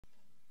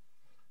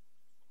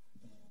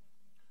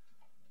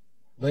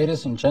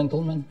Ladies and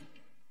gentlemen,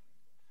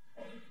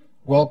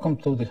 welcome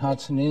to the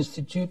Hudson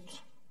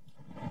Institute.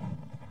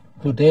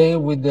 Today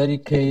we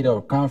dedicate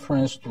our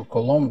conference to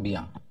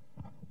Colombia,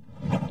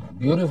 a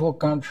beautiful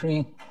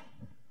country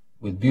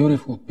with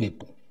beautiful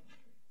people.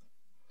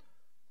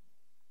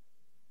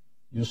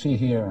 You see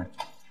here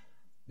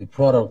the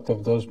product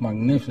of those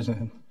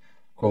magnificent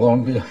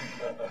Colombia.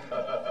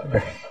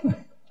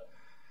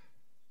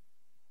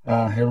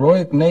 A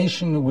heroic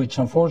nation which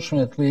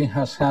unfortunately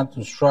has had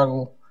to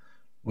struggle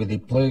with the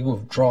plague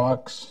of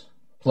drugs,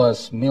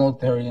 plus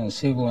military and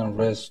civil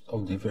unrest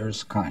of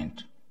diverse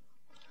kind.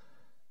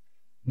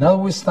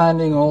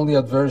 Notwithstanding all the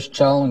adverse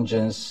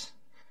challenges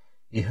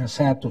it has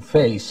had to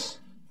face,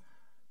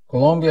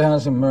 Colombia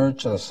has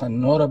emerged as a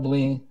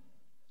notable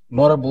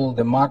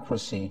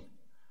democracy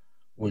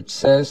which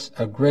says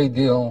a great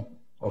deal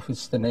of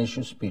its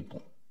tenacious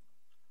people.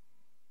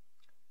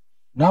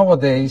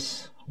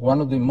 Nowadays,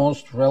 one of the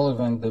most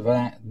relevant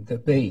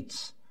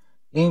debates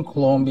in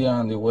Colombia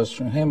and the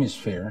Western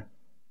Hemisphere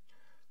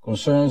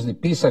concerns the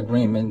peace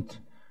agreement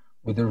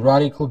with the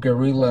radical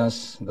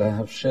guerrillas that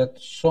have shed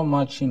so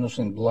much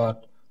innocent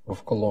blood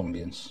of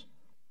Colombians.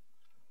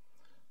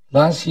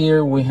 Last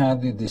year, we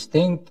had the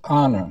distinct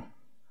honor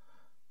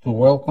to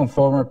welcome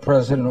former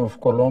President of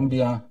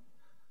Colombia,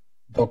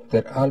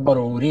 Dr.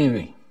 Álvaro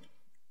Uribe.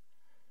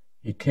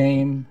 He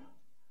came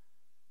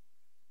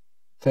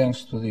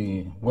thanks to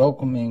the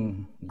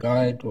welcoming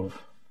guide of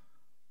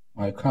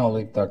my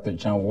colleague, Dr.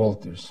 John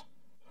Walters.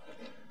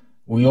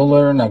 We all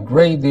learn a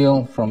great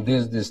deal from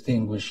this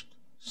distinguished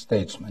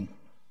statesman.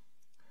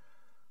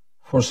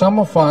 For some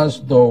of us,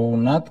 though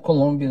not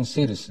Colombian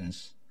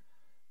citizens,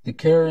 the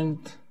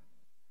current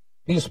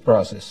peace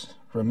process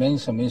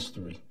remains a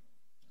mystery.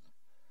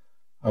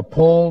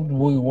 Appalled,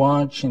 we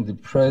watch in the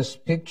press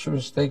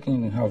pictures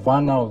taken in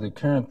Havana of the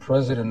current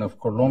president of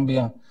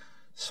Colombia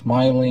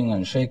smiling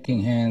and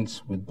shaking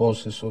hands with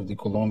bosses of the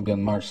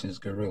Colombian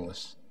Marxist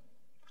guerrillas.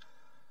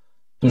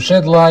 To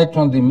shed light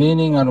on the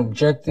meaning and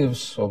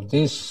objectives of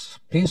this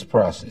peace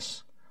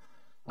process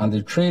and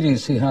the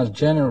treaties it has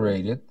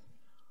generated,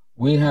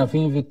 we have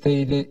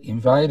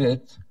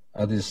invited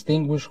a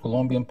distinguished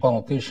Colombian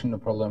politician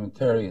and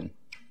parliamentarian,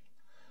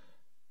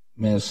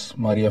 Ms.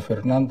 María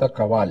Fernanda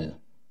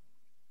Cabal.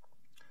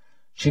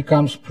 She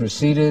comes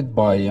preceded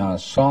by a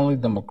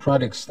solid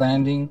democratic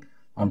standing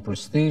and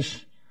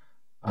prestige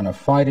and a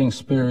fighting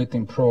spirit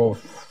in pro of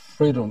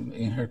freedom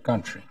in her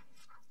country.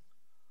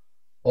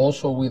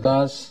 Also with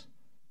us,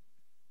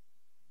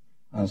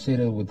 and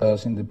seated with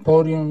us in the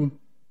podium,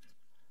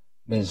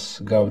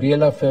 Ms.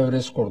 Gabriela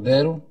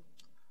Febres-Cordero,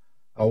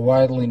 a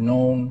widely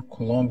known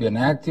Colombian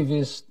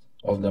activist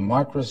of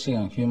democracy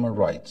and human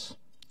rights.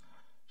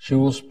 She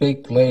will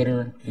speak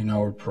later in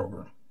our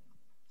program.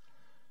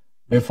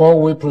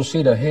 Before we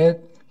proceed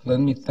ahead,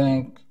 let me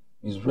thank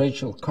Ms.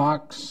 Rachel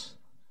Cox,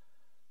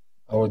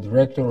 our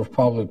Director of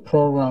Public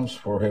Programs,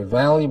 for her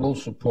valuable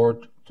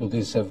support to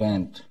this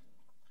event.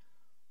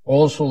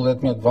 Also,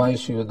 let me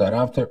advise you that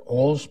after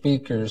all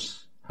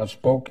speakers have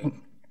spoken,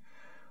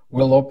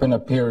 we'll open a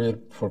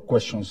period for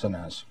questions and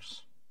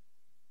answers.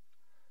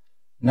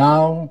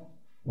 Now,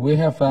 we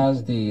have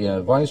asked the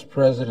Vice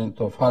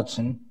President of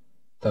Hudson,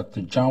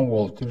 Dr. John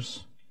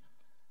Walters,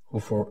 who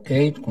for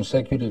 8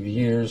 consecutive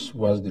years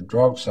was the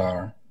drug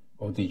czar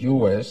of the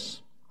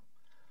U.S.,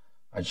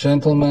 a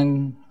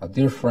gentleman, a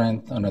dear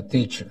friend, and a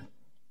teacher.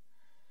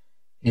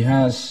 He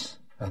has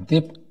a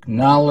deep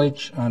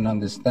knowledge and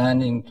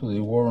understanding to the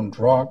war on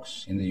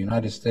drugs in the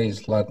United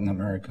States, Latin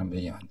America, and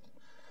beyond.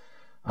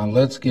 And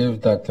let's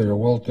give Dr.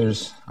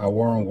 Walters a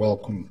warm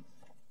welcome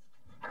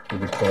to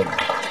the podium.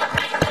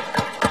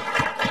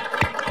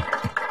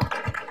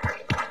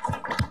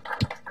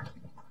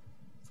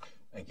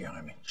 Thank you,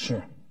 Jaime.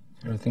 Sure.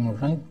 Everything all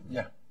right?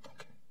 Yeah.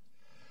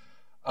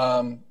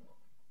 Okay.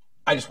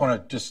 I just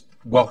want to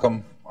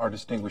welcome our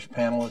distinguished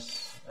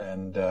panelists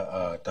and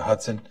to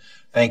Hudson.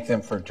 Thank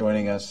them for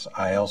joining us.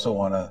 I also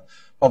want to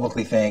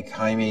publicly thank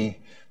Jaime,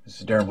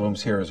 Mrs.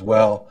 Daremblum's here as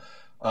well,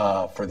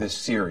 for this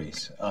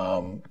series.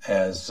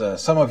 As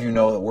some of you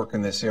know that work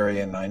in this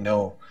area, and I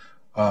know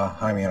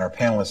Jaime and our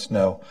panelists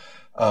know,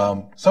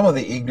 some of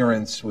the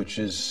ignorance which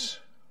is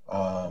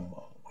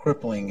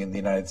crippling in the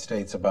United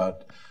States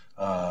about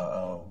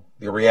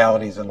the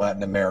realities in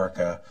Latin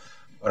America,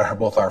 what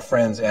both our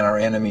friends and our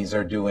enemies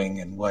are doing,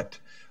 and what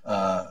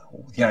the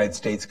United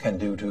States can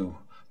do to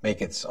make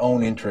its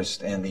own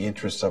interest and the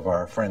interests of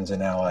our friends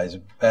and allies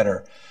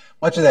better.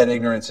 Much of that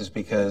ignorance is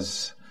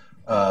because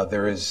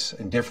there is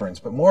indifference,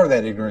 but more of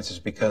that ignorance is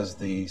because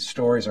the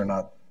stories are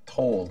not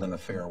told in a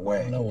fair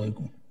way.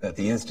 That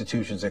the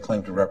institutions that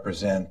claim to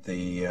represent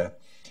the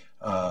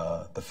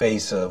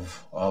face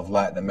of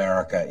Latin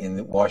America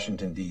in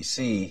Washington,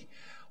 D.C.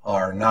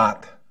 are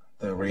not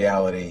the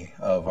reality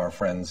of our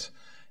friends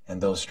and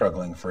those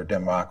struggling for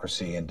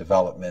democracy and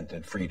development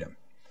and freedom.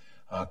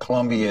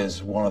 Colombia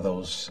is one of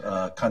those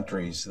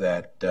countries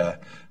that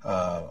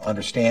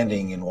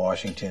understanding in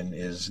Washington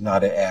is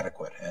not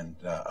adequate. And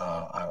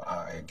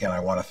again, I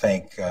want to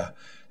thank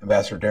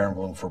Ambassador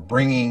Daremblum for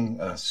bringing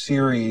a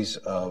series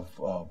of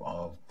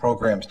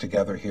programs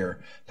together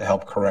here to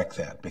help correct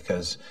that,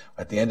 because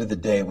at the end of the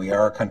day, we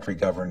are a country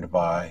governed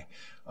by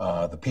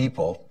the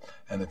people,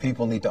 and the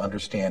people need to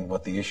understand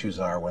what the issues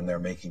are when they're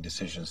making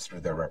decisions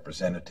through their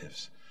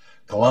representatives.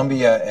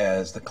 Colombia,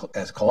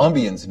 as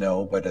Colombians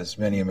know, but as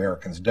many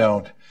Americans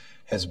don't,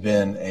 has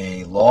been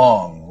a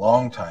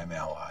long time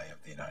ally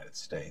of the United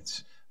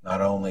States,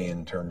 not only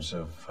in terms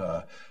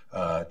of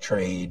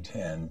trade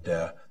and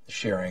the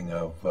sharing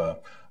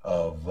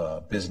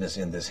of business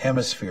in this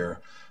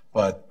hemisphere,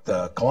 but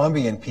the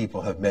Colombian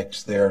people have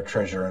mixed their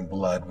treasure and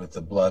blood with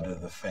the blood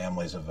of the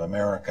families of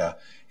America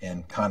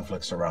in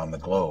conflicts around the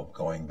globe,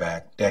 going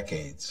back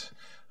decades.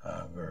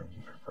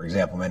 For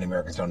example, many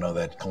Americans don't know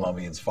that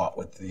Colombians fought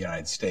with the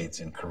United States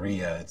in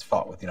Korea. It's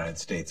fought with the United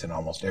States in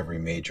almost every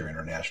major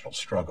international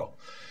struggle.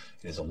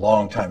 It is a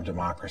long-time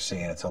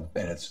democracy, and it's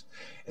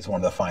one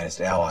of the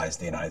finest allies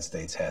the United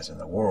States has in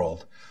the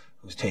world,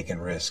 who's taken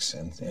risks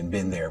and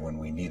been there when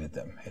we needed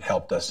them. It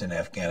helped us in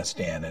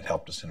Afghanistan, it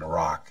helped us in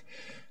Iraq,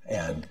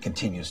 and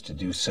continues to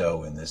do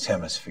so in this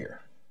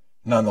hemisphere.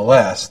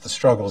 Nonetheless, the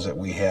struggles that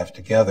we have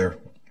together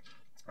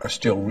are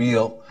still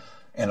real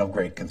and of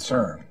great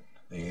concern.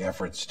 The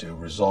efforts to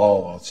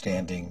resolve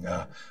outstanding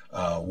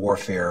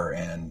warfare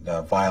and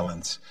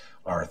violence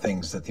are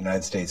things that the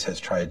United States has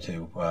tried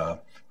to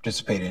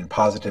participate in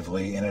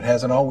positively, and it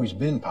hasn't always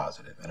been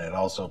positive. And it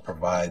also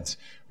provides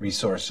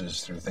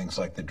resources through things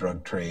like the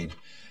drug trade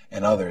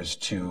and others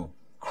to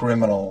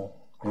criminal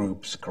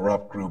groups,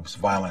 corrupt groups,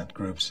 violent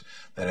groups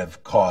that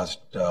have caused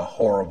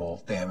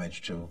horrible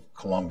damage to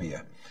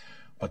Colombia.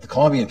 But the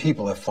Colombian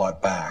people have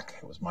fought back.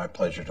 It was my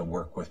pleasure to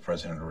work with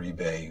President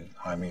Uribe,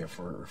 Jaime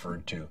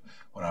referred to,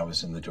 when I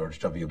was in the George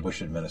W.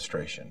 Bush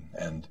administration.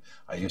 And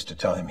I used to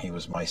tell him he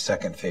was my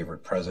second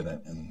favorite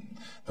president in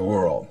the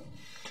world.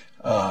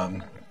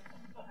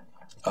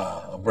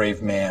 A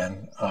brave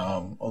man,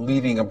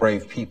 leading a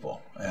brave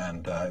people.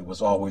 And it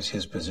was always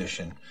his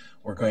position.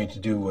 We're going to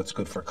do what's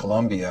good for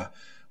Colombia.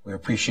 We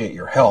appreciate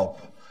your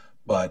help,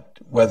 but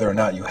whether or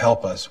not you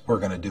help us, we're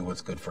going to do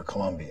what's good for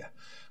Colombia.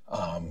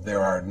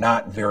 There are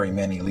not very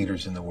many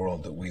leaders in the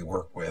world that we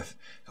work with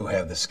who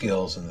have the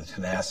skills and the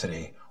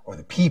tenacity, or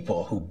the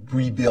people who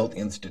rebuilt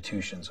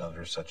institutions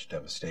under such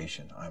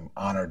devastation. I'm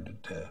honored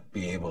to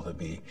be able to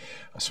be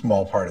a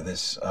small part of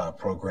this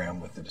program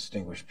with the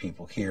distinguished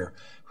people here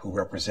who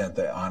represent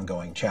the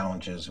ongoing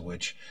challenges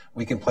which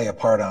we can play a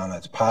part on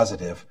that's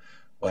positive,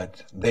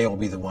 but they will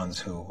be the ones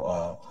who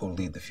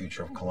lead the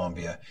future of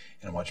Colombia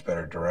in a much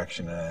better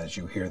direction. And as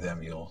you hear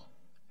them, you'll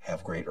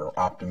have greater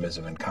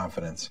optimism and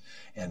confidence,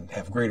 and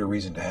have greater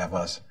reason to have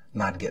us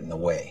not get in the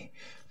way,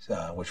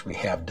 which we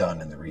have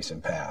done in the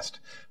recent past.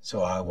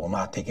 So I will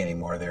not take any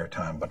more of their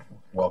time, but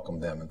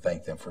welcome them and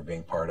thank them for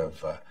being part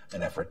of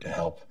an effort to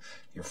help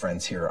your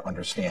friends here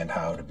understand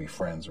how to be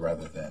friends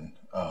rather than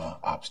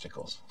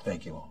obstacles.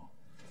 Thank you all.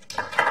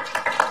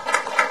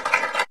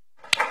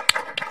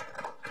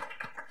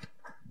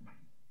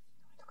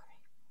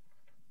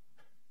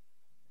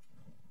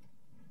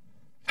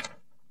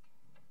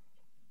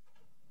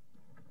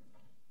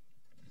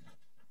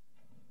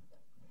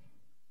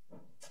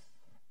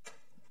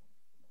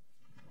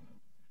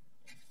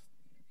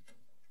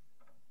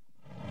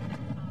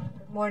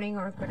 Good morning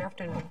or good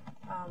afternoon.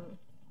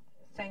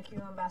 Thank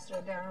you,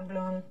 Ambassador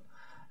Daremblum.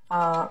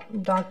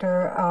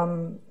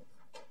 Dr.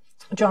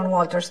 John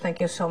Walters,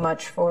 thank you so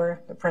much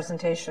for the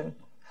presentation.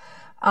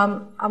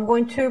 I'm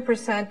going to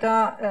present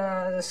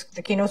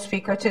the keynote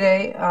speaker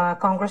today,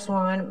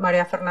 Congresswoman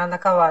María Fernanda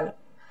Cabal.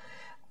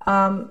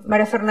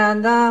 María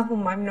Fernanda,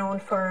 whom I've known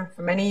for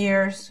many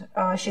years,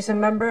 she's a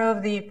member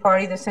of the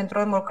party, the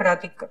Centro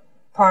Democrático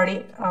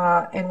Party,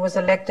 and was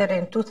elected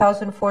in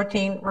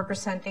 2014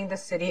 representing the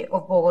city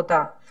of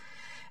Bogotá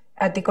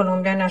at the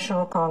Colombian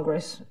National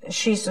Congress.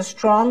 She's a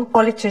strong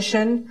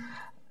politician.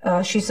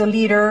 She's a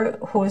leader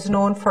who is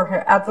known for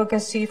her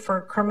advocacy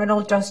for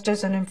criminal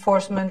justice and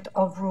enforcement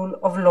of rule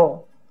of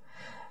law.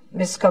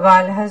 Ms.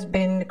 Cabal has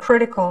been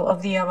critical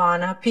of the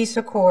Havana Peace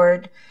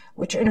Accord,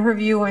 which in her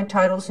view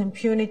entitles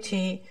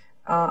impunity,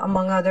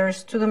 among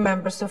others, to the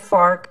members of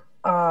FARC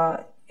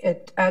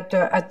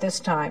at this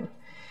time.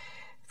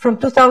 From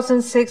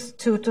 2006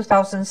 to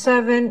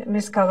 2007,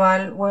 Ms.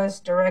 Cabal was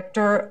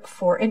Director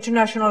for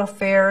International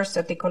Affairs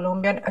at the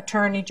Colombian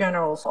Attorney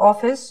General's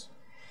Office.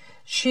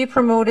 She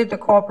promoted the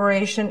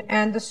cooperation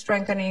and the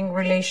strengthening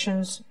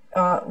relations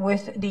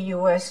with the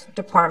U.S.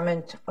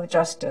 Department of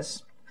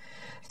Justice.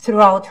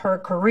 Throughout her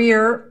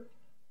career,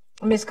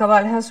 Ms.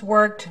 Cabal has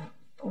worked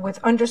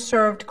with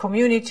underserved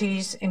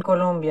communities in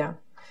Colombia.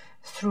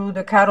 Through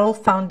the Cattle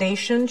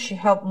Foundation, she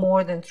helped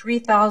more than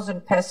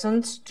 3,000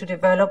 peasants to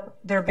develop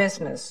their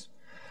business.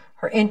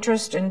 Her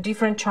interest in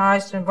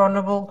disenfranchised and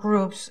vulnerable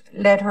groups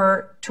led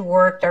her to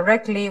work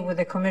directly with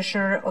the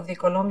Commissioner of the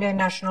Colombian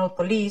National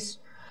Police,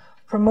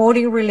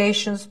 promoting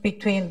relations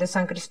between the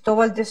San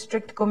Cristobal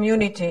district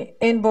community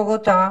in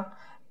Bogotá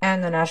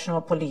and the National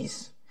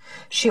Police.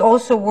 She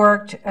also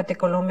worked at the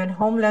Colombian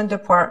Homeland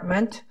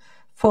Department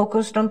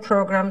focused on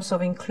programs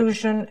of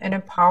inclusion and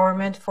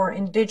empowerment for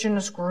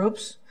indigenous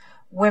groups,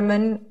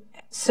 women,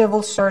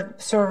 civil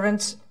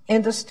servants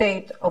in the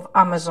state of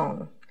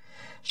Amazon.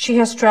 She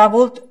has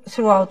traveled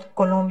throughout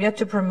Colombia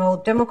to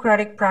promote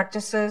democratic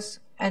practices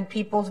and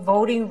people's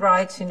voting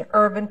rights in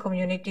urban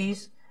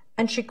communities,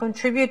 and she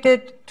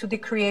contributed to the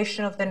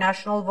creation of the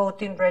National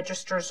Voting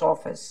Register's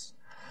Office.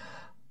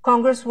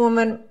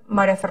 Congresswoman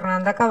María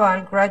Fernanda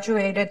Cabal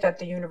graduated at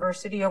the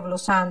University of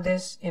Los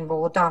Andes in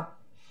Bogotá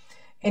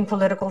in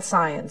political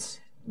science.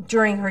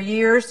 During her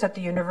years at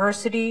the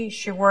university,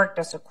 she worked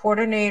as a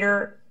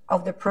coordinator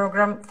of the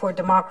Program for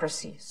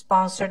Democracy,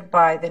 sponsored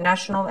by the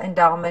National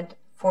Endowment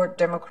for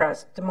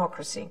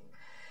Democracy.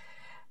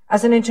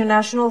 As an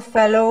international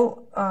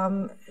fellow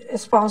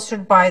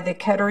sponsored by the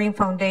Kettering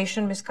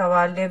Foundation, Ms.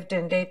 Cabal lived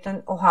in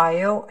Dayton,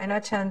 Ohio, and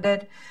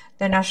attended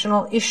the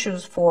National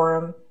Issues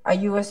Forum, a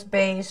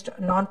U.S.-based,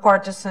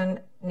 nonpartisan,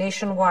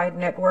 nationwide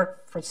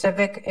network for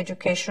civic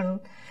education,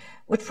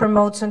 which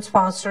promotes and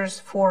sponsors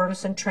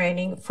forums and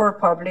training for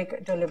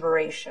public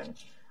deliberation.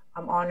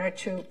 I'm honored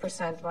to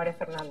present María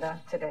Fernanda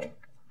today.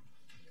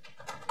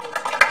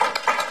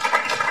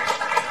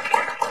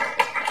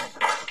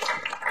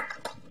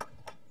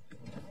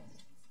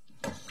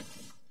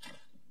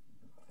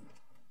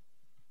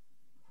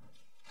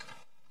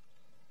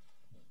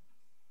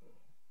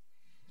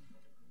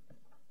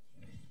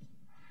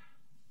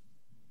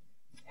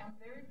 I'm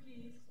very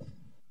pleased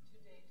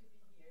today to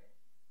be here.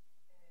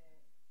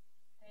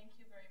 Thank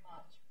you very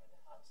much for the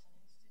Hudson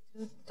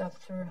Institute,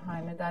 Dr.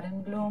 Jaime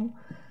Daremblum.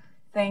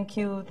 Thank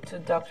you to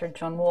Dr.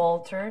 John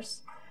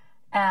Walters.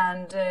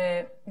 And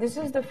this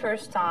is the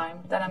first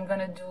time that I'm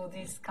going to do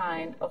this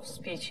kind of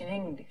speech in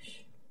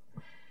English.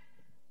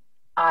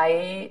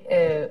 I,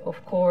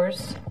 of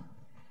course,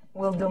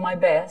 will do my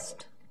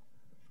best.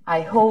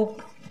 I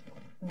hope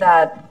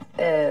that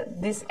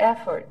this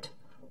effort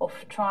of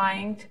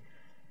trying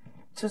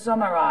to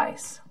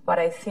summarize what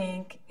I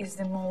think is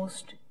the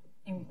most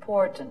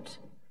important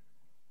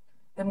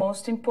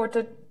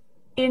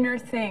inner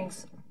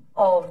things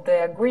of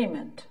the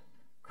agreement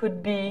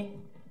could be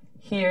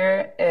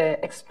here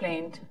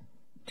explained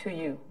to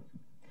you.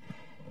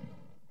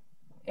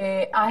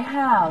 I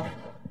have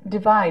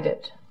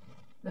divided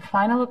the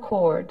final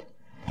accord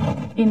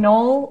in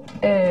all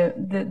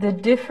the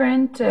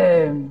different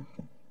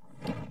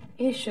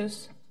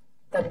issues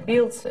that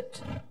builds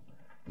it.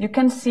 You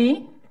can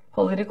see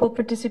political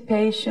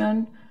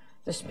participation,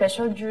 the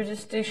special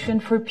jurisdiction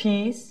for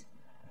peace,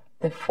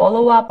 the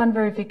follow-up and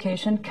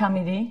verification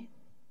committee,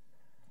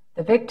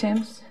 the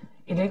victims,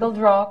 illegal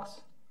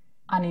drugs,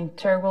 and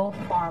integral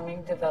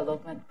farming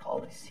development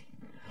policy.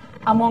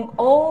 Among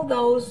all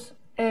those,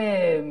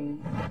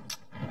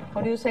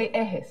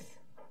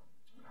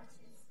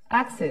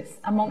 axes,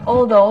 among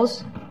all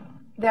those,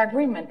 the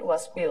agreement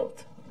was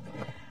built.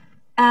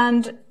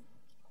 And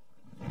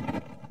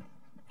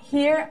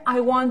here I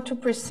want to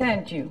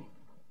present you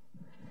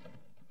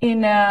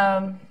in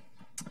a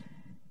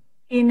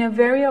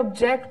very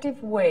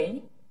objective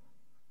way,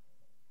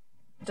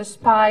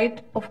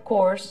 despite, of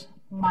course,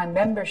 my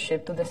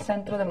membership to the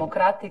Centro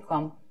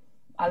Democrático,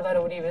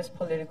 Álvaro Uribe's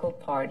political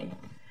party.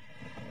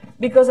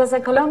 Because as a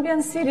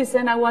Colombian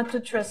citizen, I want to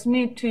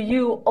transmit to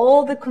you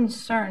all the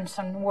concerns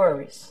and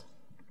worries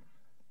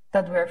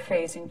that we're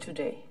facing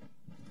today.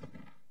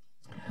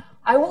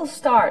 I will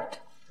start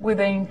with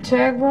the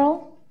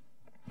integral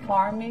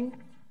farming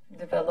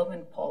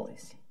development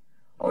policy,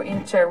 or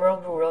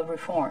integral rural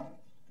reform.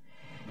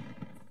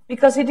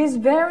 Because it is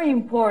very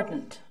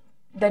important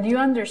that you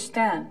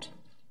understand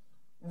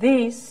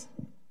this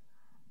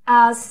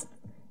as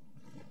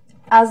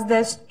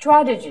the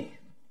strategy,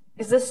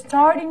 is the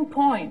starting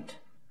point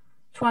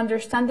to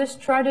understand the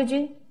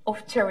strategy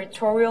of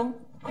territorial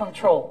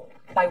control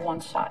by one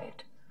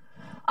side.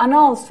 And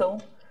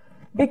also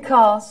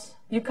because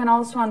you can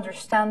also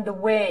understand the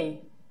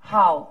way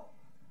how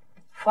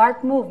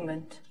FARC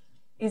movement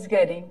is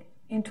getting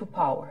into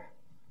power,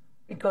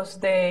 because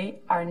they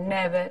are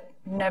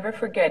never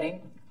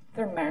forgetting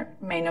their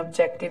main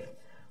objective,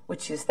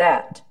 which is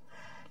that.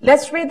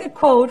 Let's read the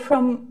quote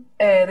from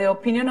the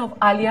opinion of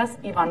alias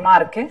Ivan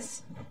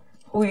Marquez,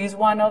 who is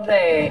one of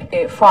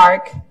the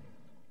FARC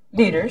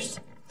leaders.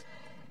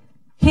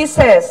 He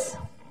says,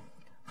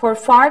 for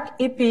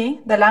FARC-EP,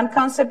 the land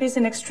concept is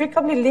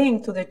inextricably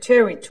linked to the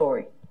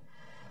territory.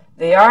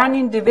 They are an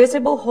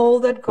indivisible whole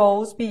that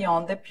goes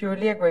beyond the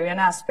purely agrarian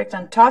aspect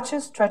and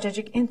touches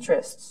strategic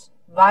interests,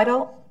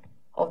 vital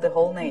of the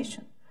whole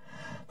nation.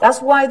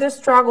 That's why the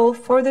struggle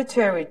for the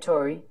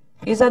territory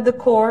is at the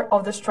core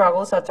of the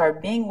struggles that are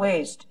being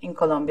waged in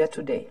Colombia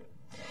today.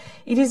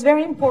 It is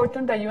very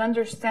important that you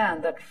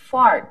understand that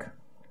FARC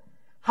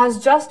has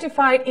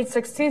justified its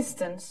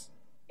existence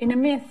in a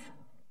myth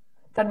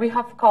that we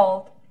have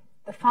called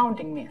the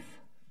founding myth.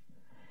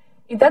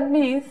 In that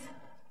myth,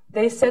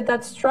 they said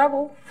that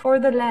struggle for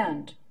the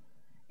land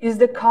is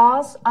the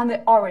cause and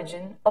the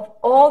origin of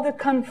all the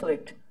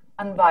conflict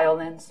and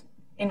violence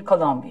in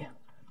Colombia,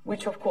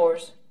 which of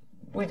course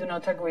we do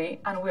not agree,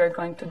 and we are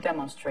going to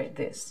demonstrate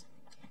this.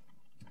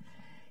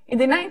 In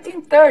the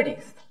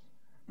 1930s,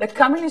 the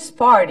Communist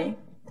Party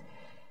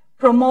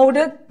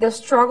promoted the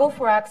struggle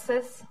for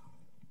access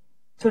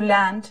to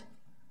land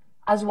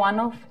as one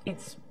of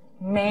its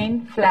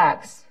main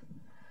flags.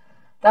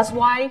 That's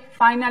why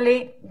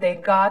finally they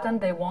got and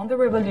they won the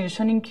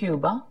revolution in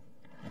Cuba.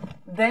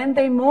 Then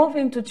they moved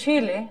into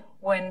Chile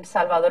when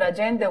Salvador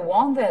Allende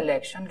won the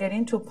election, getting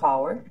into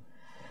power.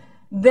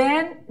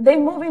 Then they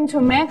moved into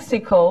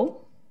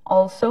Mexico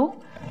also,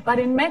 but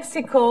in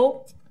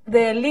Mexico the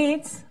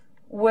elites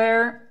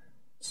were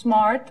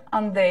smart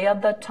and they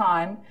at that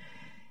time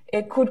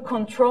could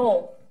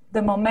control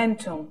the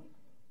momentum,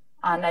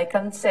 and I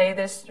can say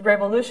this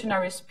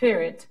revolutionary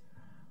spirit,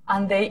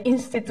 and they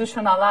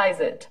institutionalized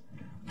it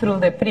through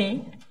the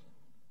PRI,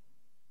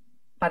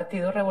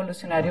 Partido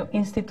Revolucionario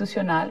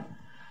Institucional,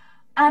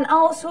 and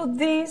also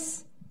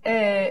these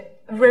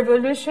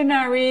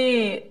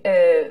revolutionary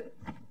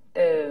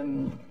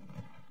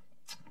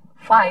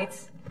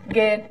fights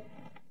get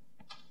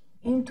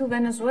into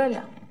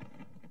Venezuela.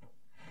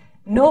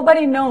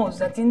 Nobody knows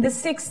that in the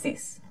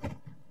 60s,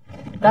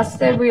 that's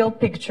the real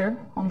picture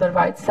on the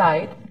right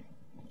side,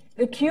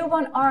 the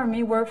Cuban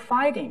army were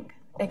fighting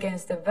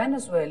against the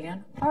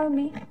Venezuelan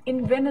army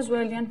in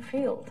Venezuelan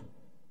field.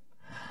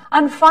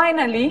 And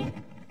finally,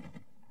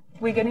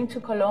 we get into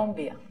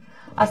Colombia,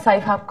 as I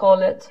have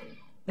called it,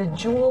 the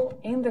jewel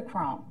in the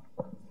crown,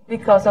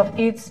 because of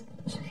its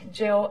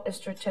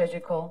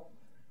geostrategical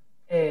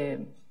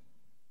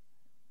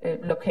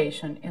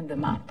location in the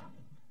map.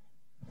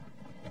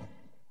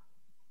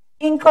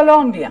 In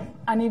Colombia,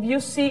 and if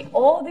you see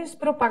all this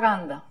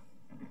propaganda,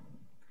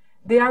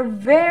 they are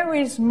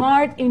very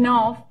smart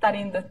enough that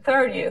in the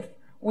 30th,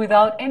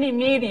 without any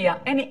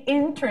media, any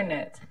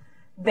internet,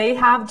 they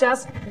have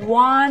just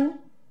one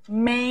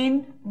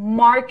main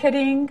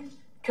marketing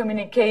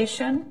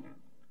communication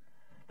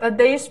that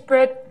they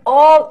spread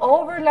all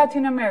over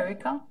Latin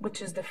America, which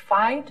is the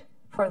fight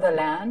for the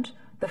land,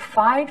 the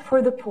fight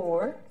for the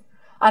poor,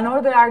 and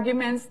all the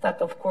arguments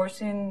that, of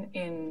course,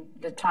 in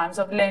the times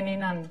of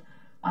Lenin and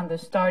the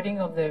starting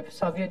of the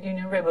Soviet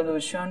Union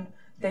revolution,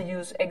 they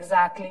use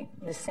exactly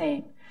the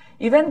same.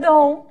 Even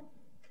though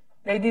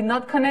they did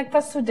not connect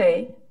us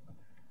today,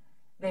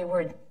 they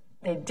were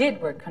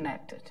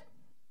connected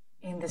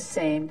in the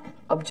same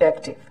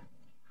objective.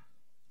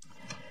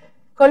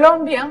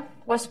 Colombia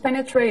was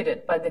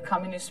penetrated by the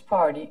Communist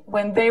Party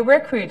when they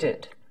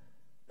recruited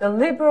the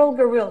liberal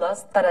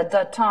guerrillas that at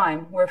that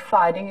time were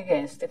fighting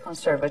against the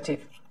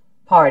Conservative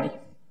Party.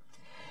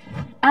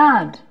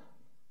 And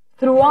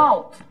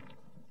throughout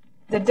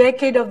the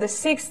decade of the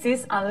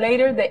 60s and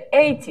later the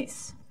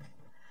 80s,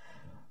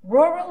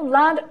 rural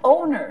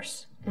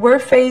landowners were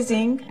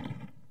facing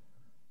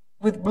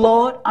with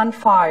blood and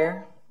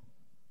fire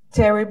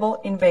terrible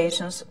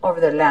invasions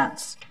of their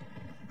lands.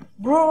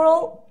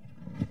 Rural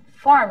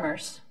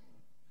farmers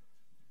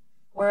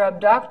were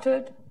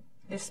abducted,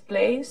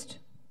 displaced,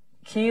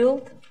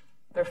 killed,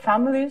 their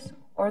families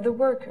or the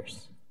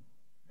workers.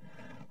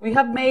 We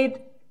have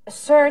made a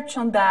search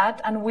on that,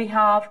 and we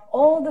have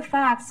all the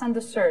facts and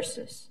the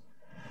sources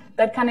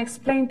that can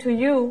explain to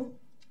you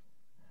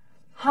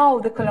how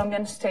the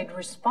Colombian state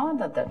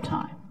responded at that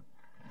time.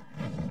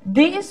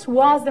 This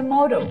was the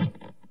motto.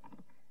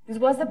 This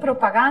was the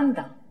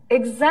propaganda.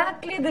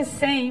 Exactly the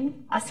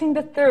same as in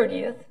the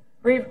 30th,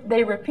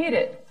 they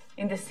repeated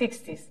in the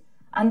 60s,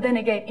 and then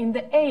again in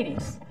the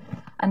 80s.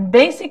 And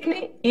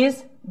basically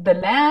is the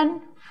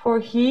land for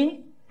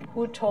he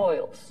who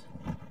toils.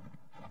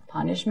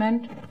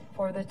 Punishment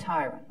for the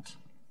tyrant.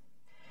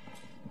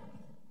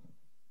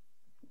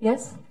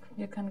 Yes,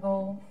 you can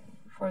go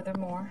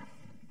furthermore.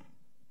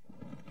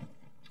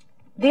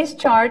 This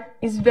chart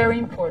is very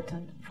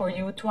important for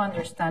you to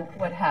understand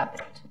what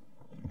happened.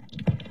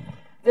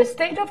 The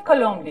state of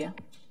Colombia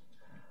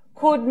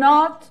could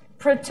not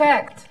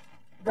protect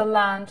the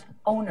land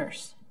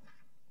owners.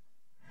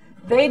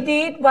 They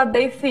did what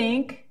they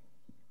think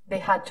they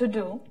had to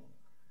do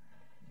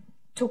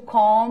to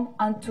calm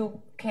and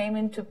to came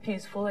into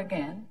peaceful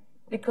again,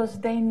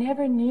 because they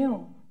never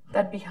knew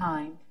that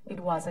behind it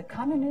was a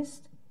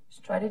communist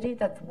strategy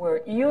that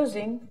were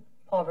using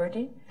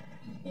poverty,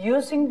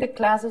 using the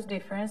classes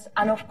difference,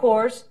 and of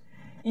course,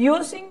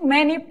 using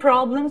many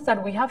problems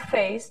that we have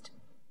faced,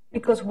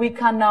 because we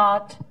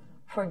cannot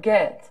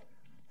forget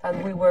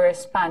that we were a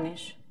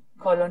Spanish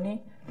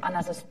colony, and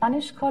as a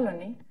Spanish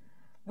colony,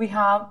 we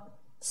have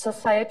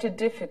society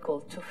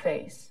difficult to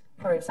face.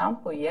 For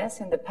example, yes,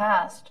 in the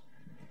past,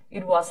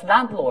 it was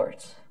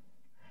landlords.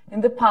 In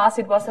the past,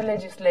 it was a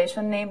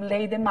legislation named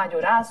Ley de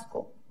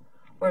Mayorazgo,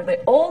 where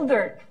the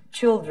older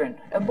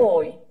children, a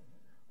boy,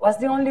 was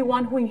the only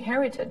one who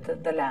inherited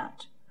the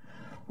land.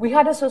 We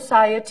had a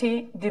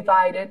society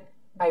divided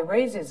by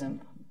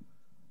racism,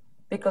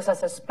 because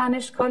as a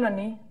Spanish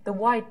colony, the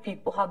white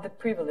people had the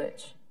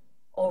privilege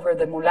over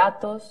the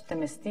mulattoes, the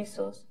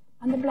mestizos,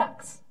 and the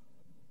blacks.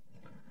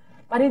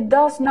 But it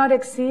does not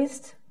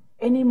exist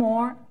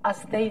anymore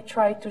as they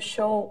try to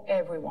show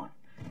everyone,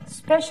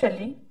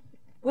 especially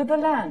with the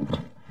land.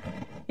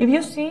 If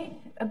you see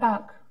a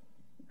back,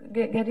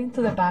 get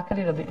into the back a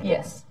little bit,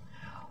 yes.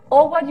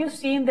 all what you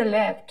see in the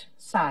left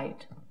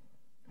side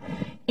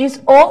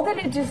is all the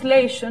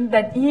legislation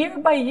that year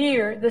by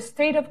year the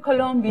state of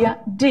Colombia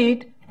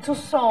did to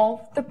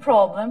solve the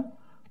problem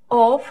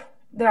of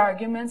the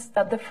arguments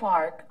that the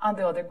FARC and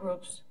the other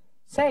groups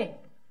say,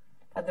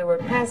 that there were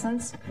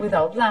peasants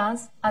without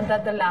lands and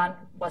that the land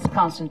was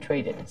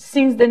concentrated.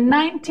 Since the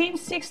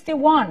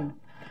 1961,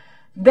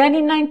 then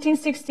in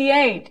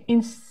 1968,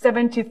 in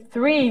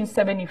 73, in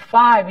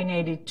 75, in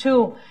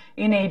 82,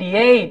 in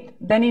 88,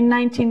 then in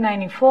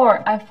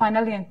 1994, and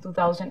finally in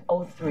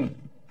 2003.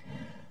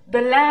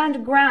 The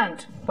land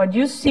grant, what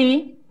you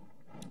see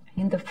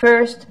in the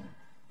first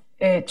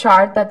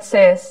chart that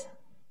says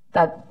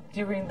that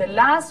during the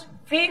last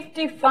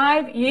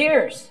 55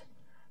 years,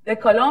 the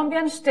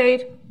Colombian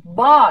state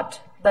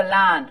bought the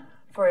land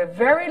for a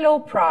very low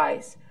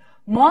price,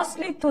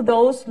 mostly to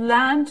those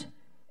land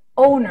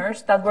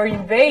owners that were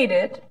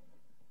invaded,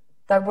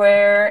 that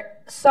were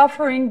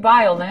suffering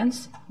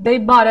violence. They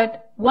bought it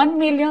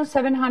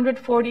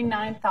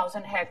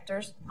 1,749,000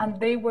 hectares, and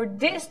they were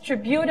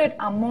distributed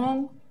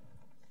among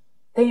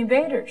the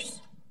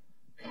invaders.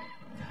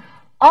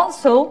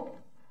 Also,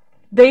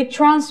 they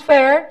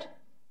transferred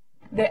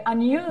the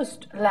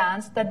unused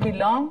lands that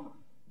belong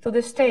to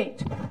the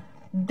state.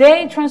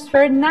 They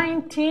transferred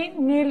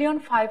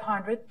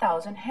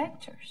 19,500,000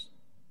 hectares.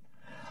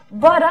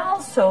 But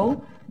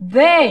also,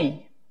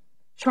 they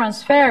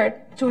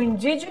transferred to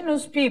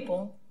indigenous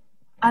people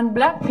and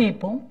black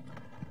people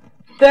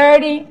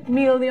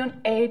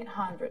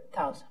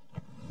 30,800,000.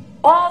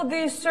 All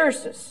these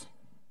sources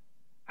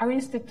are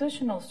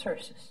institutional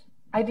sources.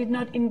 I did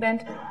not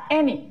invent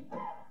any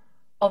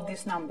of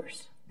these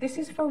numbers. This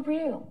is for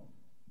real.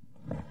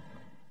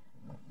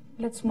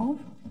 Let's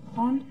move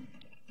on.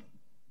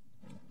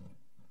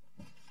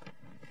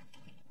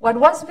 What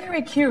was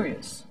very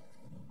curious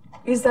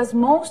is that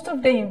most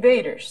of the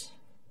invaders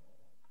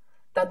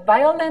that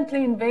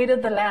violently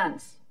invaded the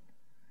lands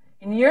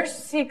in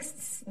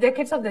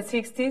decades of the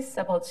 60s,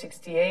 about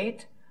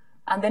 68,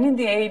 and then in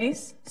the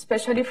 80s,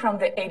 especially from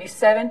the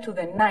 87 to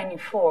the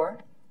 94,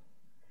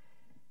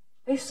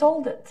 they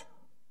sold it.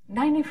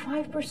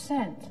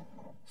 95%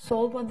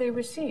 sold what they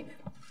received.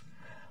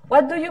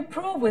 What do you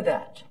prove with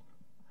that?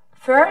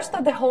 First,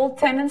 that the whole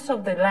tenants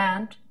of the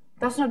land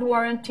does not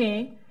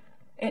guarantee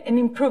an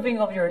improving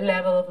of your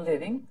level of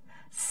living.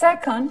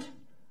 Second,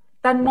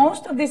 that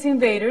most of these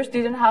invaders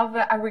didn't have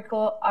an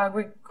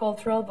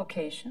agricultural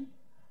vocation.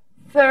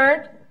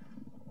 Third,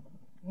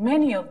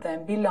 many of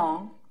them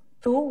belong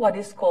to what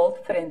is called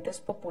Frentes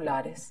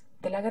Populares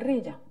de la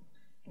Guerrilla.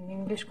 In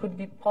English could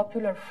be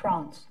popular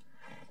fronts.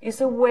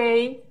 It's a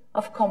way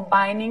of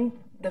combining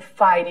the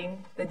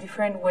fighting, the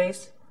different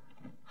ways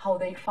how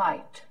they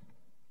fight.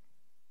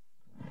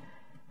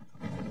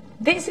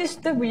 This is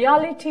the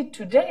reality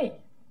today.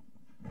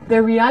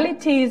 The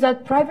reality is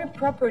that private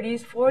property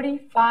is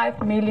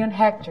 45 million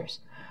hectares.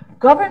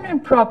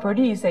 Government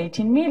property is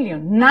 18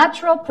 million.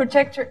 Natural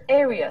protected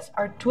areas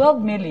are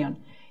 12 million.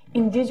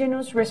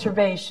 Indigenous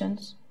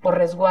reservations or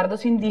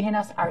resguardos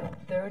indígenas are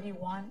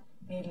 31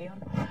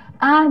 million.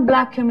 And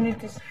black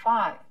communities,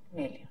 5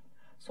 million.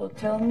 So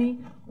tell me,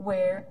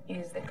 where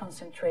is the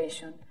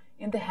concentration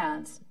in the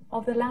hands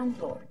of the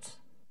landlords?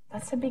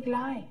 That's a big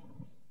lie.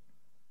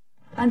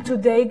 And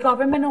today,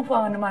 government of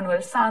Juan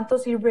Manuel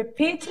Santos is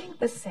repeating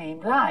the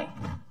same lie.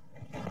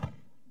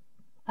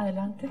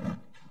 Adelante.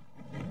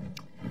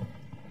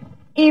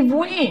 If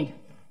we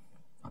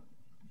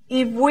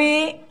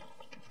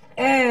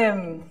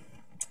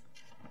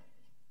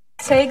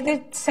take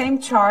the same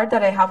chart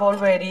that I have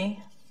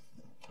already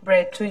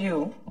read to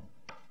you,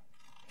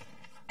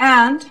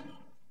 and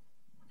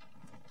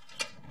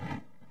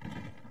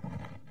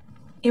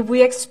if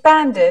we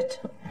expand it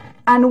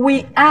and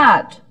we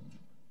add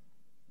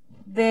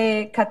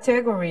the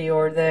category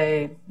or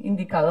the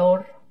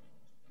indicador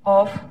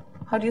of,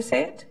 how do you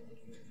say it?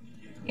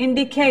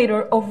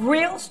 Indicator of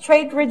real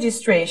estate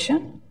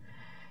registration,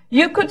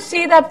 you could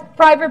see that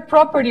private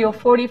property of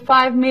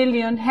 45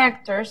 million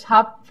hectares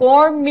have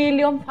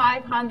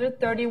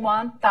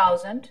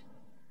 4,531,000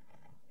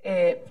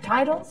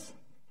 titles,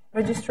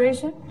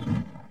 registration.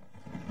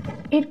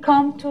 It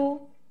comes to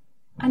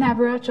an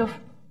average of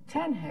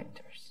 10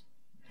 hectares.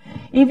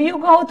 If you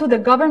go to the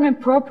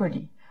government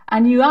property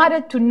and you add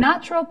it to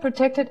natural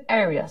protected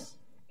areas,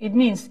 it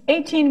means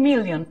 18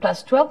 million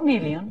plus 12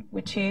 million,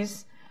 which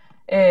is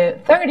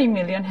 30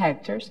 million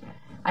hectares,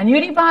 and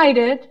you divide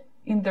it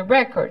in the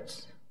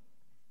records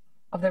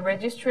of the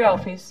registry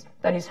office,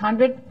 that is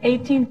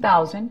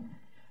 118,000,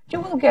 you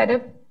will get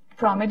an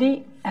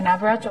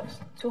average of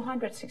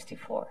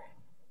 264.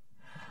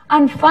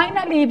 And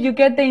finally, if you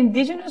get the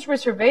indigenous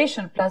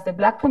reservation plus the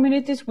black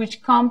communities,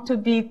 which come to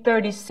be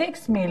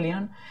 36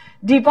 million,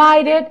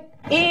 divided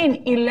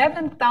in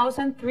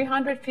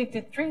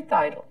 11,353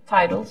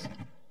 titles,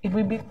 it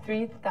will be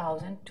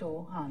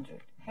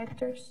 3,200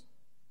 hectares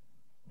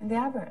in the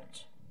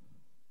average.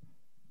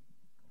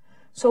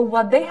 So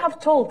what they have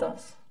told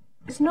us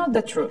is not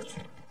the truth.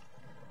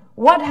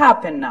 What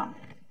happened now?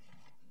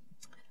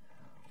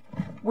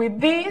 With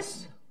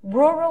these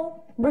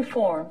rural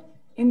reform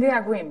in the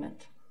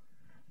agreement,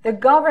 the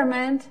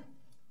government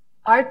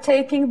are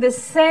taking the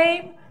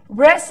same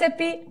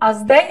recipe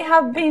as they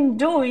have been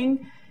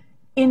doing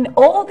in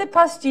all the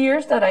past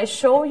years that I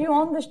show you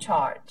on the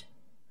chart,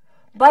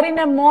 but in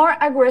a more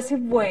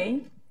aggressive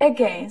way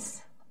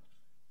against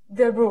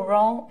the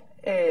rural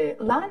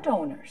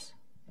landowners.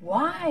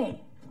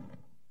 Why?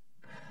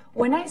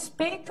 When I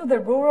speak to the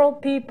rural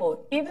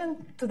people,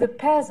 even to the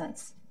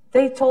peasants,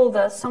 they told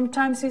us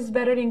sometimes it's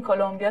better in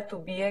Colombia to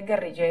be a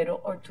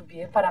guerrillero or to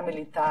be a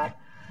paramilitar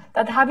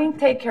than having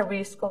taken a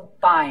risk of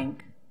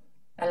buying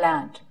a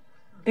land,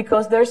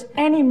 because there's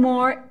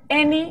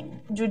any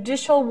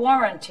judicial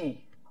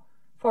warranty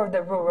for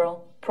the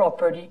rural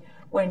property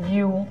when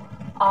you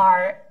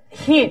are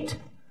hit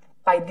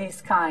by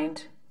this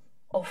kind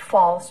of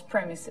false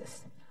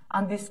premises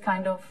and this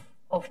kind of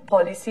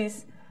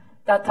policies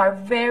that are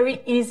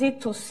very easy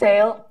to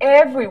sell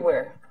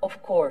everywhere,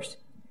 of course.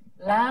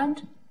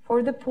 Land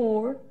for the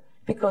poor,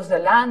 because the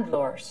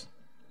landlords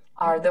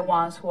are the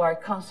ones who are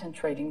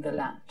concentrating the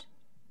land.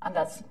 And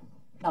that's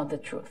not the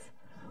truth.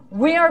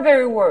 We are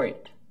very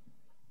worried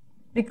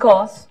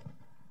because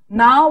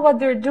now what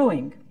they're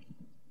doing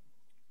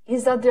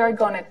is that they are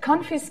going to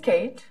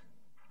confiscate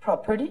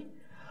property,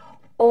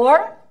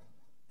 or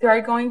they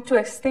are going to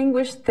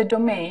extinguish the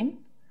domain,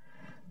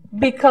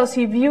 because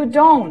if you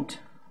don't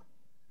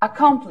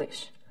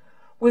accomplish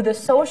with the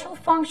social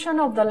function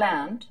of the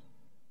land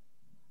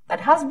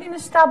that has been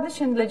established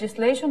in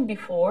legislation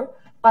before,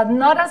 but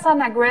not as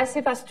an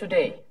aggressive as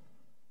today,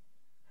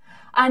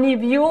 and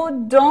if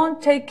you don't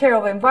take care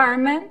of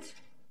environment,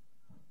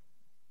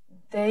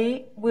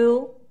 they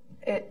will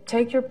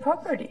take your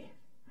property.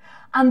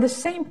 And the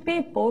same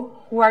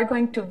people who are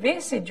going to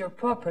visit your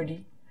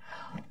property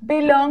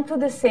belong to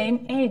the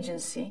same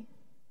agency,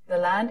 the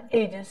land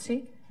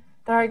agency,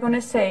 that are going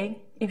to say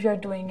if you're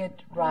doing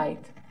it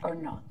right or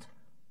not.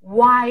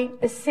 Why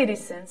the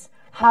citizens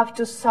have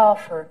to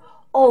suffer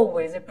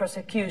always the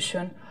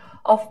prosecution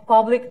of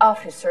public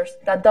officers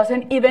that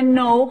doesn't even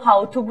know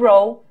how to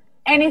grow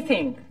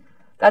anything,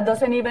 that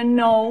doesn't even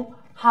know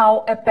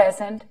how a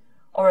peasant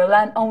or a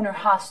landowner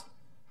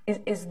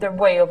is their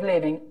way of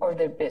living or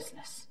their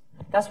business.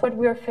 That's what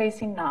we are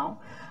facing now.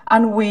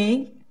 And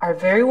we are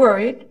very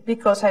worried,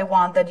 because I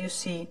want that you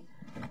see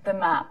the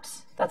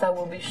maps that I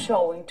will be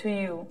showing to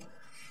you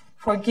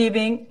for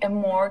giving a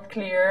more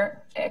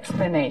clear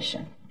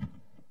explanation.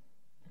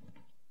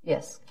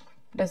 Yes,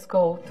 let's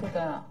go to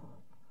the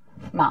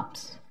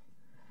maps.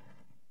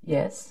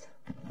 Yes.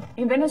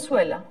 In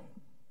Venezuela,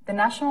 the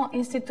National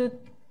Institute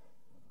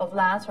of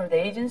Lands, or the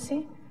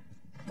agency,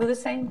 do the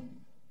same.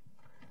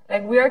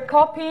 Like, we are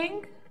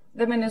copying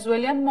the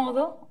Venezuelan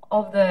model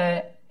of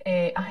the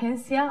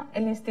Agencia,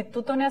 el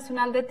Instituto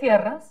Nacional de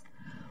Tierras,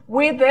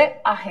 with the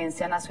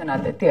Agencia Nacional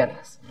de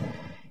Tierras.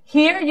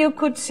 Here you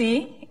could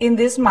see in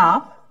this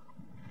map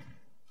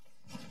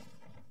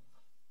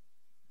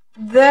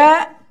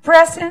the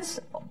presence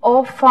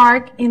of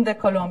FARC in the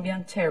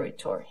Colombian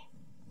territory.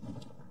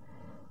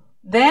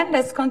 Then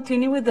let's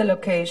continue with the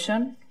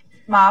location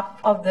map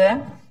of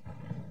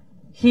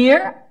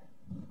here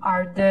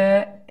are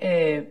the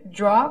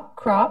drug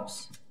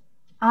crops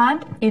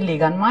and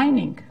illegal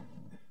mining.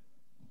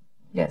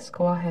 Yes,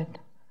 go ahead.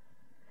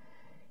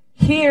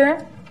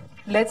 Here,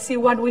 let's see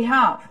what we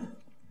have.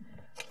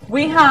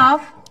 We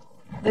have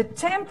the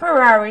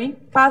temporary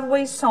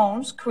pathway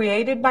zones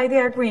created by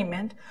the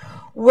agreement,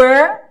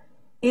 where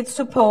it's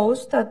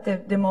supposed that the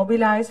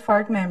demobilized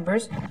FARC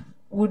members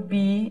would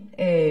be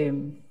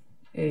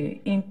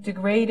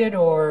integrated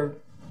or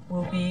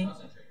will be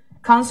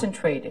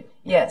concentrated.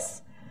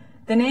 Yes.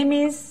 The name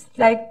is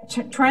like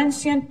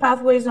transient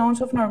pathway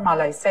zones of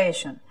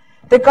normalization.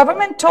 The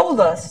government told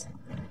us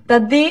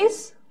that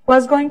this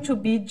was going to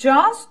be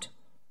just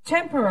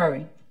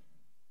temporary,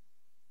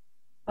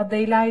 but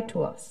they lied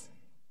to us.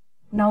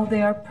 Now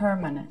they are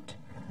permanent.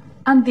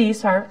 And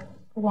these are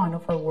one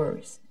of our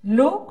worries.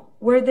 Look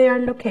where they are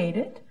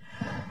located.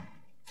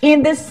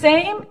 In the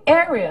same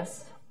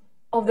areas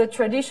of the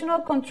traditional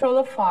control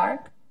of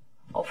FARC,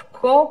 of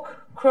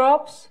coke,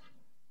 crops,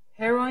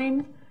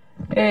 heroin,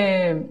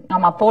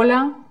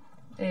 amapola,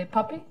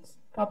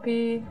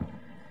 poppy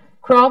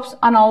crops,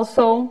 and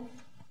also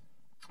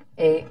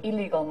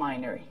illegal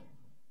minery.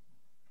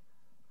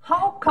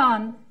 How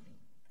can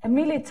a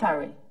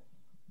military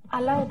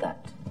allow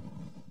that?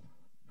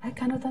 I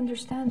cannot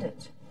understand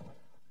it.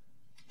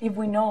 If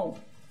we know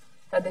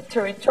that the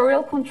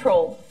territorial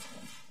control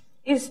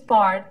is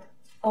part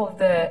of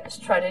the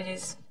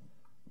strategies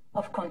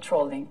of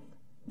controlling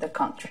the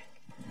country.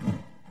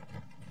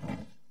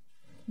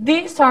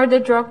 These are the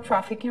drug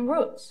trafficking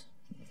routes.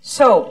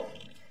 So,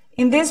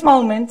 in this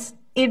moment,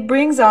 it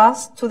brings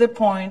us to the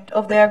point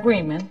of the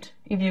agreement.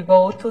 If you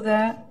go to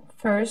the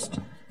first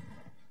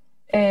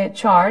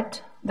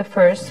chart, the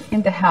first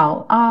in the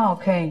how. Ah,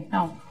 okay,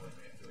 no.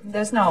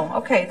 There's no.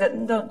 Okay,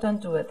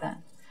 don't do it then.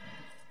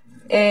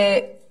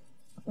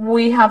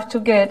 We have to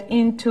get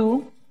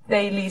into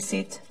the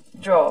illicit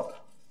drug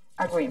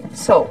agreement.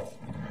 So,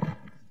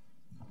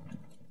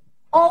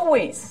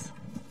 always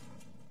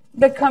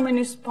the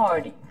Communist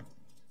Party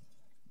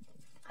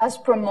has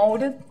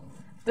promoted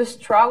the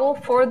struggle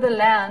for the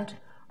land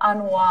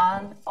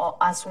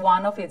as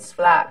one of its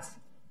flags.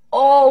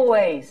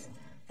 Always.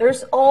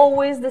 There's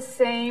always the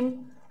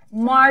same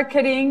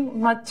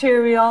marketing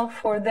material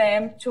for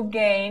them to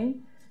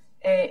gain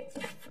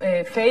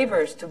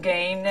favors, to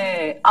gain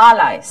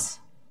allies.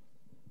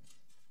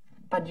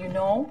 But you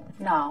know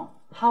now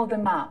how the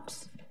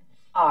maps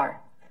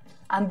are.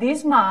 And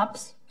these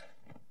maps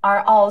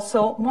are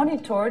also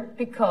monitored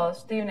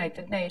because the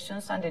United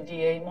Nations and the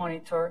DA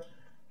monitor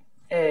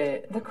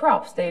the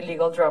crops, the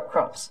illegal drug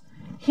crops.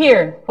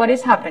 Here, what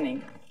is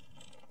happening?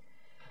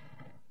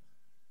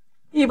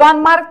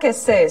 Ivan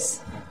Marquez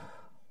says,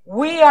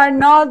 we are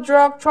not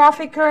drug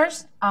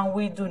traffickers and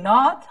we do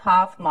not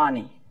have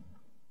money.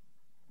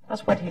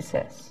 That's what he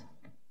says.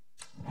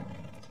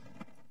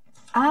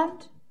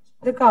 And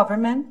the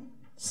government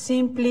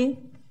simply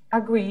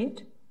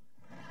agreed,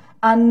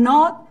 and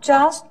not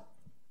just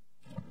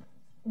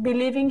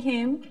believing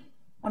him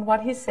on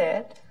what he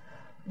said,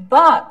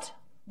 but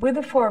with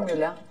the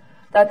formula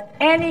that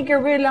any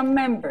guerrilla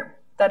member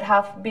that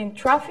have been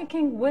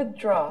trafficking with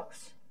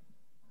drugs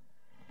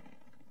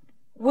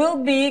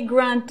will be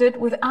granted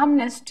with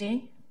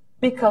amnesty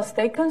because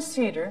they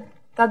consider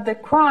that the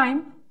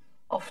crime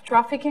of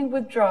trafficking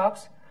with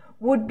drugs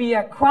would be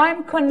a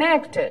crime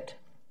connected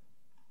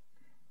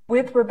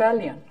with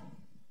rebellion,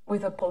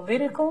 with a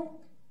political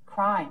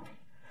crime,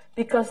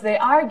 because they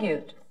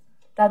argued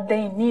that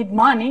they need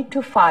money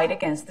to fight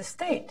against the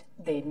state.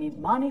 They need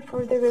money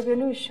for the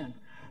revolution.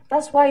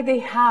 That's why they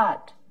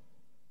had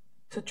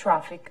to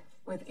traffic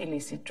with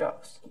illicit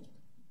drugs.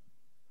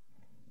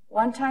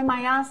 One time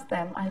I asked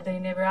them, and they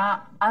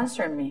never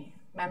answered me,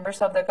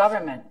 members of the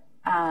government,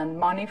 and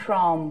money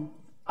from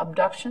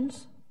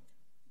abductions?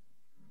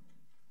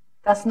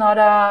 That's not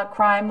a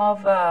crime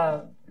of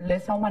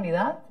lesa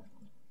humanidad?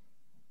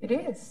 It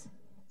is.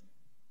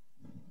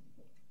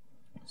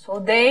 So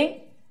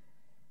they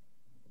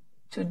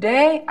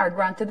today are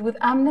granted with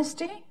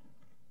amnesty.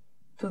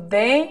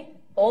 Today,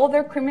 all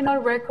their criminal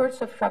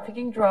records of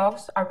trafficking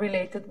drugs are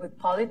related with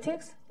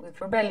politics,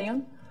 with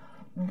rebellion.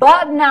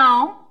 But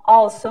now,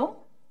 also,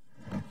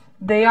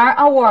 they are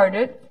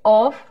awarded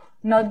of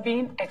not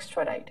being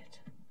extradited.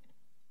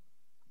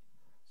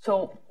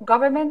 So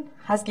government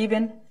has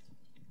given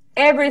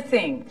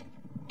everything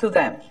to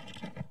them.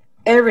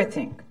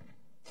 Everything.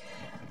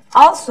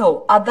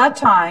 Also, at that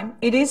time,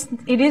 it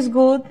is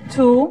good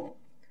to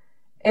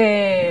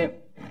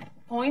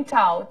point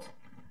out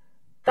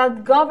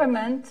that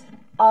government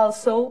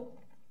also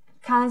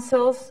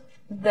cancels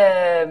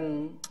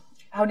the,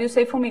 how do you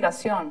say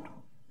fumigation?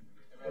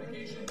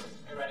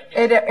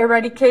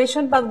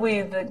 Eradication, but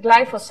with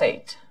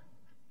glyphosate.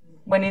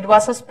 When it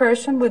was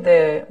aspersion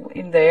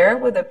in the air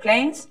with the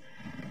planes,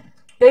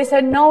 they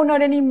said no,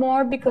 not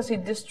anymore, because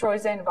it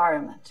destroys the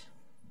environment.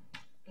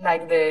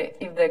 Like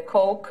if the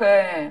coke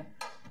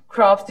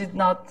crops did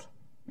not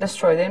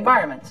destroy the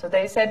environment. So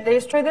they said they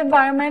destroy the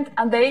environment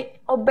and they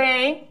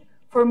obey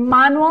for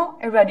manual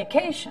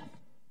eradication.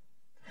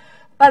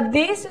 But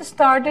this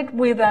started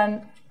with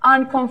an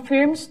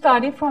unconfirmed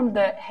study from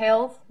the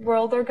Health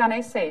World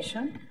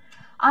Organization,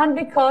 and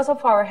because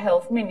of our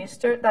health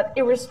minister that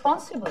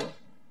irresponsibly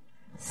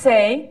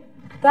say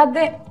that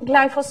the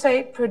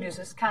glyphosate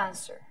produces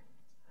cancer.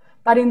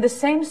 But in the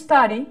same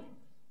study,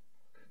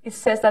 it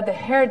says that the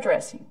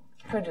hairdressing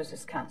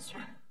produces cancer.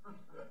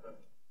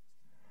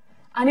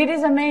 And it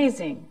is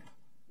amazing.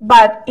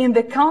 But in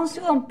the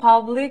Council on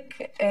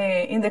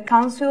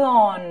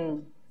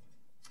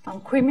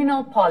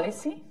Criminal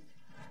Policy,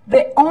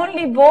 the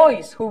only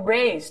voice who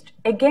raised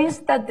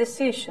against that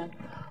decision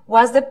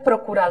was the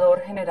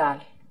Procurador General.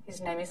 His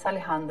name is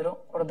Alejandro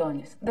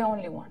Ordóñez, the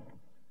only one.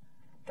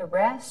 The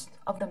rest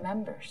of the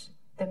members,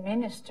 the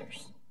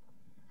ministers,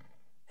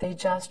 they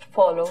just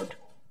followed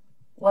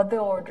what the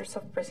orders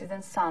of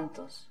President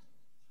Santos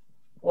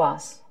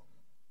was.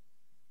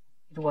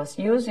 It was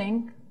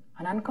using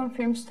an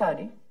unconfirmed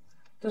study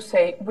to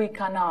say we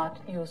cannot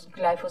use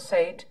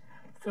glyphosate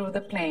through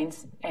the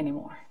planes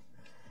anymore.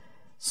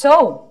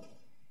 So,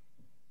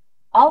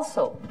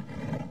 also,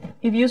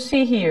 if you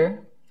see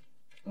here,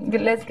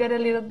 let's get a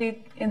little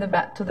bit in the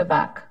back, to the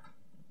back.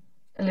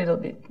 A little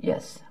bit,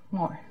 yes,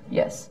 more,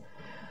 yes.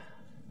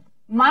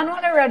 Manual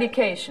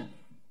eradication,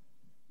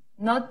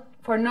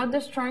 for not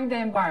destroying the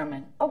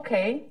environment.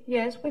 Okay,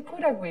 yes, we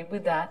could agree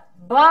with that,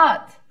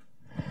 but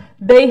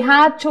they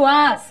had to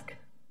ask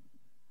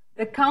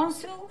the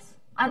councils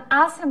and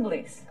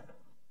assemblies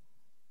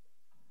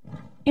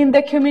in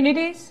the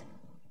communities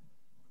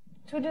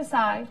to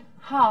decide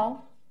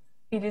how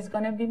it is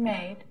going to be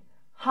made,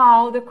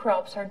 how the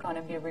crops are going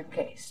to be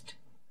replaced.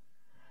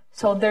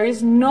 So there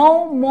is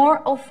no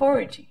more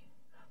authority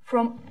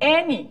from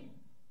any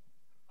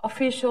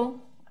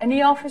official,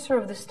 any officer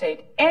of the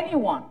state,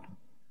 anyone,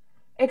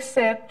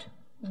 except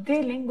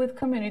dealing with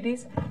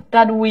communities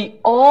that we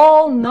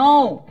all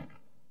know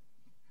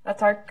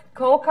that are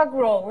coca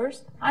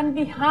growers, and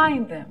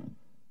behind them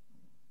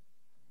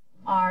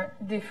are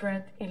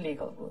different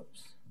illegal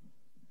groups.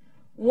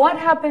 What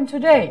happened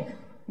today?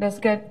 Let's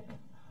get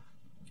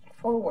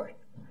forward.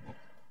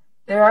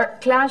 There are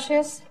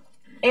clashes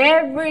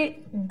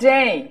every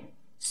day,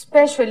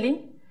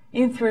 especially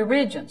in 3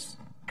 regions.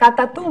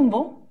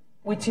 Catatumbo,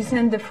 which is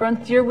in the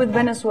frontier with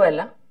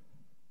Venezuela,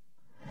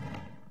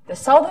 the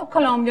south of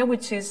Colombia,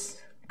 which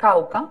is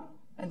Cauca,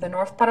 and the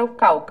north part of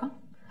Cauca,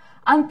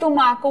 and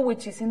Tumaco,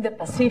 which is in the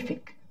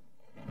Pacific.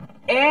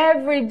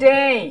 Every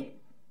day,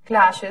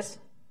 clashes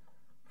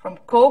from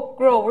coke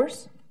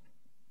growers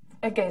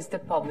against the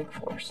public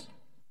force.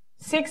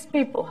 6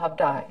 people have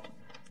died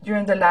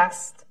during the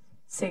last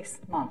 6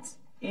 months.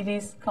 It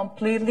is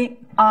completely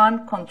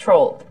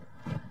uncontrolled.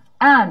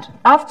 And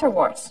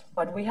afterwards,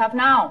 what we have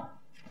now,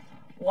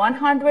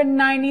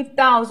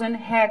 190,000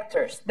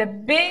 hectares, the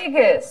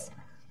biggest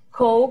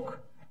coke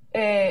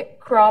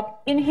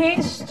crop in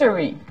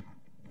history,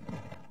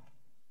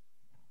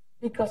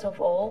 because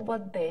of all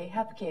what they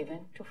have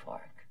given to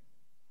FARC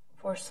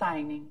for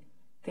signing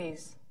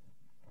this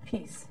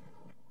peace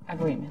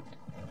agreement.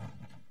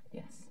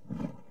 Yes.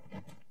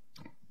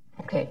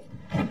 Okay.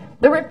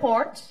 The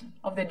reports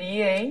of the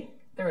DEA,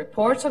 the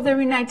reports of the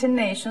United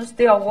Nations,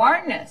 the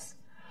awareness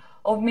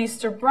of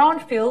Mr.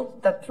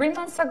 Brownfield, that 3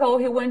 months ago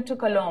he went to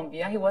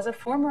Colombia. He was a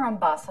former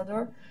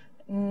ambassador.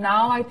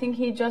 Now I think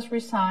he just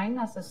resigned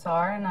as a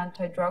czar, an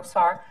anti-drug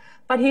czar.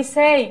 But he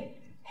say,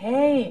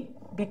 hey,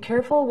 be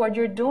careful what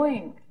you're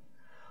doing.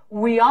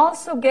 We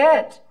also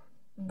get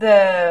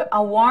the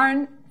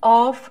award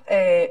of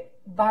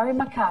Barry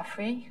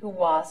McCaffrey, who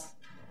was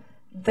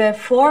the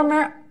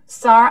former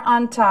czar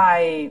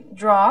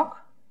anti-drug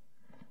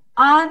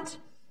and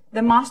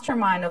the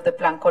mastermind of the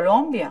Plan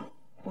Colombia,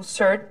 who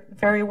served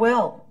very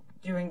well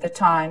during the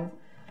time.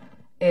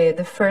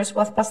 The first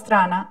was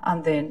Pastrana,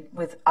 and then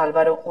with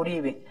Álvaro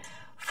Uribe.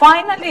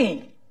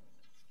 Finally,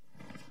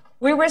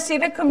 we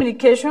received a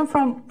communication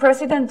from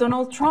President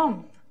Donald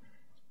Trump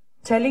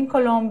telling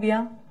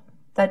Colombia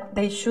that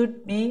they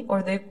should be,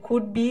 or they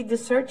could be,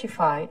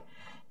 desertified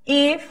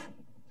if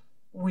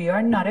we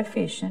are not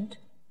efficient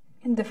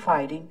in the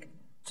fighting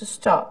to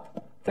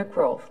stop the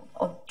growth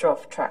of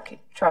drug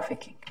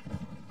trafficking.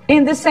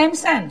 In the same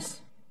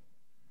sense,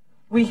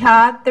 we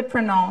had the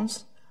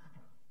pronounce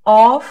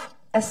of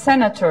a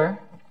senator,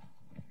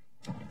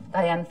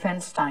 Dianne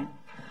Feinstein.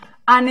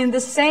 And in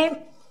the same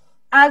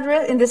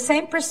address, in the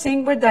same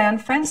precinct where Dianne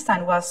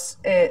Feinstein was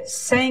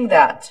saying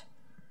that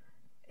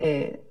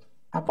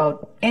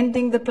about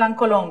ending the Plan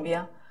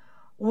Colombia,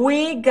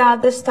 we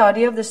got the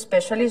study of the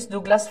specialist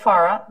Douglas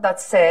Farah that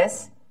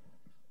says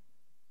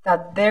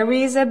that there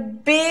is a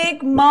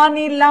big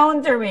money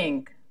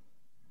laundering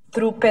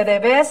through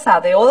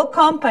PDVSA, the oil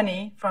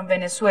company from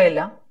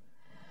Venezuela,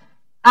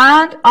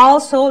 and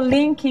also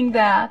linking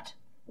that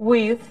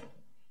with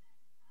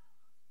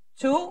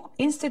two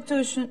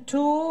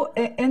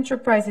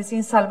enterprises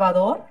in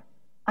Salvador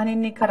and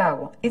in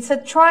Nicaragua. It's a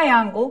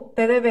triangle,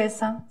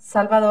 PDVSA,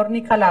 Salvador,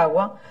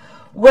 Nicaragua,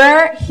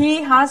 where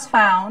he has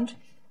found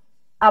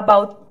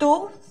about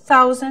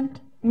 $2,000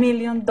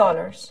 million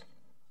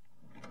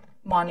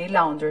money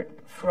laundered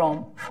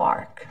from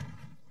FARC.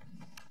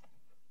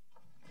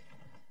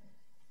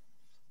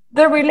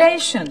 The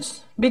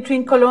relations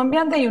between Colombia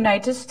and the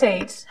United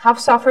States have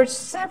suffered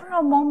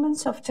several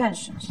moments of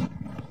tensions.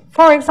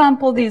 For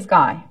example, this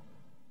guy.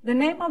 The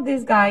name of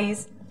this guy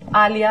is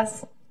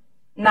alias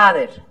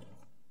Nader.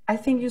 I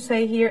think you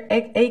say here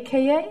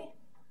AKA?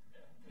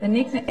 The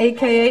nickname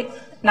AKA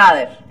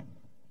Nader.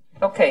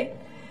 Okay.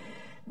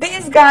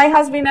 This guy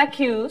has been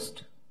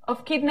accused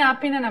of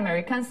kidnapping an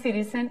American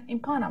citizen in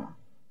Panama.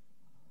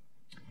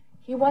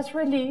 He was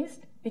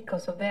released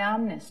because of the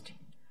amnesty.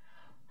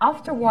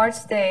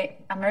 Afterwards, the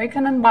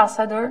American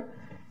ambassador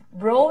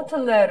wrote a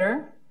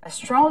letter, a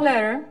strong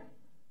letter,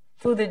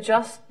 to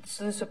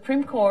the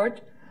Supreme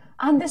Court,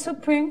 and the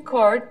Supreme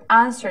Court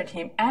answered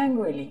him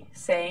angrily,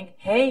 saying,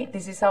 hey,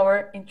 this is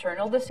our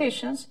internal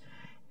decisions.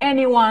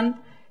 Anyone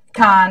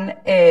can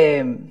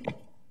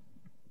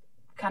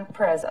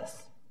press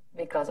us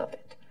because of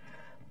it.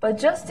 But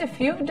just a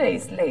few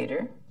days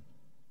later,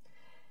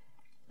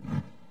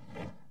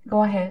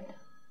 go ahead,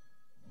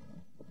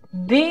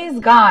 this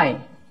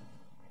guy,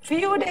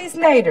 few days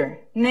later,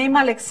 named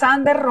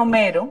Alexander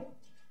Romero,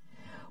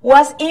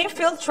 was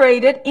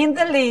infiltrated in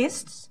the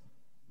lists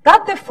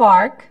that the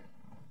FARC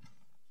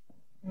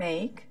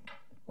make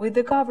with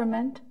the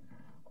government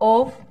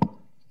of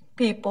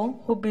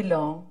people who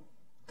belong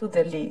to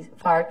the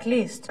FARC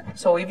list.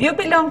 So if you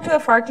belong to a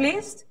FARC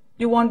list,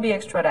 you won't be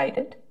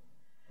extradited.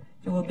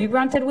 You will be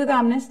granted with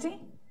amnesty.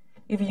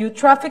 If you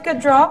traffic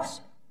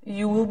drugs,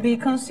 you will be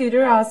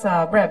considered as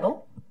a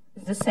rebel.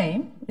 It's the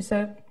same. It's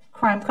a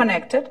crime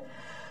connected.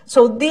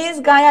 So this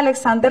guy,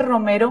 Alexander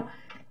Romero,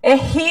 a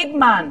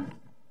hitman,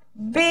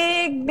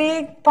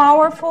 big,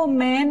 powerful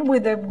man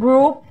with a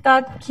group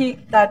that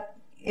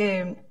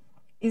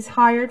is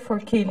hired for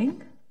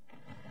killing,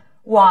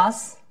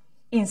 was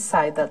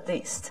inside that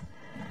list.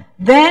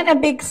 Then a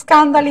big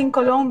scandal in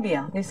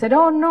Colombia. They said,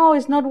 oh no,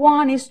 it's not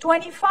 1, it's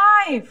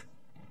 25.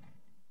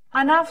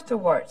 And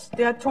afterwards,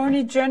 the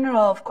Attorney General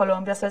of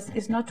Colombia says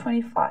it's not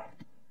 25.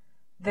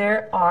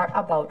 there are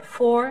about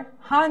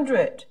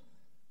 400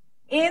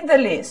 in the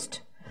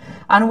list.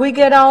 And we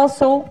get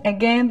also,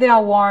 again, the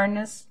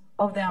awareness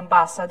of the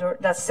ambassador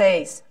that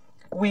says,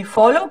 we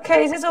follow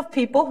cases of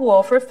people who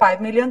offer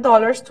 $5 million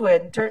to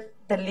enter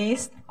the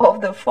list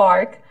of the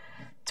FARC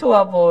to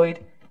avoid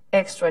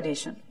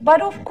extradition.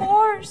 But of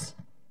course,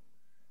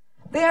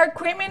 they are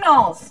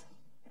criminals.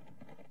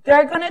 They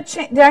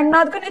are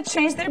not going to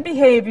change their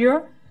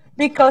behavior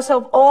because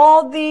of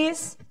all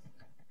these,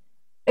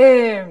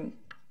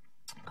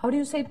 how do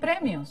you say,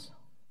 premios?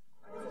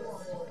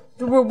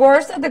 The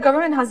rewards that the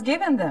government has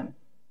given them.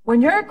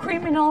 When you're a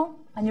criminal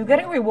and you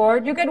get a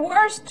reward, you get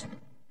worse.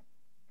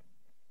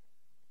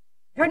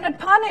 You're not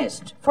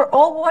punished for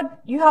all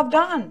what you have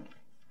done.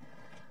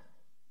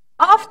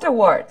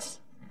 Afterwards,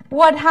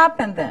 what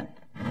happened then?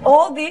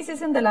 All this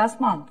is in the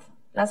last month.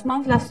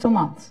 Last 2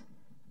 months.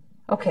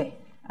 Okay,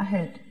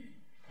 ahead.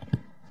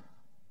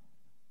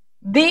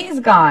 This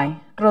guy,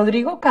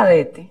 Rodrigo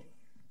Cadete,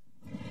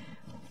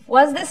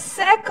 was the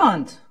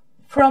second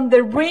from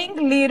the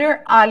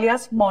ringleader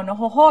alias Mono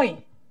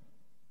Jojoy.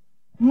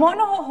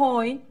 Mono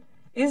Jojoy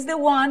is the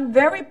one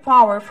very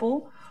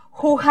powerful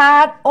who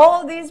had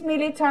all these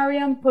military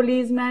and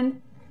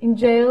policemen in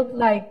jail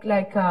like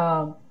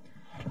a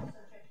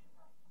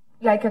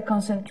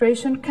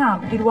concentration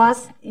camp. It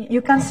was,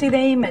 you can see the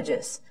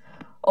images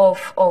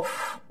of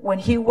when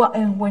he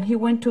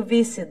went to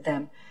visit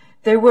them.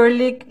 They were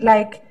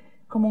like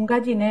como un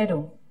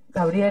gallinero,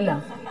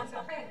 Gabriela.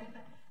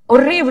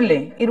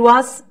 Horrible. It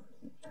was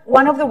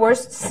one of the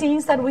worst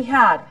scenes that we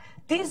had.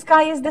 This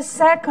guy is the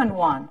second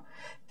one.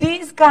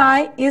 This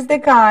guy is the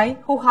guy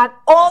who had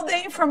all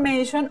the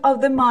information of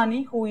the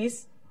money who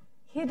is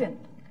hidden.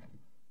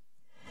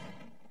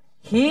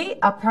 He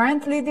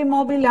apparently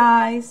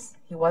demobilized.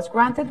 He was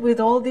granted with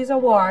all these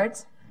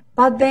awards,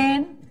 but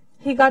then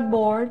he got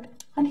bored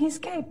and he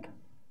escaped.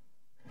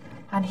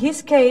 And he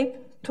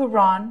escaped to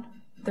run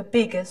the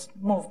biggest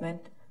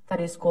movement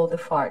that is called the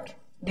FARC,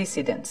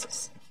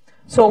 dissidences.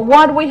 So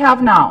what we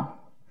have now,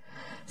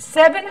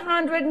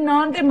 700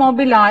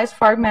 non-demobilized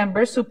FARC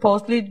members,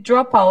 supposedly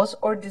dropouts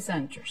or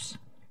dissenters.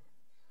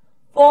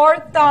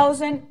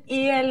 4,000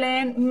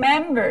 ELN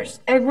members,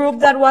 a group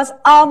that was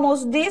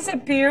almost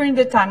disappeared in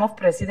the time of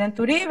President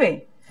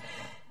Uribe.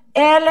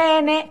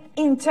 ELN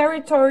in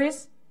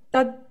territories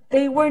that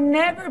they were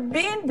never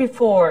been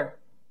before.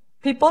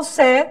 People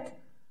said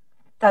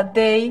that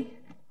they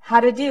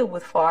had a deal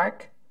with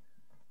FARC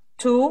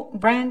to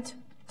rent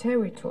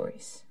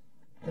territories.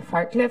 The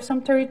FARC left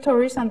some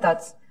territories and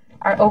that's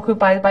are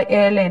occupied by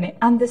ELN,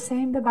 and the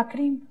same the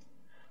Bacrim.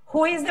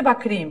 Who is the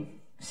Bacrim?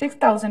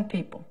 6,000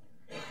 people.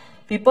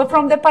 People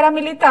from the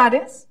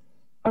paramilitares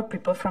or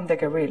people from the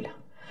guerrilla.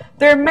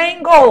 Their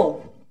main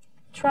goal,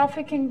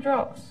 trafficking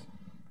drugs.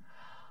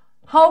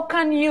 How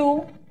can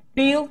you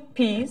build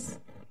peace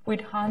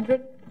with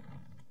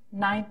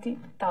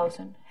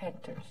 190,000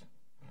 hectares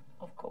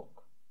of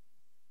coke?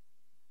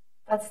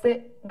 That's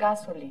the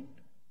gasoline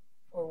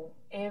for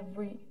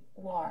every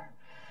war.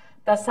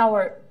 That's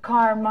our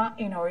karma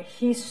in our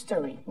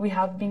history. We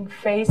have been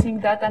facing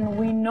that, and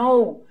we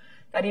know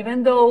that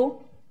even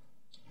though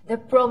the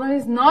problem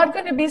is not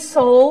going to be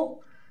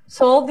solved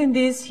in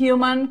this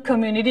human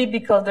community,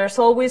 because there's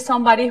always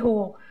somebody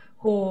who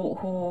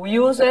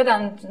uses it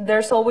and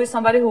there's always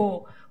somebody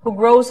who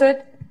grows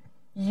it,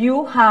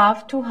 you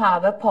have to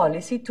have a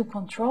policy to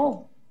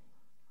control.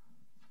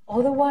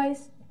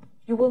 Otherwise,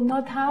 you will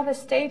not have a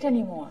state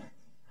anymore.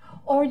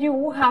 Or you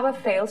will have a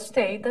failed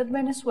state that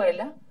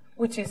Venezuela,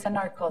 which is a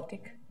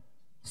narcotic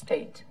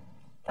state.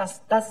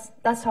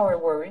 That's our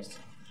worries.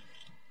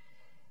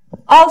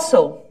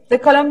 Also, the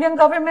Colombian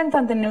government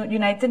and the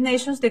United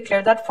Nations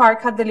declared that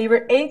FARC had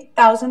delivered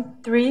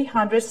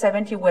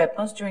 8,370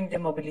 weapons during the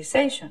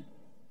mobilization.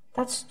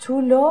 That's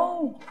too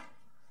low.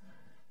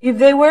 If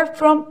they were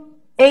from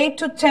 8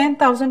 to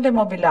 10,000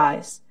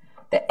 demobilized,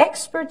 the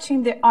experts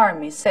in the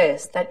army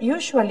says that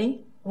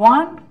usually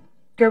one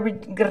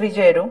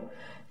guerrillero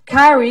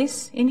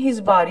carries in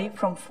his body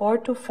from 4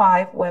 to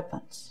 5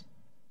 weapons.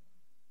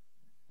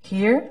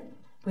 Here,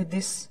 with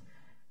these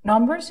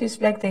numbers, it's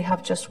like they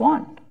have just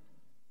one.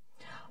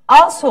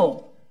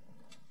 Also,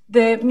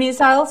 the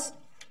missiles,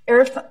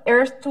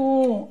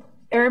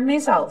 air-to-air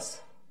missiles,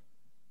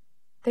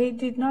 they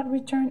did not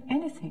return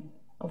anything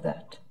of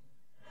that.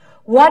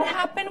 What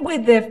happened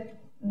with the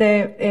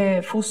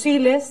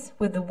fusiles,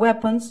 with the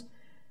weapons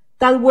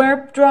that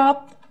were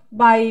dropped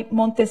by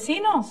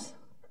Montesinos?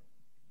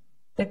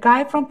 The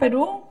guy from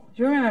Peru,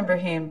 you remember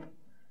him.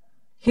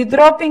 He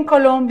dropped in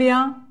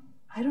Colombia,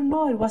 I don't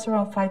know, it was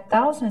around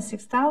 5,000,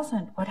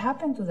 6,000. What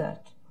happened to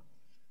that?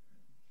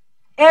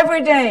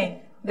 Every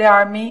day, the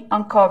army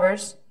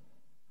uncovers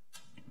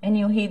a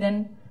new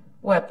hidden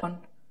weapon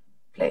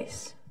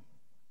place.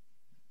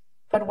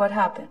 But what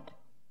happened?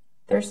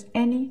 There's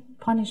any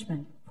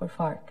punishment for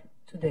FARC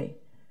today.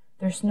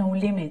 There's no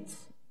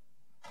limits.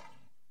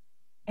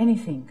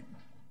 Anything.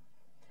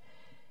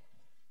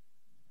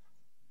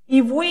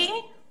 If we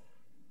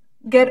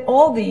get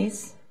all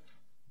these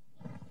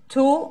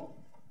to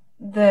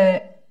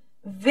the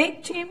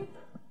victim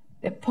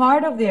a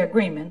part of the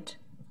agreement,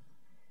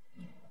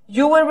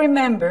 you will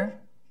remember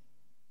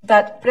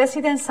that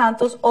President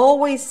Santos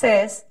always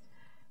says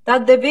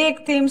that the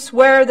victims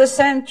were the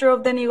center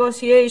of the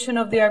negotiation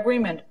of the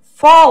agreement.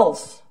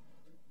 False.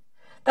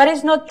 That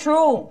is not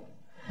true.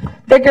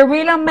 The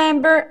guerrilla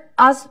members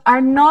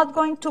are not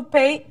going to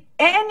pay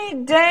any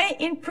day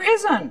in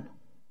prison.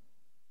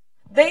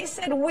 They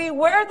said we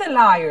were the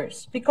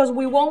liars because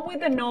we won with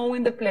the no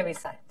in the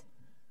plebiscite.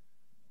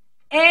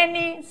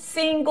 Any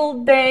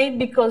single day,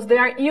 because they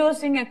are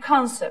using a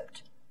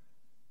concept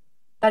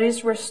that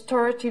is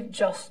restorative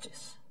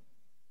justice.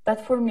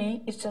 That for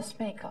me is just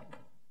makeup.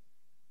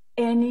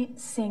 Any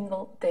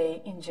single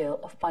day in jail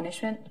of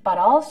punishment, but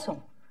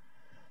also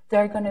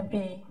they're going to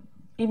be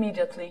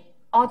immediately,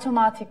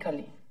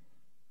 automatically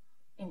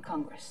in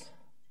Congress.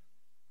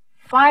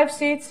 5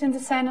 seats in the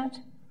Senate,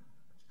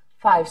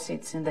 5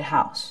 seats in the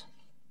House.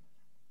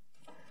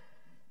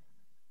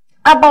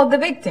 About the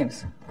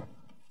victims,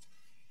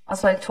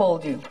 as I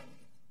told you,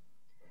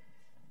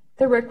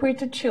 the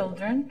recruited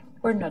children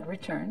were not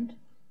returned.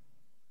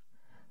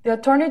 The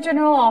Attorney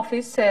General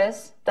office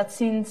says that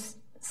since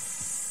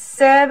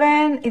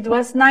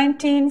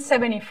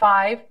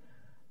 1975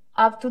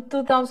 up to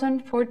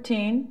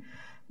 2014,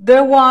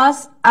 there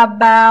was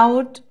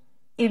about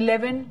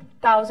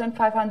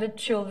 11,500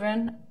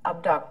 children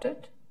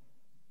abducted.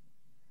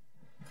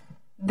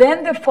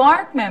 Then the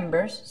FARC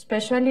members,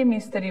 especially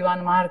Mr.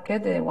 Iván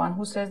Márquez, the one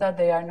who says that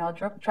they are not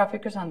drug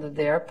traffickers and that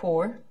they are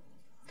poor,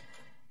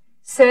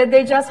 said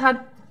they just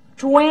had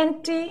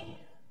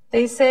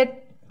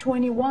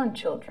 21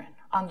 children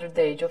under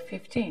the age of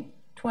 15,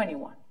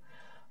 21.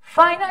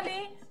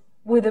 Finally,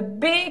 with a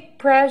big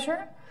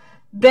pressure,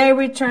 they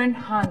returned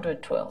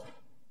 112.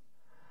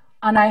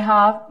 And I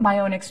have my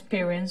own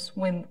experience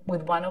with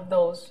one of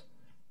those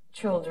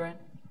children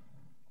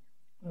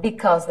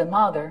because the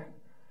mother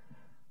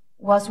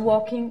was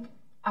walking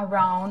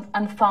around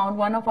and found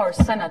one of our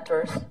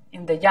senators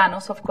in the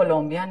Llanos of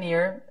Colombia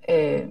near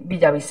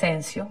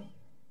Villavicencio,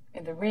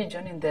 in the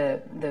region, in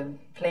the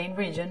plain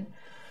region.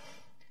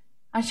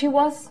 And she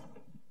was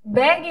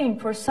begging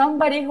for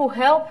somebody who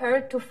helped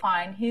her to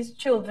find his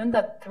children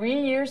that 3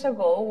 years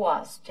ago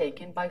was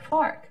taken by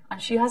FARC.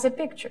 And she has a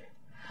picture.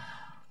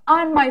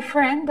 And my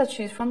friend, that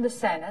she's from the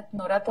Senate,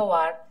 Nora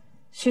Tovar,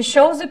 she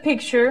shows the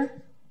picture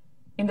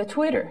in the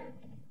Twitter.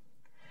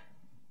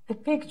 The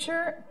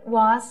picture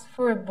was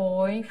for a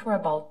boy for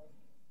about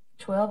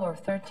 12 or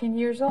 13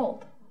 years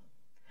old.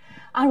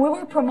 And we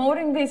were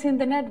promoting this in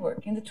the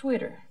network, in the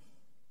Twitter.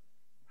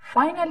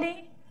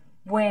 Finally,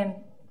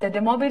 when the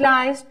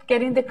demobilized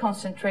get in the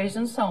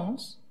concentration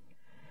zones,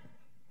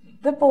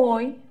 the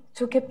boy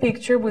took a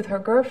picture with her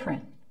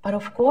girlfriend. But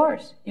of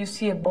course, you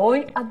see a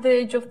boy at the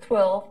age of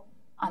 12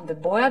 and the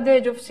boy at the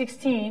age of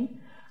 16,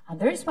 and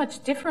there is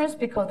much difference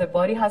because the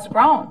body has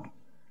grown.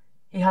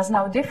 He has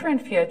now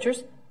different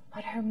features,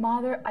 but her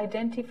mother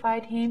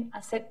identified him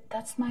and said,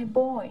 "That's my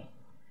boy."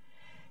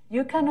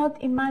 You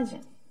cannot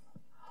imagine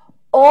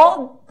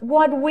all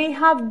what we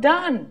have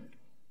done.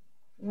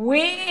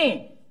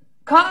 We,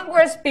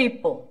 Congress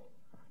people,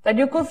 that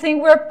you could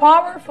think we're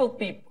powerful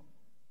people,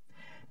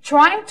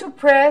 trying to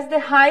press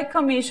the High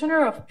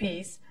Commissioner of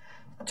Peace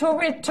to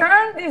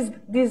return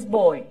this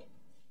boy.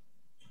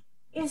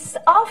 It's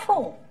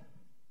awful.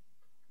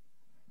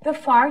 The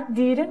FARC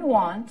didn't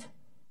want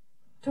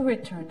to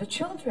return the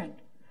children.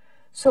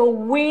 So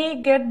we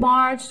get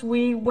marched,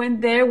 we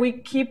went there, we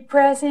keep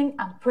pressing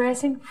and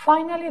pressing.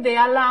 Finally, they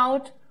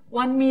allowed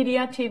one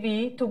media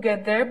TV to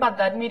get there, but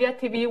that media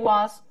TV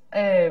was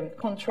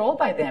controlled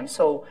by them.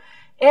 So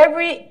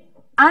every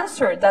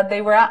answer that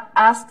they were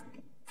asked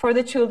for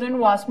the children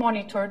was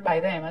monitored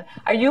by them.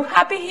 Are you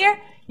happy here?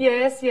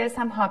 Yes,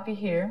 I'm happy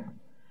here.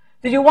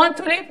 Do you want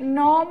to leave?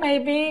 No,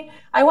 maybe.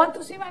 I want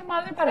to see my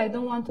mother, but I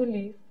don't want to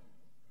leave.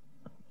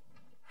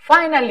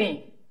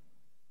 Finally,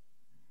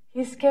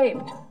 he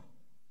escaped.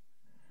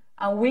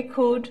 And we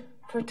could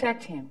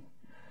protect him.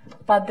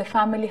 But the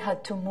family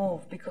had to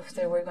move because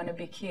they were going to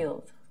be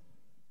killed.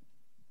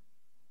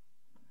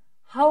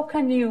 How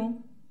can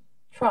you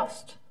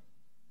trust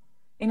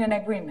in an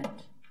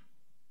agreement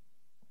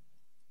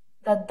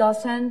that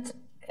doesn't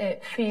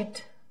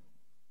fit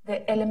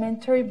the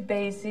elementary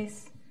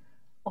basis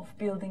of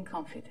building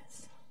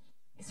confidence?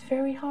 It's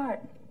very hard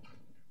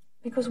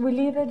because we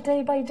live it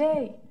day by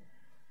day.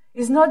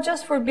 It's not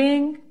just for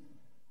being,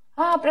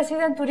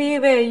 President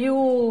Uribe, you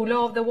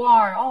love the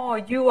war. Oh,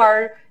 you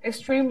are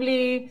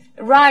extremely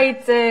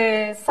right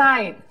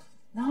side.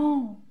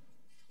 No,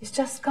 it's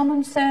just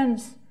common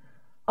sense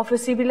of a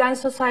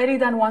civilized society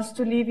that wants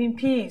to live in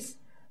peace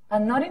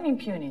and not in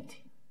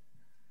impunity,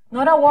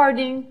 not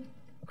awarding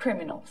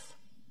criminals.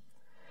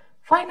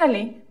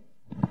 Finally,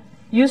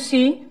 you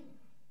see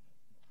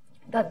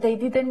that they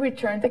didn't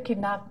return the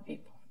kidnapped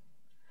people.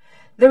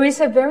 There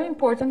is a very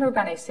important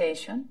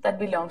organization that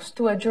belongs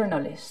to a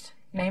journalist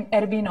named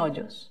Ervin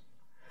Hoyos.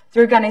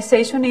 The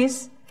organization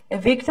is a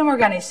victim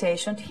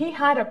organization. He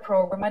had a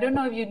program, I don't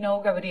know if you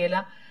know,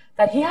 Gabriela,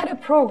 that he had a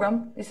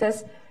program, it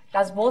says,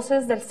 Las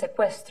Voces del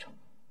Secuestro,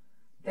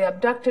 the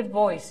abducted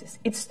voices.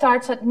 It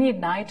starts at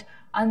midnight,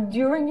 and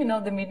during,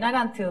 the midnight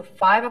until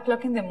 5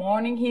 o'clock in the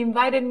morning, he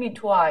invited me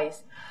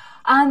twice.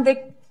 And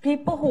the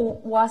people who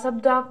was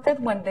abducted,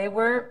 when they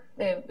were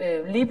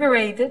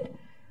liberated,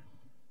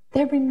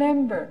 they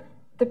remember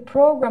the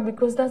program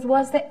because that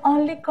was the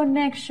only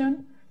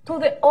connection to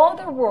the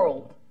other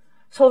world.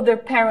 So their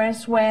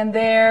parents went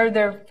there,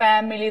 their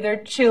family,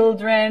 their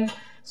children.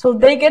 So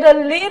they get a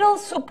little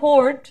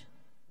support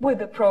with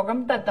the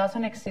program that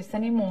doesn't exist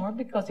anymore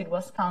because it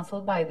was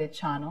canceled by the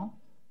channel,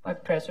 by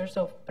pressures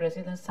of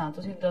President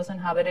Santos. He doesn't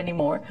have it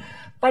anymore.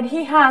 But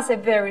he has a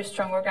very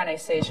strong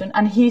organization,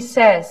 and he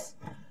says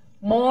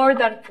more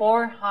than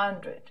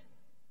 400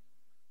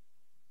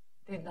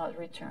 did not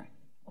return.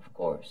 Of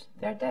course,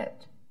 they're dead.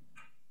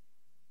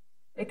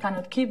 They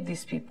cannot keep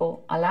these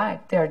people alive.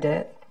 They're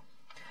dead.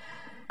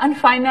 And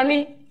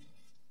finally,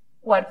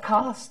 what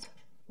caused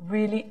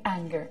really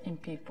anger in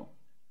people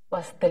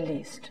was the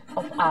list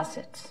of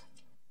assets.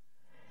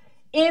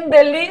 In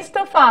the list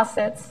of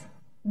assets,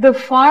 the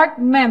FARC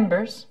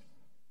members,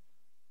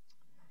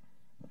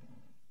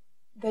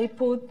 they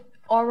put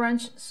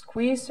orange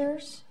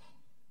squeezers,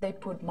 they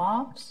put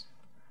mops,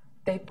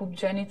 they put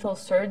genital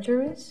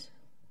surgeries,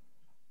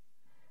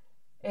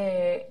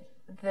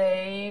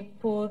 they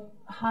put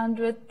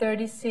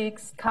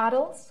 136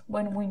 cattle,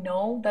 when we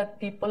know that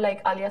people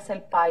like alias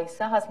El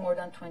Paisa has more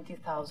than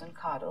 20,000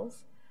 cattle.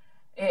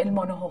 El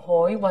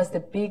Monojojoy was the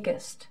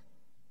biggest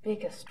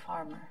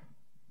farmer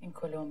in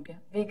Colombia,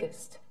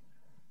 biggest,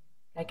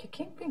 like a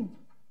kingpin,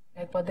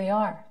 like what they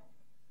are.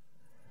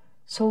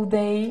 So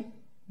they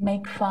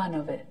make fun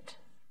of it,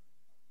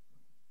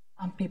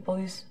 and people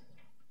is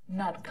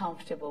not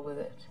comfortable with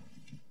it.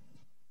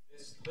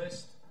 This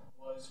list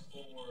was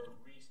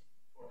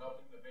for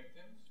helping the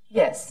victims?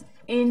 Yes.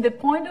 In the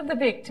point of the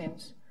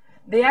victims,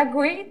 they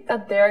agreed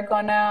that they're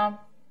gonna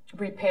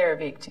repair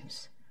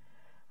victims.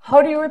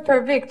 How do you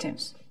repair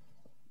victims?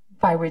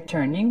 By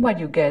returning what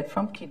you get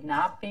from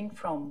kidnapping,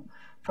 from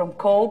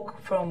coke,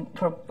 from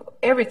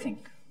everything,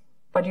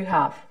 what you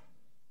have.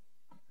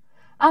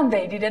 And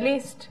they did a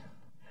list.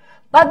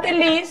 But the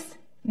list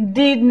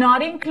did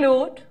not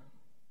include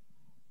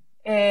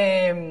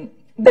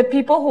the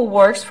people who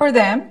works for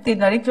them, did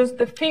not include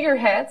the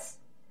figureheads.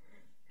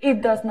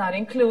 It does not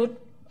include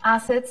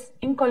assets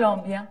in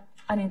Colombia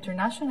and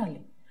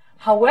internationally.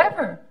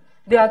 However,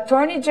 the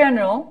Attorney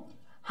General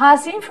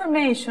has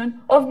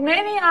information of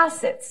many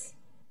assets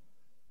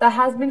that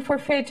has been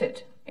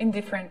forfeited in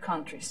different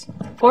countries.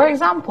 For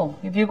example,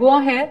 if you go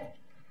ahead,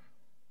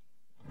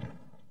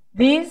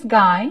 this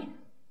guy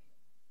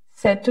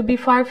said to be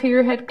FARC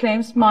figurehead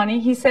claims money.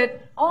 He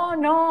said, "Oh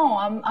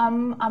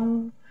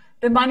no,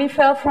 the money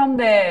fell from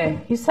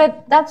he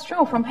said, "That's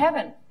true, from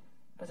heaven."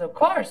 But of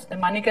course, the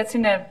money gets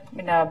in a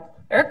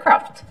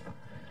aircraft.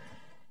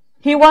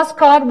 He was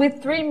caught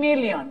with $3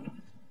 million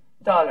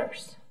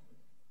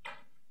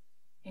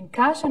in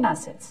cash and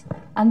assets.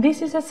 And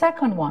this is a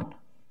second one.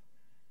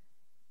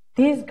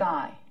 This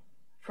guy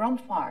from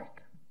FARC,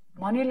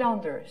 money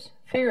launderers,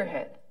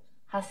 figurehead,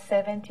 has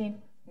 $17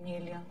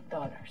 million.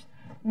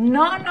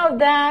 None of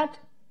that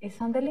is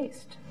on the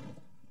list.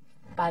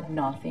 But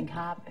nothing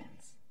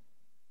happens.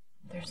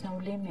 There's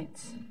no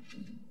limits.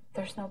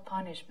 There's no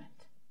punishment.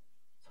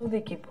 So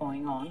they keep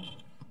going on.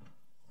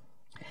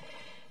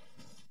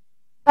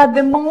 But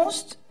the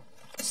most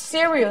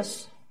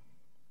serious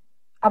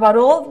about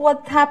all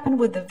what happened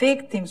with the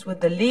victims,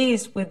 with the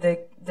list, with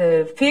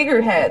the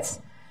figureheads,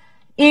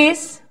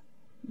 is,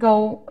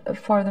 go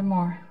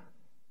furthermore,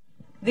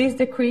 this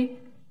decree.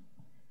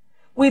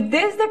 With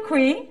this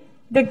decree,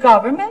 the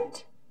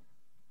government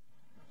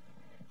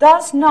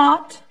does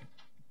not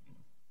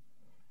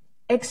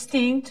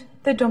extinct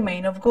the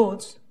domain of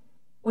goods,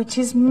 which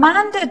is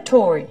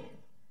mandatory.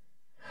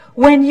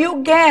 When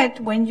you get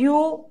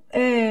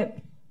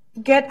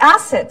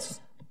assets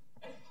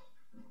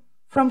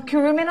from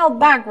criminal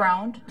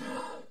background,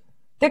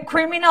 the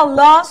criminal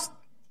lost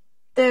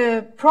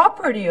the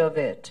property of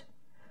it.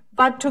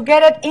 But to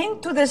get it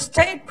into the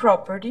state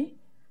property,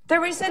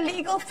 there is a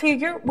legal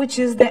figure which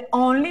is the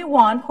only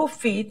one who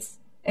fits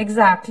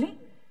exactly,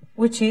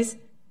 which is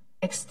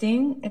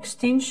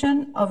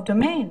extinction of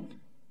domain.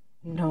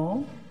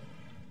 No,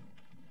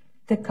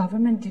 the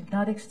government did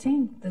not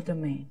extinct the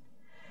domain.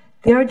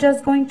 They are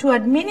just going to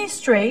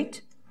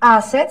administrate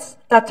assets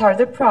that are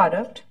the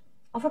product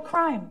of a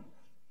crime.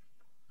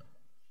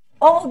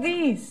 All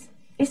these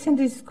is in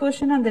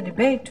discussion and the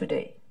debate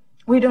today.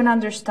 We don't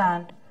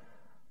understand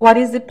what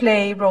is the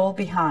play role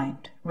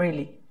behind,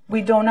 really.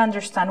 We don't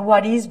understand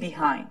what is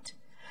behind.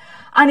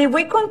 And if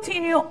we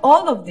continue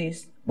all of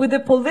this with the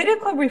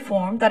political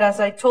reform that, as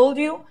I told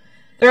you,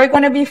 there are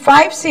going to be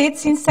 5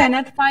 seats in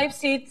Senate, 5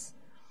 seats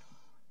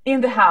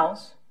in the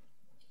House.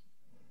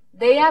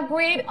 They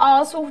agreed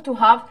also to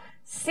have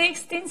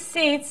 16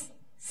 seats,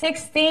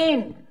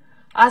 16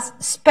 as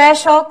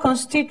special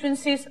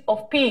constituencies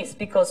of peace,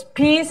 because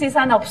peace is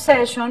an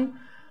obsession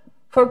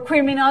for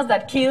criminals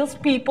that kills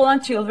people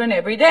and children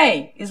every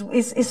day.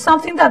 It's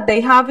something that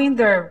they have in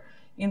their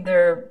in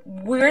their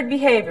weird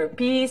behavior,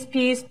 peace,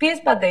 peace, peace,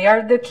 but they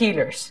are the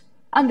killers.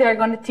 And they are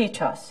going to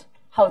teach us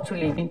how to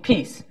live in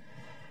peace.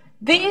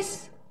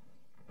 These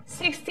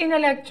 16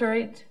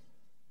 electorate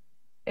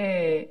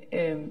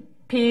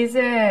peace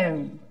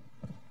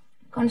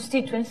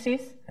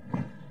constituencies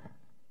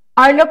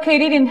are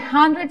located in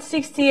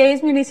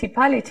 168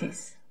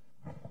 municipalities.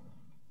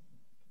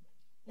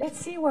 Let's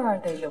see where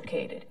are they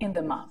located in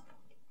the map.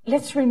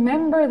 Let's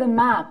remember the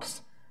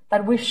maps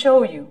that we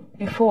showed you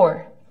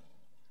before.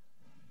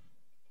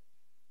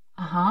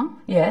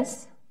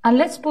 Yes. And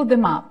let's put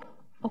them up.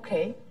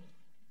 Okay.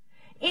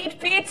 It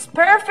fits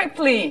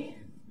perfectly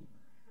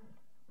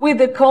with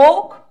the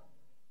coke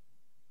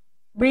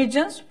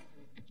regions.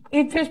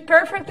 It fits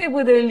perfectly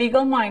with the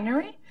illegal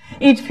minery.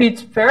 It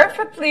fits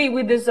perfectly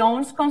with the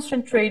zones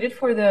concentrated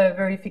for the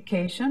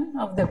verification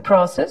of the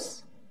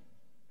process.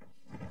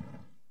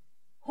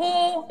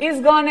 Who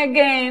is going to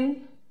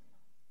gain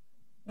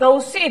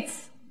those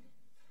seats?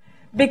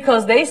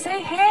 Because they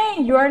say, hey,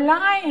 you are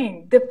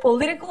lying. The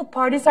political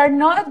parties are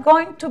not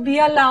going to be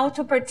allowed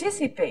to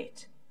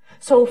participate.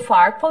 So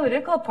FARC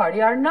political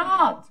party are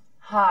not.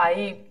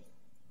 Hi.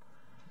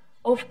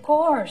 Of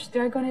course,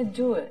 they're going to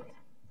do it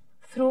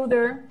through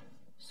their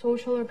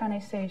social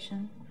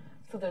organization,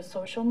 through their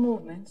social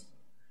movements,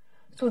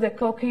 through the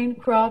cocaine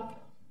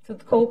crop, through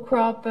the coke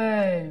crop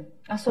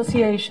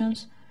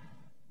associations.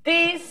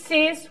 These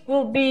seats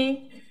will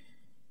be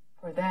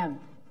for them.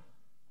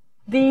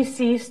 This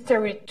is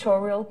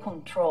territorial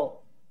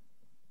control.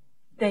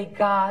 They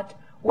got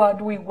what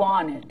we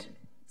wanted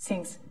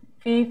since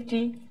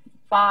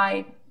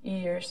 55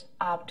 years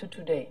up to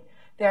today.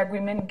 The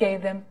agreement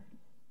gave them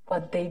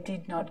what they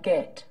did not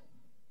get.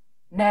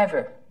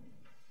 Never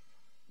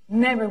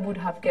would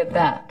have get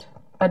that,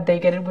 but they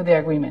get it with the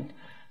agreement.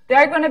 They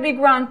are going to be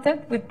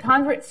granted with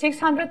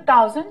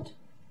 600,000,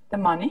 the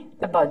money,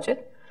 the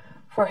budget,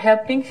 for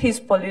helping his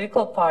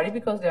political party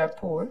because they are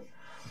poor.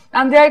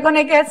 And they are going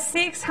to get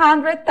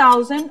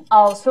 600,000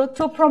 also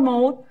to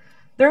promote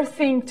their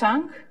think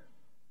tank.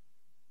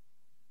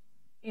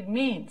 It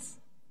means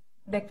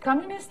the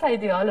communist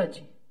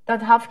ideology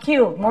that have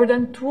killed more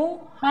than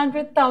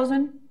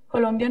 200,000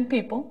 Colombian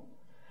people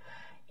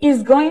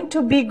is going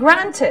to be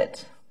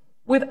granted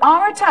with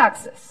our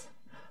taxes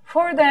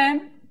for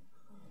them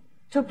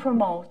to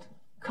promote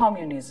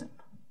communism.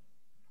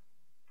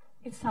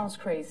 It sounds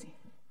crazy,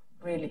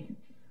 really.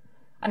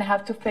 And I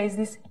have to face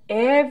this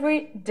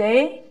every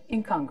day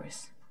in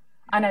Congress.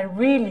 And I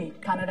really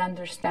cannot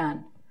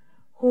understand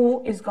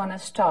who is going to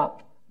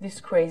stop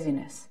this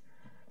craziness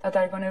that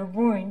are going to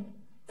ruin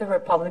the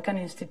Republican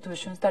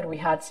institutions that we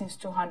had since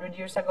 200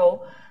 years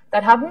ago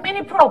that have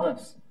many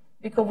problems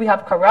because we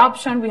have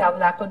corruption, we have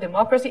lack of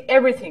democracy,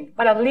 everything.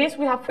 But at least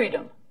we have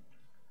freedom.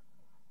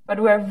 But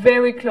we are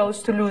very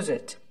close to lose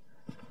it.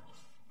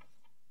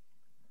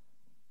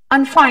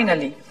 And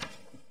finally,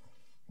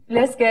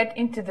 let's get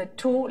into the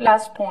two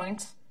last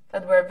points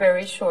that were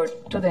very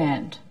short to the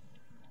end.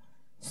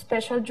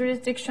 Special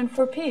jurisdiction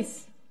for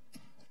peace.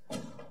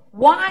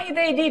 Why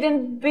they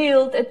didn't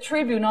build a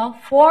tribunal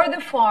for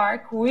the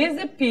FARC, who is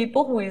the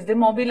people, who is the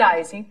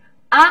mobilizing,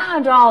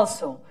 and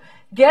also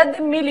get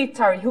the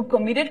military who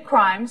committed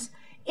crimes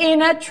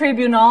in a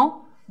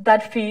tribunal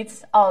that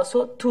fits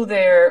also to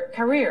their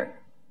career?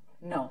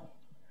 No.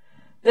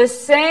 The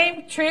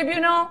same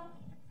tribunal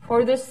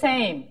for the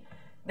same.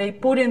 They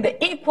put in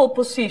the equal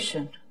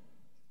position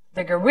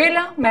the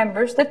guerrilla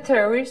members, the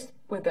terrorists,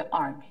 with the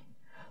army.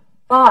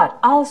 But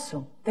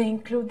also, they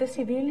include the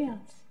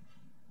civilians.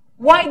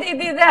 Why they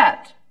did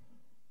that?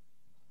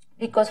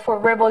 Because for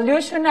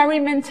revolutionary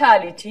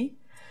mentality,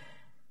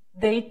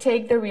 they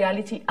take the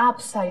reality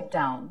upside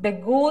down. The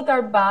good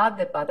are bad,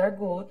 the bad are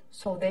good.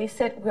 So they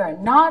said, we are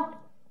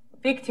not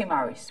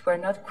victimaries, we are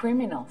not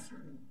criminals.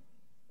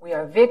 We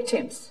are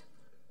victims.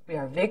 We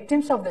are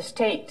victims of the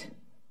state.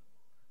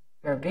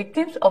 We are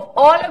victims of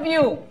all of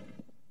you.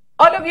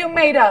 All of you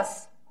made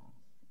us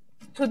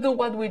to do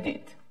what we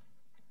did.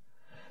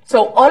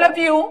 So all of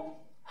you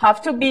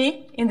have to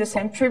be in the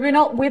same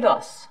tribunal with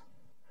us.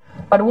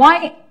 But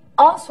why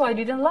also I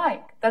didn't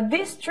like that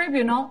this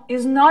tribunal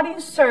is not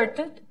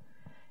inserted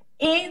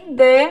in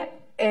the,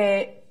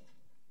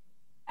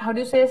 how do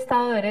you say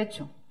Estado de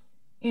Derecho?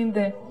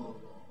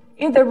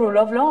 In the rule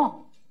of law.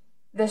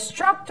 The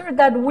structure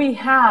that we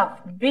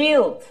have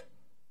built,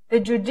 the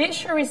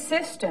judiciary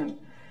system,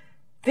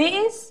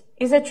 this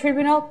is a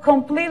tribunal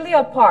completely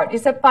apart.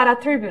 It's a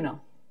para-tribunal.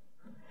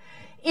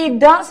 It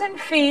doesn't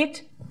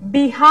fit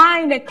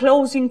behind a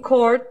closing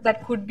court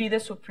that could be the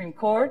Supreme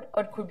Court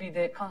or could be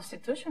the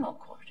Constitutional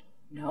Court.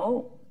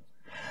 No.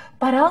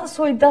 But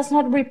also it does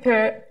not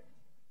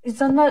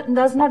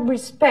does not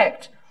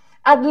respect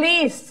at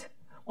least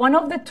one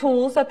of the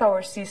tools that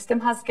our system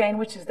has gained,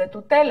 which is the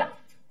tutela.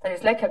 That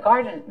is like a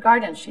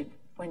guardianship.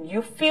 When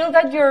you feel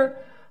that your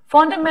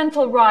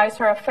fundamental rights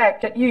are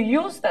affected, you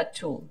use that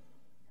tool.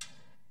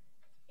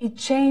 It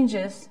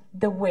changes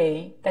the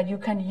way that you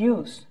can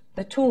use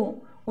the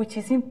tool, which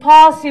is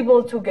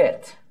impossible to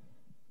get.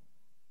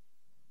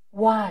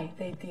 Why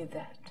they did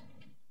that?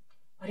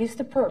 What is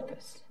the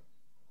purpose?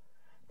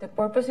 The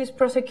purpose is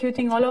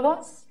prosecuting all of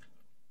us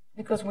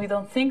because we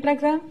don't think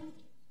like them.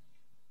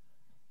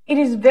 It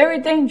is very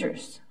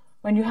dangerous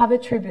when you have a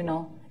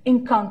tribunal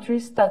in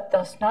countries that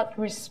does not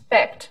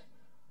respect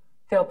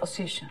the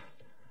opposition,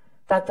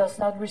 that does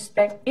not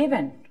respect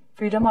even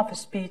freedom of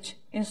speech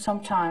in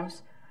some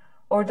times,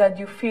 or that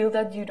you feel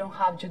that you don't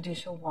have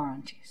judicial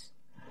warranties.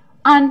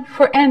 And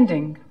for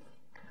ending,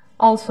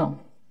 also,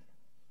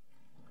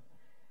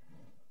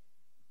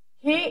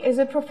 he is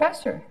a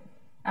professor,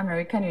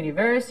 American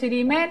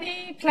University,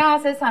 many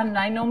classes, and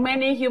I know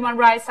many human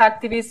rights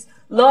activists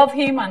love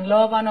him and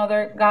love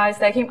other guys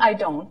like him. I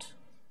don't.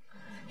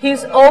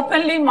 He's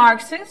openly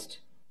Marxist.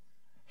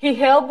 He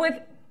helped with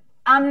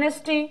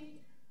amnesty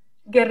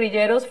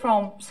guerrilleros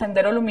from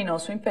Sendero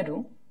Luminoso in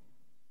Peru.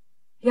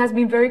 He has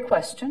been very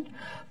questioned.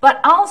 But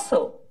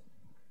also,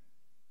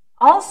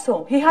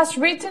 he has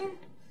written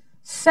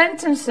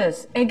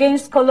sentences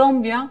against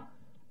Colombia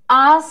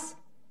as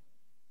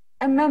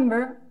a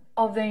member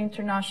of the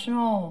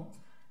International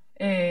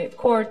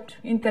Court,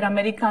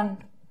 Inter-American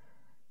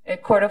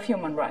Court of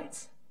Human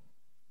Rights.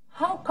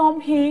 How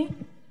come he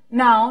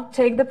now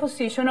take the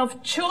position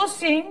of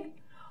choosing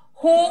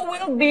who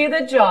will be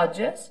the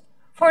judges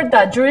for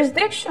that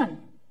jurisdiction?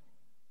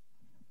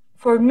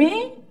 For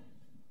me,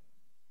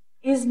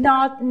 is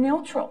not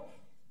neutral.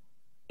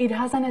 It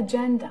has an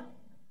agenda.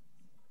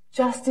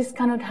 Justice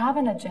cannot have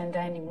an agenda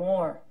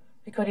anymore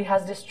because it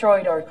has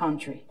destroyed our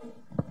country.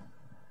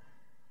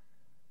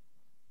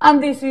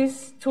 And this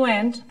is, to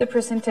end the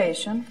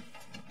presentation,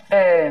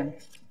 the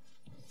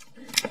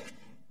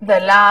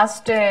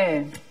last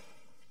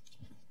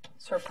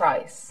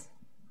surprise.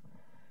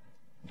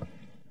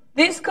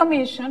 This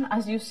commission,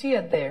 as you see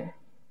it there,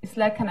 is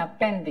like an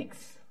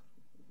appendix.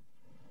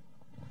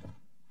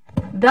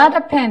 That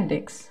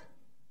appendix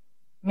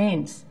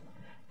means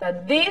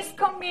that this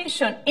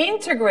commission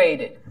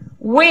integrated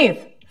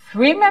with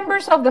 3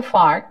 members of the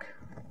FARC,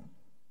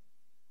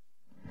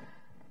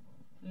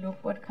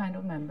 look what kind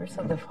of members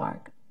of the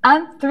FARC,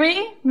 and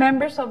 3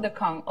 members of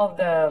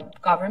the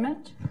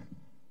government,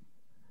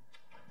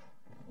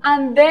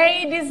 and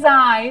they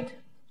decide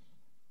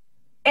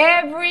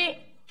every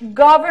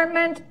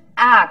government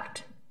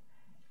act,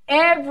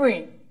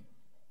 every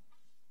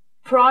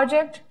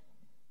project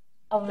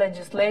of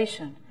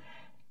legislation,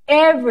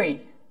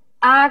 every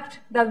act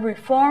that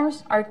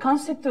reforms our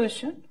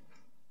Constitution.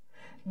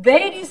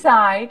 They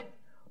decide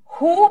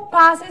who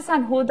passes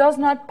and who does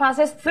not pass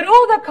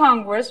through the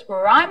Congress,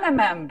 where I'm a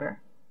member,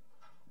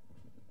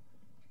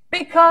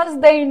 because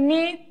they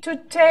need to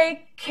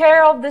take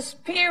care of the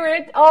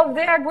spirit of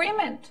the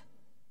agreement.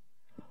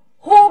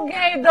 Who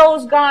gave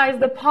those guys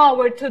the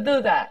power to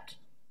do that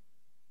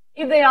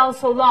if they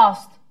also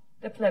lost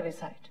the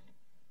plebiscite?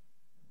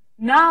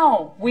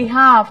 Now we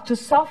have to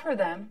suffer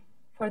them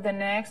for the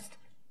next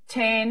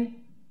 10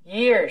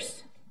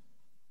 years.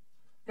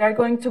 They're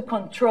going to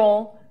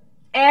control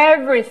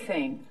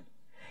everything.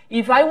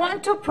 If I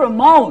want to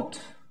promote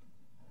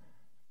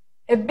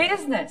a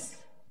business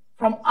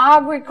from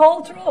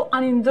agricultural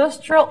and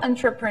industrial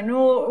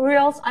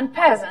entrepreneurs and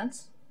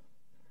peasants,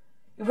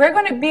 if we're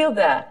going to build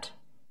that,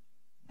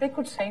 they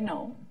could say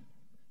no.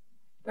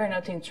 We're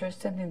not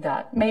interested in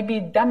that. Maybe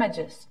it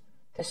damages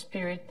the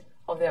spirit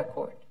of the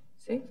accord.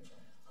 See? Can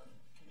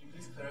you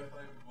please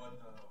clarify what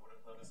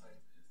a plebiscite is?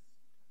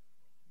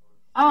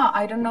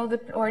 I don't know the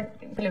word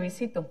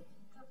plebiscito.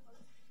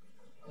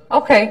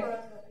 Okay.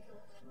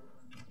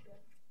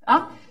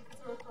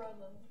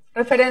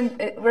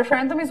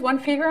 Referendum is one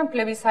figure and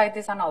plebiscite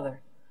is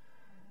another.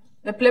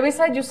 The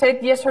plebiscite, you said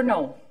yes or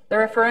no. The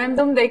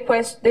referendum,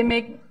 they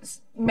make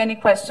many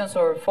questions,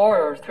 or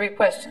 4 or 3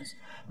 questions.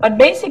 But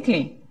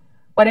basically,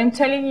 what I'm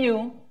telling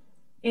you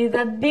is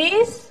that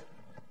these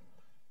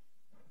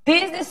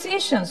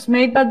decisions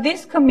made by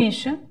this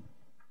commission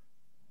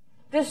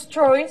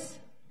destroys,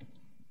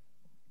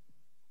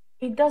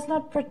 it does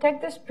not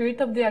protect the spirit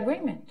of the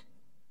agreement.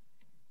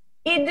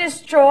 It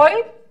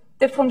destroyed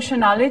the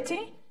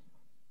functionality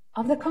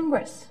of the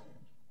Congress.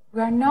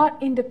 We are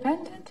not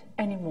independent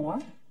anymore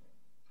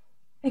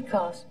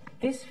because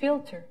this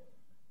filter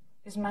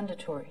is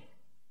mandatory.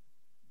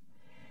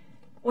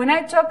 When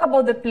I talk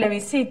about the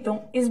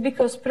plebiscito, it's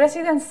because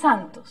President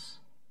Santos,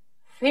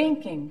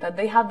 thinking that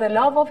they have the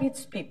love of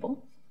its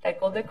people, like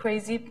all the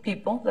crazy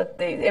people, that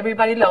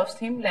everybody loves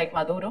him, like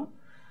Maduro,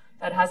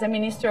 that has a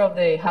minister of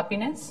the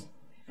happiness,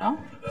 no?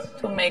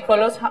 To make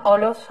all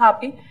us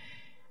happy.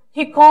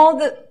 He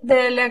called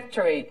the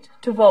electorate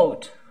to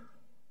vote.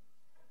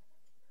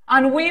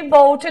 And we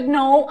voted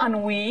no,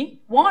 and we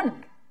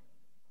won.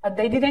 But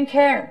they didn't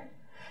care.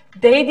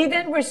 They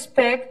didn't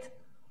respect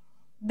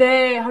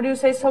the, how do you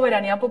say,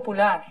 soberanía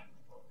popular?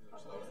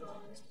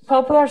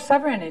 Popular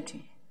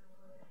sovereignty.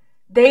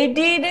 They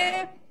did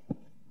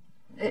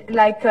it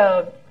like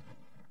a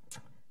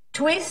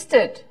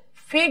twisted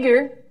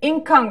figure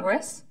in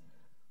Congress,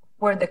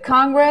 where the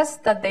Congress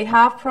that they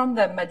have from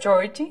the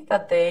majority,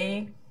 that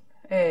they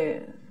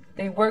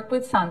work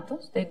with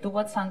Santos, they do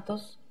what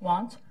Santos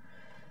wants.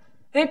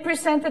 They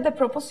presented the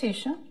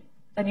proposition,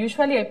 that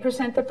usually I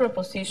present a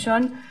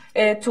proposition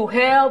to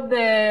help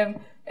the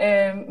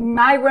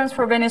migrants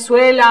for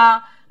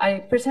Venezuela. I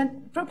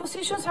present,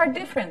 propositions are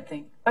different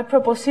things, but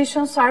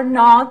propositions are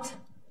not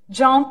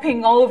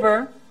jumping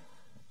over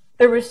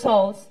the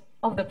results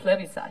of the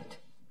plebiscite,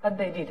 but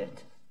they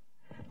didn't.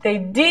 They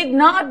did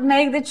not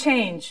make the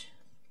change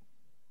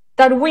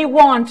that we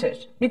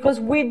wanted, because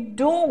we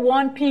do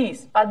want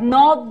peace, but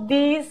not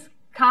this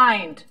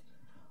kind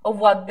of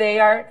what they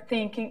are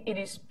thinking it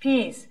is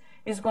peace.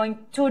 Is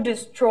going to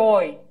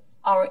destroy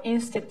our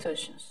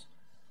institutions.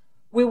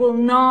 We will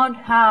not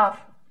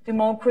have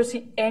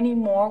democracy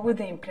anymore with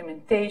the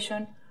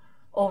implementation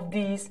of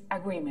this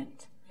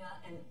agreement. Yeah,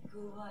 and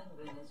Cuba and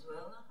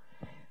Venezuela?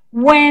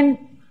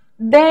 When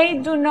they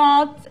do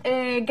not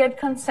get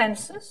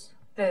consensus,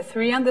 the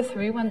 3 and the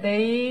 3, when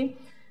they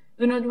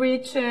do not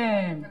reach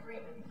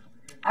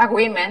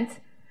agreement,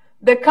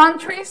 the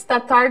countries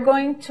that are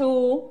going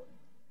to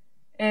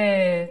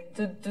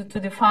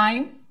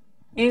define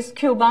is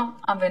Cuba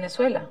and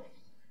Venezuela.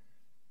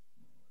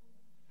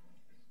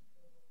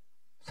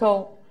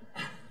 So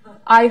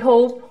I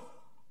hope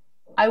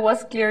I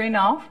was clear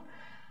enough.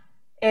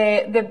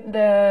 This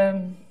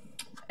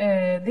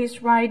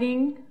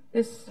writing,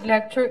 this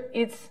lecture,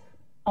 it's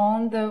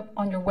on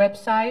your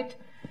website.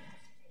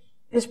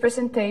 This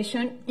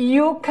presentation,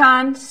 you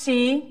can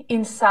see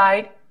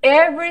inside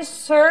every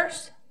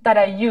source that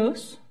I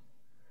use.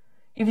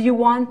 If you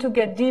want to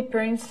get deeper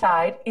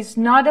inside, it's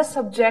not as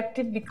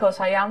subjective because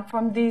I am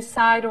from this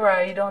side, or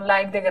I don't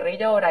like the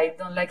guerrilla, or I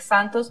don't like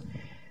Santos.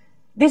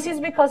 This is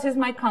because it's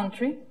my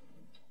country,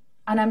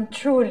 and I'm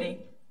truly,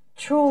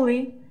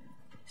 truly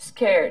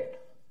scared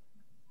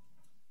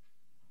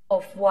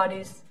of what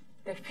is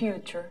the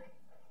future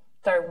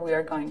that we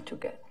are going to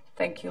get.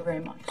 Thank you very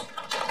much.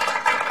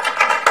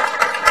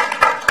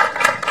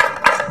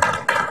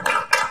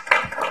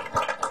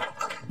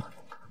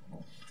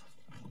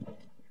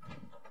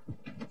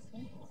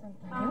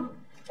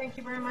 Thank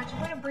you very much. I'm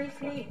going to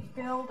briefly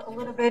build a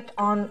little bit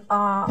on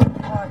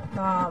what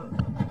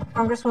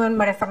Congresswoman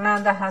María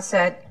Fernanda has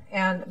said,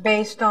 and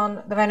based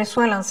on the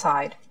Venezuelan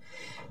side.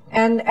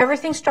 And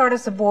everything started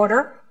as a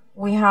border.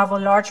 We have a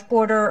large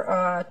border,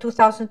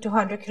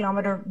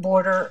 2,200-kilometer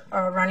border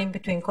running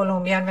between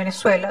Colombia and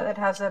Venezuela that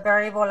has a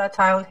very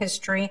volatile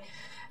history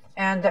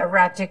and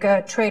erratic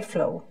trade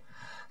flow.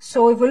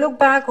 So if we look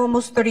back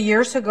almost 30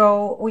 years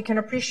ago, we can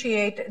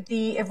appreciate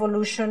the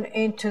evolution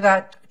into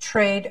that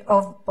trade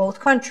of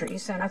both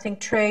countries. And I think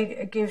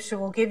trade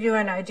will give you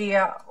an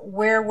idea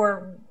where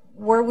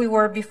we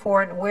were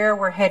before and where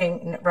we're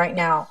heading right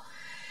now.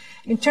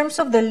 In terms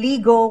of the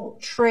legal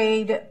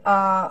trade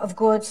of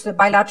goods, the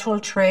bilateral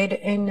trade,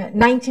 in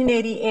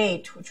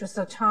 1988, which was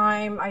the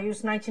time, I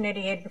use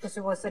 1988 because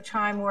it was the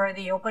time where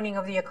the opening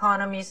of the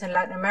economies in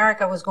Latin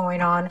America was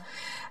going on.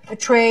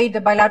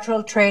 The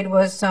bilateral trade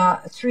was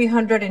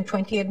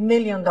 $328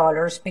 million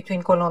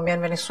between Colombia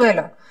and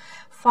Venezuela.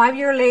 5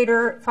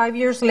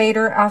 years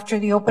later, after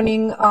the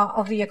opening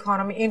of the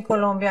economy in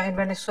Colombia and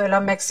Venezuela,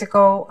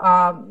 Mexico,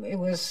 it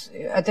was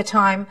at the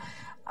time,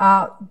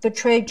 the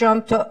trade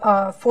jumped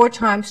 4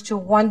 times to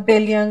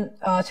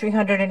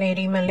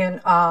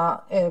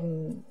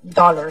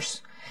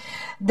 $1,380,000,000.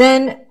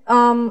 Then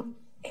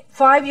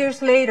 5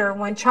 years later,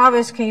 when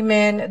Chavez came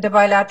in, the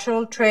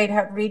bilateral trade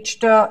had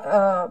reached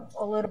a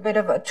little bit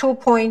of a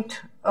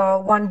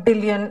 2.1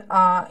 billion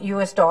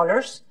US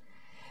dollars.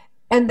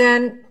 And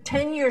then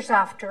 10 years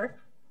after,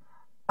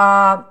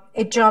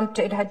 it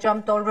had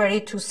jumped already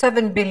to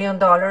 $7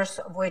 billion,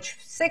 of which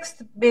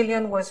 $6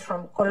 billion was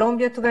from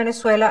Colombia to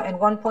Venezuela and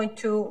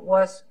 1.2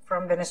 was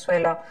from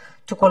Venezuela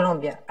to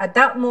Colombia. At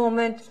that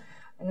moment,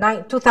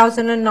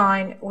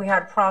 2009, we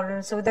had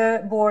problems with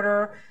the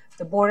border.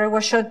 The border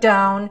was shut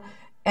down,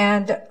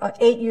 and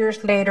 8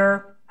 years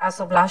later, as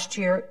of last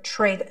year,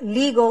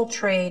 legal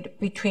trade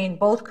between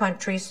both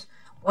countries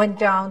went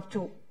down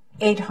to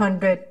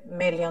 $800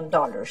 million.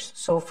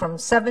 So from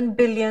 7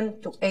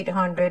 billion to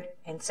 800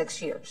 in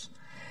 6 years.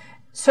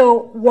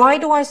 So why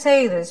do I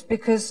say this?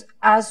 Because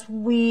as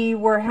we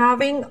were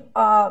having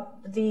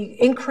the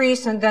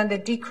increase and then the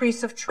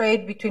decrease of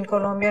trade between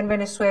Colombia and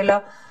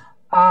Venezuela,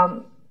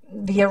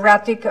 the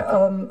erratic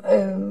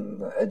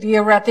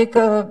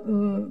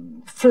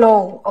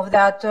flow of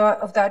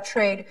that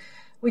trade,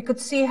 we could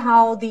see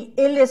how the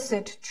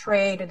illicit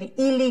trade, the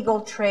illegal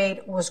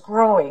trade was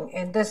growing.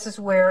 And this is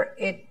where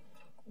it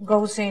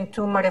goes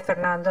into María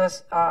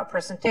Fernanda's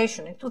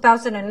presentation. In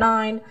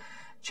 2009,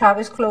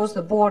 Chavez closed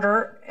the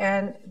border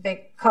and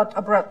they cut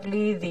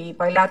abruptly the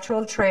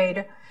bilateral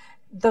trade.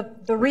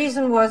 The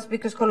reason was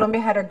because Colombia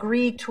had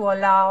agreed to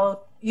allow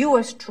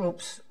U.S.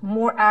 troops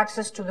more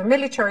access to the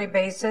military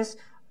bases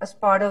as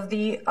part of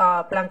the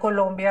Plan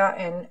Colombia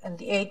and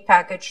the aid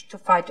package to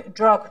fight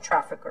drug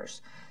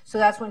traffickers. So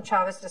that's when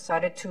Chavez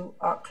decided to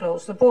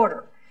close the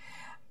border.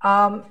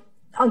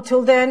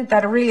 Until then,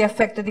 that really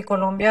affected the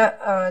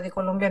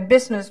Colombian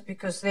business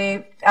because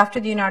after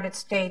the United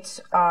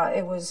States,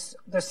 it was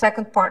the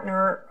second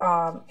partner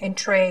in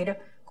trade,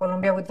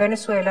 Colombia with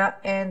Venezuela,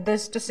 and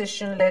this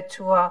decision led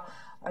to a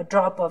a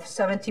drop of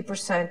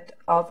 70%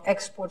 of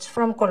exports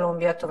from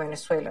Colombia to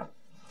Venezuela.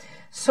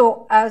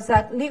 So as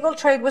that legal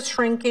trade was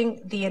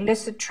shrinking, the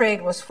illicit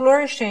trade was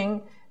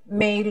flourishing,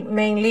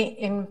 mainly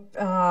in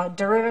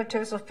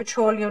derivatives of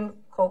petroleum,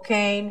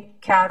 cocaine,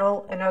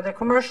 cattle, and other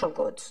commercial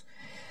goods.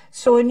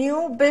 So a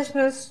new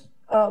business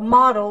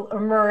model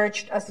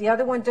emerged as the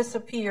other one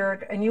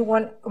disappeared. A new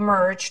one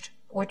emerged,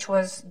 which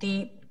was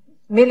the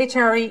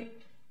military,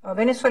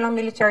 Venezuelan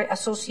military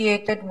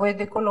associated with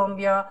the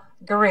Colombia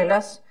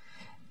guerrillas,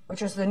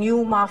 which is the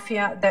new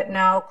mafia that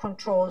now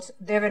controls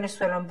the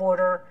Venezuelan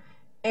border,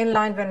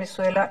 inland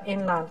Venezuela,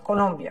 inland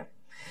Colombia.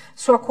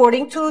 So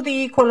according to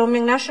the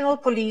Colombian National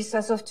Police,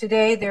 as of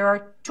today, there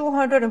are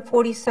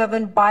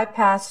 247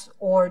 bypass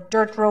or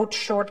dirt road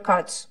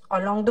shortcuts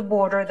along the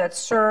border that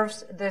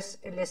serves this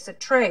illicit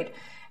trade.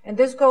 And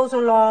this goes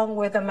along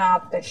with a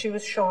map that she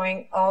was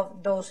showing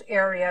of those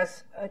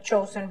areas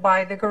chosen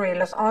by the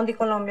guerrillas on the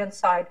Colombian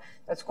side.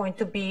 That's going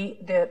to be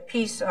the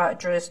peace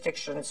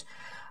jurisdictions.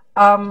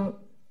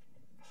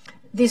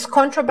 These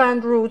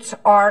contraband routes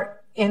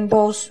are in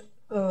those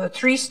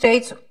 3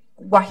 states,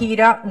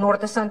 Guajira,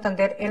 Norte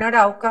Santander, and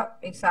Arauca,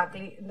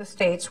 exactly the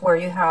states where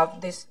you have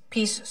these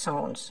peace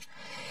zones.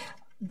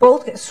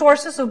 Both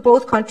sources of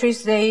both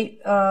countries, they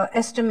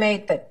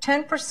estimate that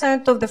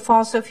 10% of the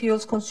fossil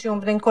fuels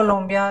consumed in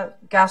Colombia,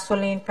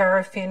 gasoline,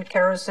 paraffin,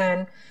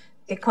 kerosene,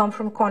 they come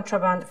from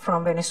contraband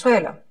from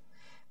Venezuela.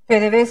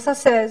 PDVSA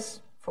says,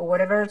 for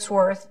whatever it's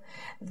worth,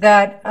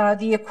 that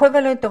the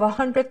equivalent of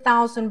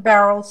 100,000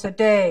 barrels a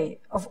day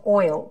of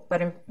oil,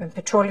 but in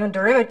petroleum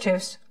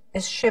derivatives,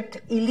 is shipped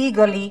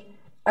illegally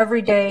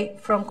every day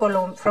from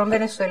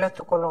Venezuela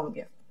to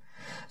Colombia.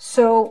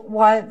 So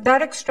while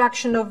that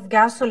extraction of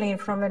gasoline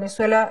from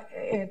Venezuela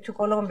to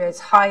Colombia is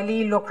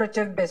highly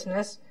lucrative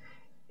business,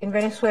 in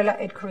Venezuela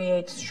it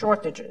creates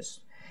shortages.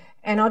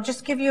 And I'll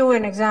just give you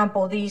an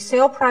example. The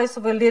sale price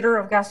of a liter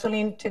of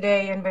gasoline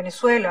today in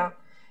Venezuela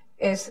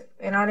is,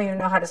 and I don't even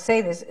know how to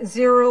say this,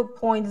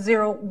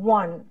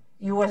 0.01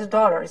 US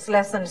dollars,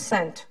 less than a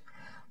cent.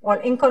 While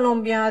in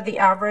Colombia, the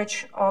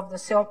average of the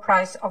sale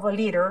price of a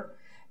liter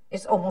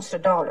is almost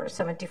 $1,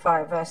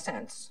 75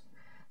 cents.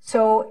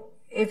 So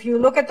if you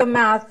look at the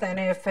math, and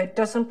if it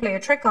doesn't play a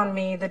trick on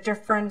me, the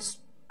difference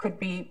could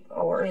be,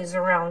 or is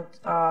around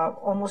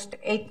almost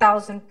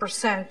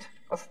 8,000%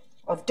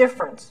 of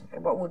difference,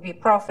 what would be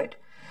profit.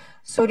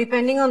 So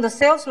depending on the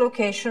sales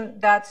location,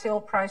 that sale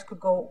price could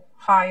go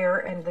higher,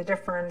 and the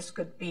difference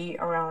could be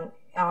around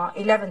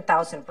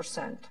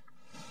 11,000%.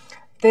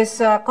 This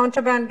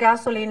contraband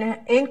gasoline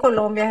in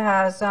Colombia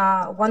has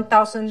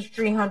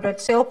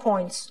 1,300 sale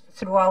points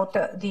throughout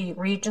the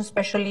region,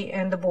 especially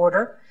in the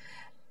border.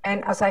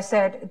 And as I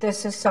said,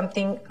 this is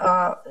something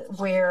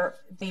where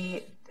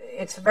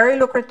it's a very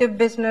lucrative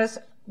business,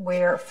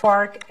 where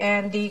FARC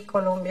and the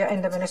Colombia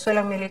and the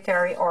Venezuelan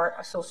military are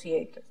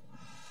associated.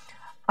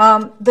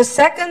 The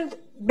second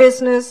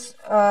business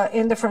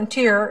in the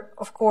frontier,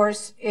 of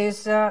course,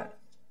 is the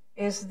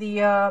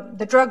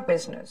drug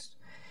business.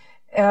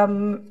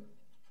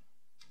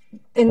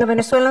 In the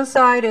Venezuelan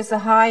side is the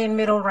high and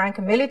middle rank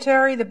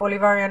military, the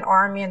Bolivarian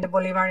Army and the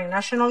Bolivarian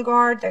National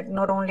Guard, that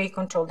not only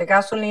control the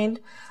gasoline,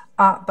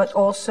 but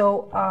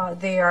also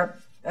they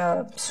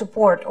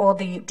support all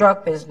the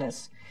drug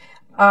business.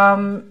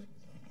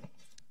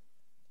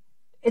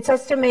 It's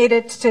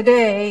estimated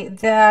today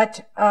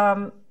that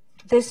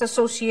this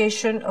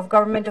association of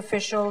government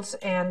officials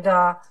and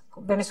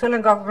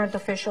Venezuelan government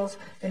officials,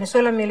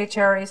 Venezuelan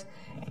militaries,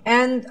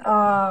 and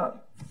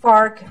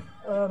FARC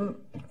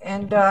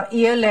and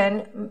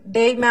ELN,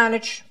 they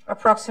manage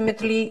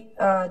approximately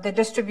the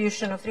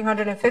distribution of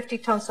 350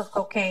 tons of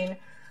cocaine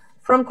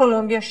from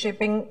Colombia,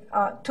 shipping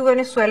to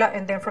Venezuela,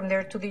 and then from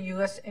there to the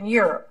U.S. and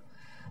Europe.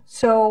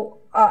 So,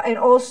 and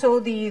also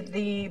the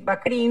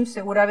Bacrims,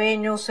 the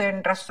Urabeños,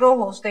 and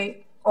Rastrojos,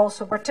 they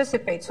also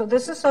participate. So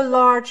this is a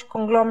large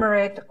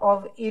conglomerate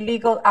of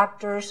illegal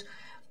actors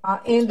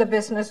in the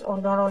business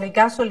of not only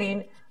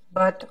gasoline,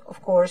 but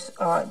of course,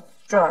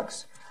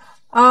 drugs.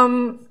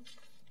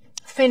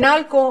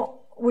 FENALCO,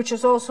 which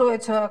is also,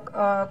 it's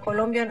a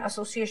Colombian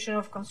Association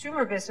of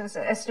Consumer Business,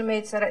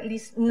 estimates that at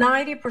least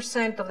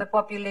 90% of the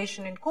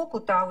population in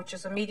Cúcuta, which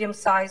is a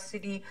medium-sized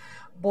city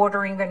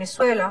bordering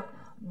Venezuela,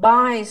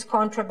 buys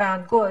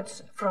contraband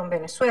goods from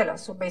Venezuela.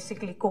 So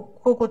basically,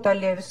 Cúcuta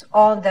lives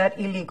on that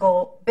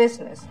illegal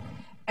business.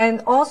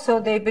 And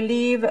also, they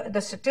believe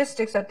the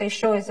statistics that they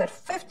show is that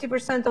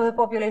 50% of the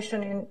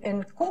population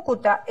in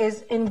Cúcuta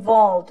is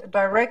involved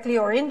directly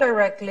or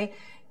indirectly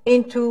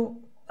into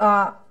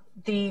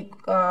the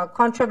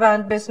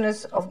contraband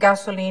business of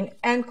gasoline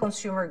and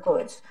consumer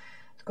goods.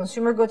 The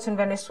consumer goods in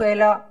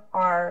Venezuela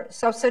are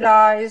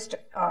subsidized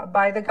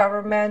by the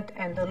government,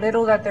 and the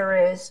little that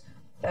there is,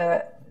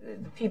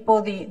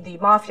 people, the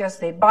mafias,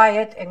 they buy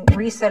it and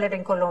resell it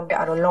in Colombia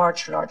at a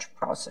large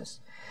process.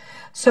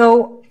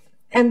 So,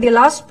 and the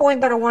last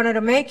point that I wanted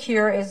to make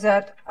here is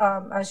that,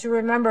 as you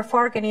remember,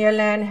 FARC and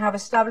ELN have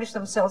established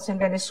themselves in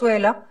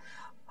Venezuela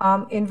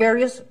in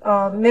various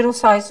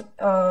middle-sized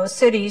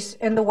cities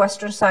in the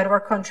western side of our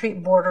country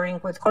bordering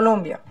with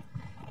Colombia.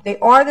 They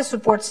are the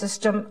support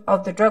system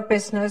of the drug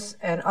business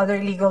and other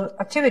illegal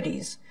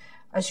activities.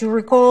 As you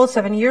recall,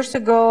 7 years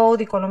ago,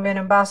 the Colombian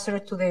ambassador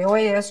to the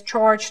OAS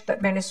charged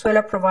that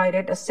Venezuela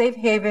provided a safe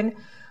haven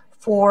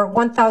for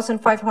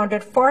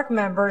 1,500 FARC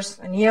members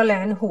and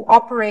ELN who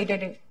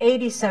operated in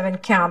 87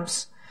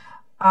 camps,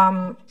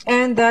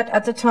 and that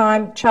at the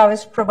time,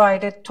 Chavez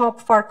provided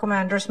top FARC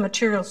commanders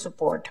material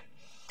support.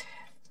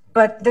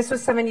 But this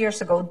was 7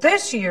 years ago.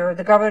 This year,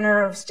 the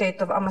governor of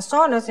state of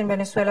Amazonas in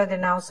Venezuela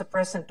denounced the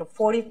presence of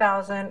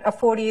 40,000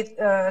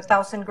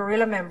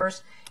 guerrilla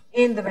members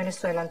in the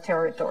Venezuelan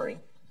territory.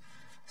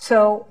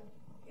 So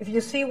if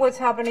you see what's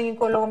happening in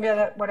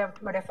Colombia, what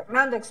María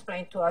Fernanda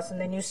explained to us, and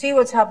then you see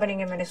what's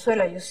happening in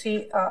Venezuela, you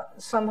see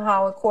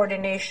somehow a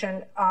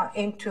coordination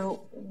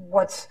into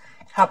what's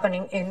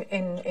happening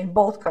in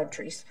both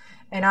countries.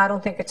 And I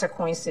don't think it's a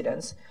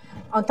coincidence.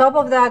 On top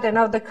of that,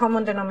 another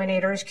common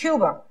denominator is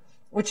Cuba,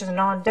 which is a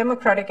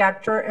non-democratic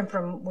actor and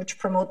which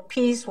promote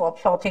peace while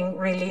plotting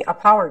really a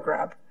power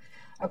grab.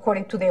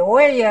 According to the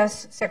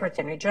OAS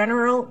Secretary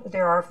General,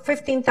 there are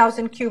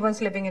 15,000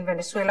 Cubans living in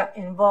Venezuela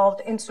involved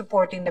in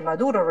supporting the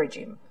Maduro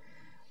regime.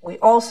 We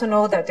also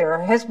know that there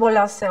are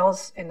Hezbollah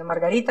cells in the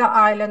Margarita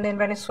Island in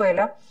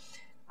Venezuela,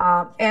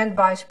 and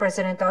Vice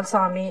President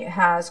Al-Sami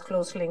has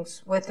close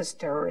links with this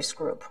terrorist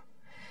group.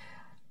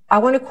 I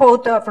want to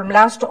quote from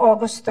last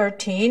August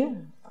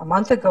 13, a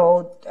month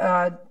ago,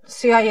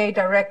 CIA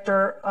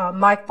Director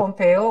Mike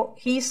Pompeo.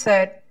 He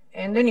said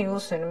in the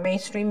news and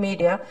mainstream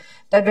media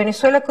that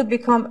Venezuela could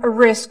become a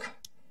risk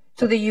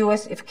to the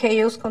U.S. if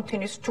chaos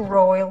continues to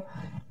roil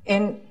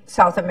in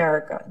South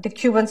America. The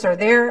Cubans are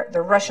there,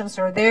 the Russians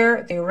are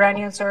there, the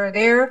Iranians are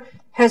there,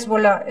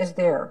 Hezbollah is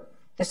there.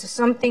 This is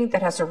something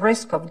that has a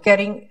risk of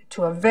getting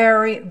to a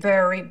very,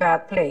 very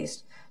bad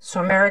place.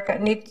 So America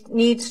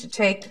needs to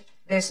take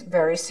this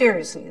very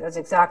seriously. That's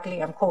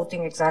exactly, I'm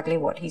quoting exactly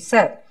what he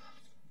said.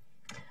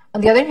 On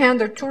the other hand,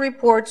 there are two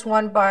reports,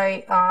 one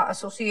by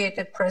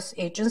Associated Press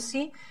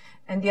Agency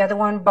and the other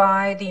one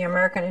by the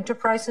American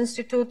Enterprise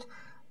Institute.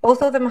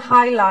 Both of them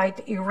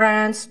highlight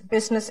Iran's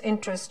business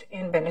interest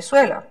in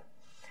Venezuela,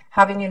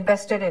 having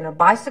invested in a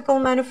bicycle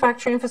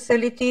manufacturing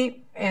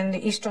facility in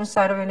the eastern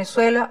side of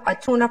Venezuela, a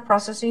tuna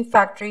processing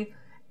factory,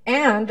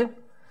 and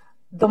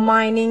the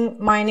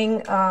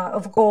mining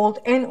of gold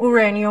and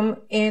uranium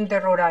in the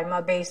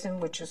Roraima Basin,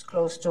 which is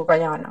close to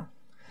Guyana.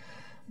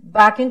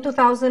 Back in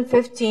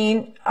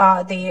 2015,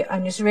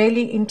 an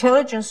Israeli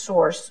intelligence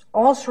source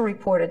also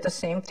reported the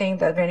same thing,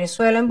 that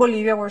Venezuela and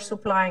Bolivia were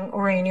supplying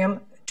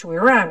uranium to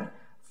Iran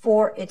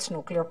for its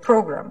nuclear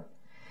program.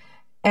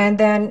 And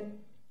then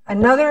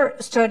another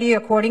study,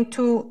 according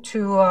to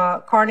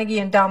Carnegie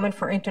Endowment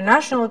for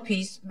International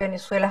Peace,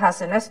 Venezuela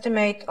has an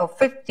estimate of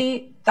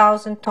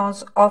 50,000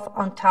 tons of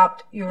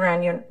untapped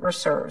uranium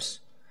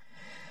reserves.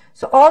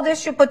 So all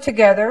this you put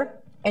together,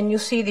 and you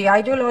see the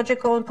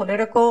ideological and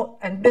political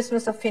and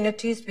business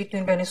affinities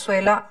between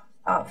Venezuela,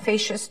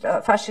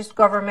 fascist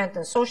government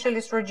and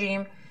socialist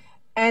regime,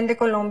 and the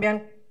Colombian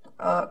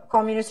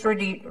communist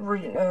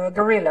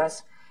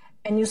guerrillas.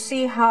 And you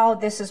see how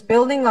this is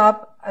building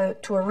up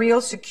to a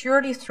real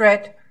security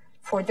threat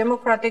for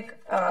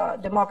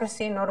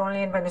democracy, not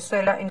only in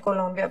Venezuela, in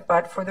Colombia,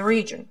 but for the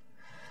region.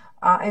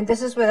 And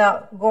this is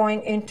without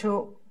going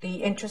into the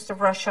interest of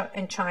Russia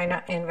and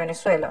China in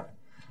Venezuela.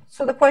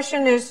 So the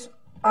question is,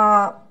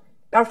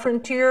 our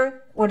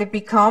frontier, would it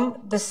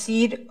become the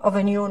seed of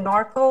a new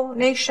narco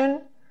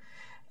nation?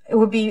 It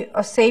would be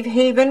a safe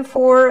haven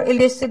for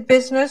illicit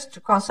business to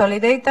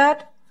consolidate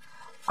that.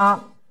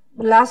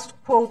 Last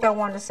quote I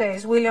want to say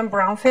is William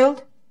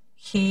Brownfield.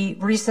 He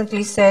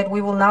recently said,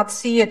 "We will not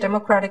see a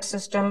democratic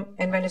system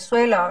in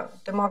Venezuela,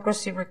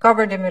 democracy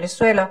recovered in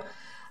Venezuela,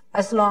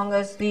 as long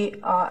as the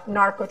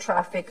narco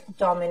traffic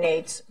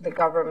dominates the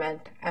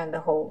government and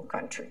the whole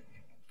country."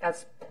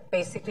 That's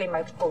basically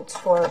my quotes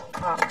for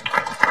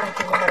thank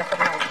you, María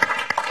Fernanda.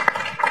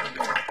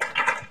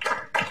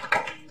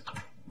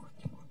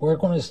 We're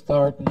going to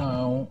start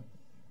now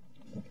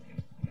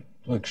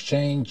to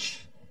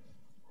exchange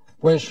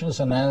questions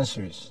and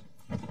answers.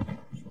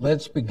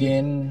 Let's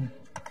begin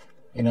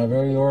in a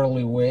very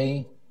orderly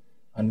way,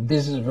 and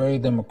this is very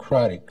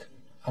democratic.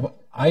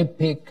 I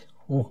pick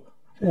who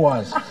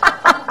was.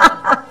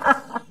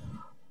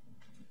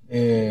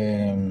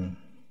 The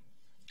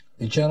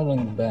gentleman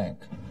in the back.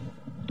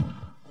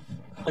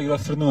 Good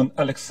afternoon,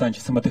 Alex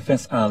Sanchez. I'm a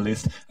defense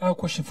analyst. I have a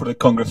question for the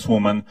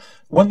Congresswoman.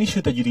 One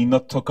issue that you did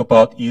not talk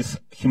about is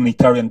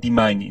humanitarian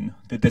demining,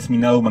 the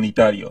desminado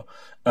humanitario.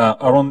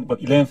 Around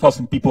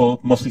 11,000 people,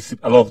 mostly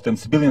a lot of them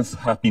civilians,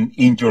 have been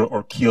injured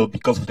or killed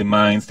because of the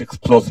mines, the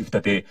explosives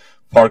that the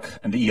FARC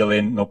and the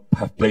ELN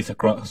have placed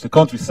across the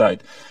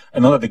countryside. I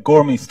know that the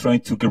government is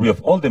trying to get rid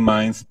of all the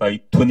mines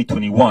by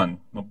 2021,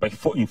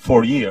 in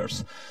 4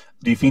 years.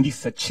 Do you think this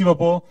is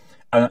achievable?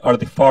 And are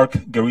the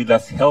FARC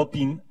guerrillas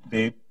helping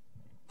the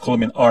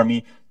Colombian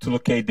army to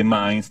locate the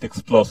mines, the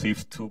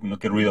explosives, to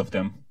get rid of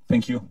them?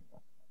 Thank you.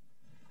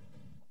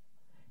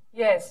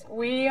 Yes,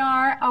 we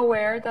are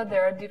aware that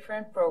there are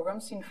different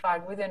programs, in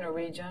fact, within a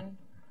region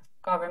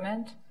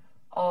government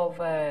of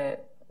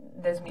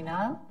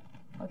desminado?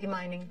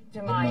 Demining.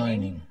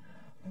 Mining.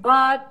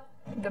 But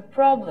the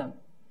problem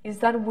is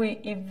that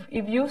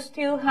if you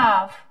still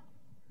have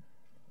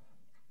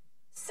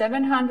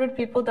 700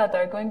 people that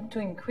are going to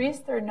increase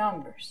their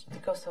numbers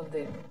because of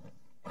the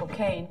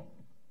cocaine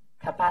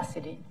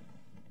capacity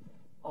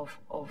of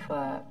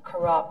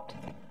corrupt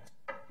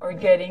or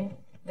getting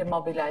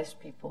demobilized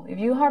people. If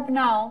you have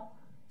now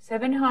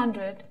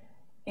 700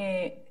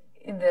 in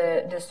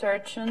the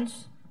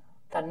desertions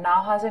that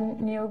now has a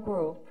new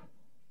group,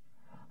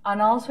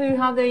 and also you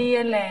have the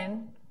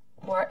ELN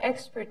who are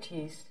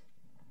expertise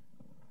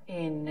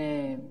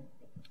in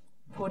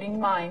putting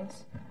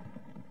mines,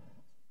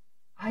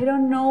 I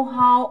don't know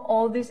how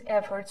all these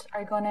efforts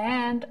are going to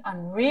end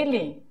and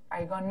really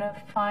are going to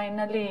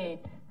finally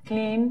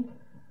clean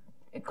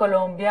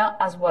Colombia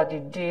as what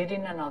it did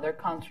in other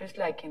countries,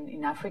 like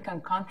in African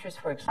countries,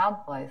 for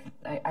example.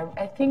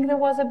 I think there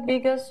was the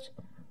biggest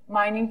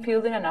mining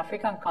field in an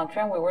African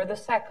country and we were the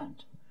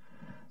second.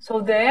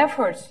 So the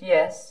efforts,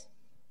 yes,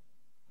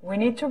 we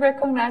need to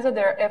recognize that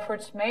there are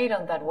efforts made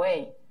on that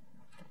way.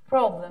 The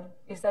problem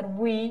is that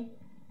we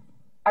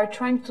are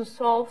trying to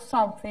solve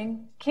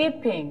something,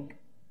 keeping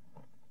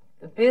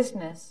the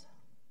business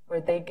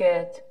where they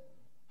get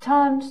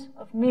tons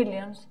of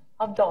millions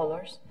of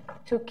dollars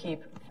to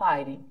keep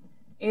fighting,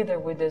 either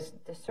with the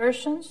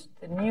desertions,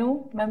 the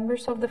new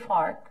members of the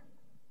FARC,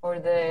 or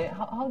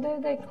how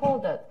do they call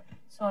that?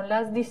 Son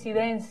las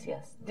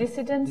disidencias,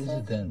 dissidents,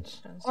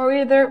 or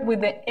either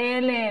with the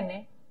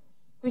ELN,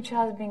 which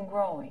has been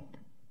growing.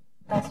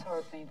 That's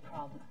our main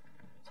problem.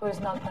 So it's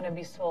not going to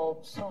be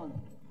solved soon.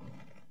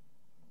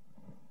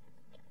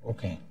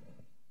 Okay.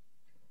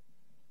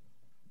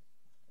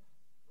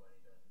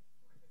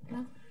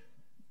 No?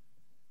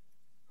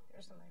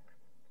 There's the mic.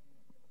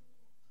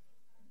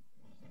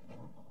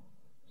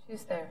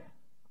 She's there.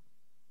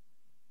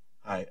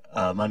 Hi,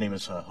 my name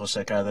is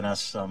Jose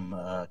Cardenas. I'm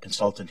a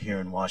consultant here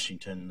in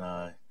Washington,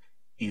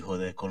 Hijo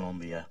de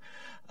Colombia.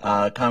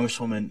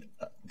 Congresswoman,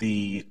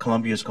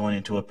 Colombia is going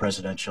into a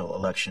presidential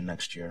election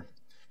next year.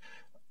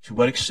 To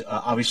what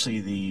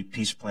obviously the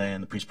peace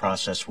plan, the peace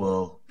process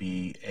will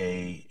be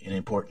an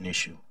important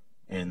issue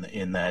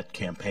in that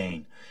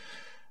campaign.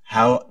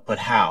 How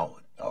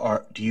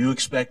do you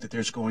expect that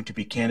there's going to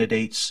be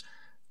candidates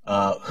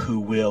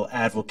who will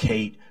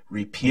advocate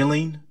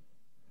repealing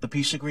the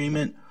peace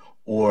agreement,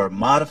 or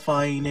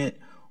modifying it,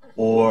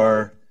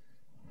 or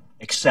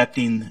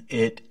accepting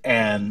it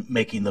and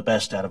making the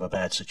best out of a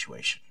bad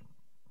situation?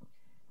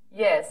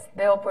 Yes,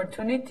 the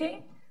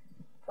opportunity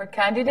for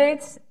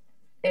candidates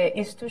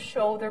is to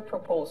show their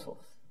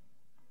proposals.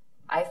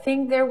 I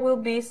think there will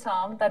be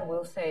some that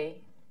will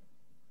say,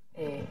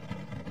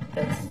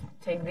 let's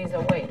take this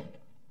away,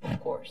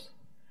 of course.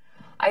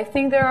 I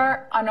think there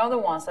are another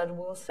ones that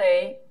will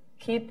say,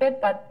 keep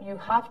it, but you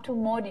have to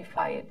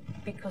modify it,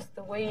 because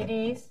the way it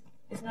is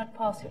not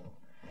possible.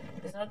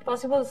 It's not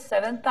possible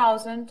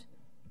 7,000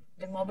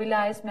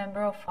 demobilized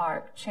members of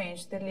FARC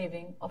changed the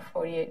living of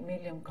 48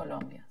 million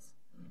Colombians,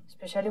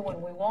 especially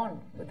when we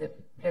won with the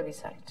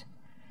plebiscite.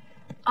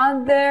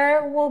 And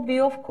there will be,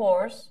 of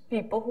course,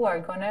 people who are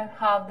going to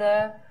have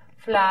the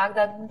flag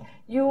that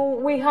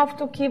we have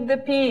to keep the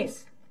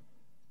peace.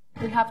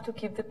 We have to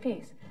keep the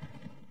peace.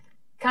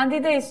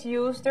 Candidates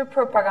use their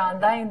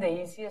propaganda in the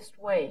easiest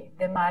way.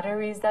 The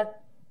matter is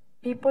that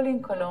people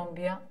in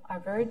Colombia are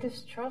very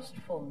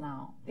distrustful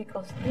now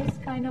because this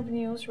kind of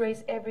news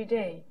raised every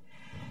day.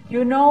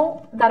 You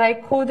know that I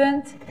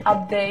couldn't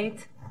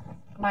update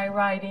my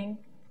writing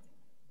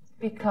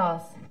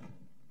because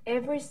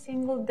every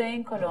single day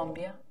in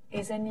Colombia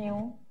is a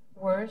new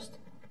worst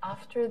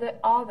after the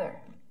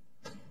other.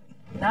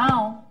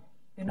 Now,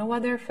 you know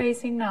what they're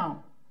facing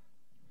now?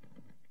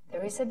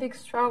 There is a big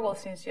struggle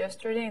since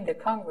yesterday in the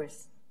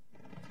Congress.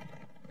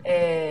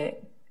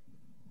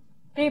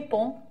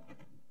 People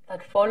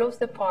that follows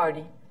the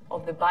party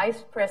of the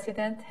Vice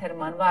President,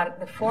 Germán Vargas,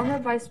 the former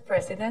Vice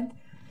President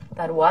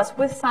that was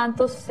with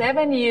Santos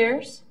 7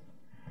 years,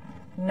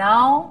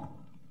 now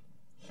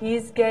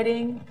he's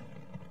getting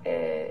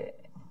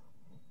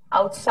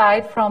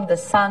outside from the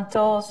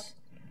Santos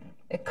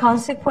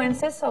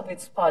consequences of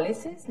its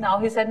policies. Now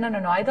he said, no,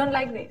 I don't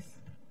like this.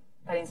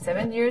 But in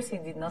 7 years, he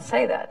did not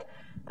say that.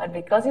 But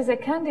because he's a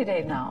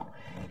candidate now,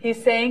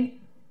 he's saying,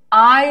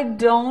 I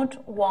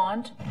don't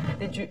want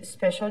the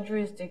special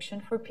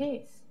jurisdiction for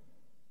peace.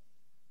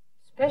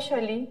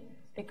 Especially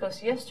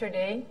because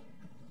yesterday,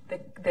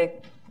 the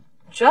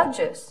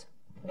judges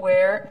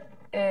were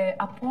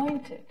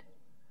appointed.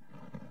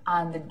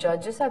 And the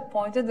judges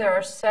appointed, there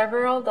are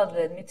several that,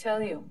 let me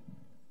tell you,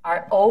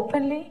 are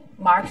openly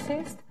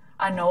Marxist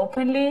and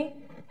openly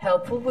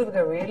helpful with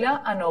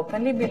guerrilla and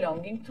openly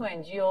belonging to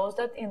NGOs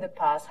that in the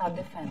past have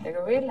defended the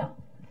guerrilla.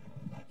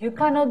 You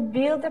cannot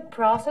build a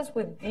process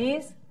with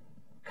this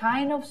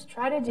kind of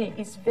strategy.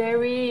 It's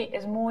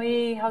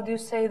muy, how do you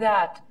say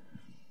that?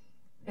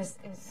 It's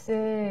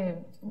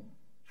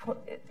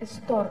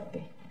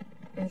torpe.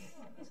 It's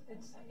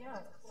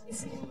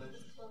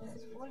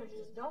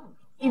dumb.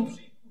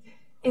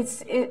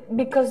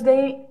 because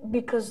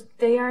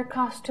they are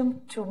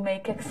accustomed to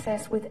make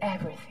excess with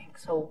everything.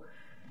 So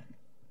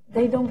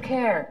they don't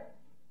care,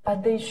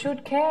 but they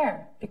should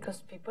care because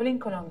people in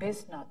Colombia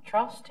is not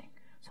trusting.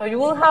 So you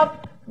will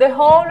have the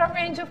whole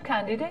range of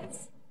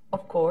candidates,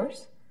 of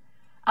course,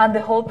 and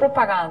the whole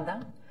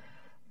propaganda.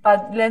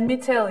 But let me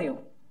tell you,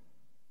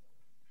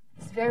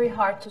 it's very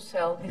hard to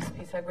sell this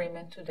peace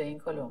agreement today in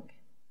Colombia.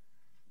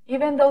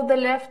 Even though the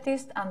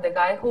leftist and the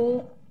guy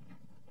who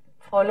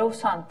follows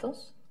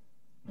Santos,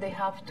 they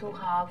have to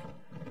have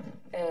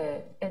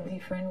a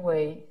different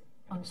way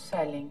on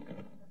selling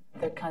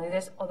their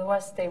candidates,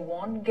 otherwise they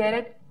won't get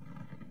it,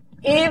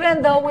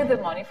 even though with the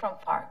money from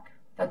FARC,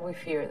 that we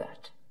fear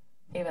that,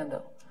 even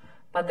though.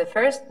 But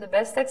the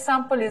best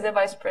example is the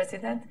vice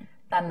president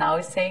that now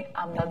is saying,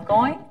 I'm not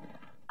going,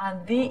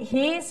 and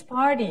his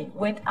party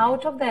went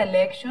out of the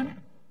election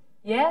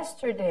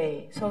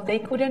yesterday, so they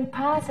couldn't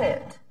pass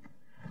it.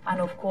 And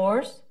of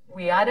course,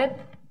 we added,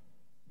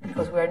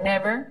 because we are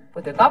never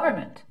with the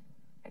government,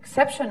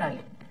 exceptionally.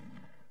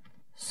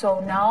 So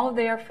now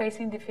they are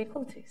facing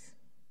difficulties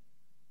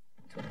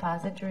to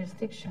pass the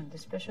jurisdiction, the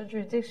special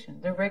jurisdiction,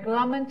 the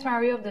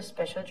regulamentary of the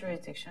special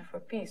jurisdiction for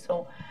peace.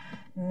 So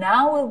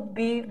now it will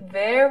be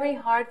very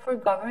hard for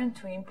government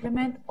to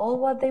implement all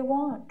what they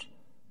want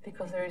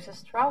because there is a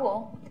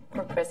struggle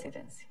for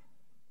presidency.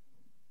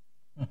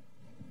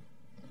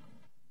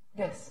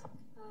 Yes.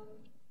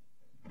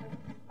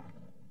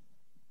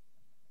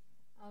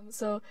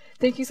 So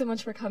thank you so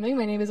much for coming.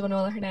 My name is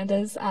Manuela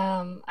Hernandez.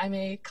 I'm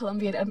a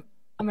Colombian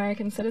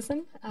American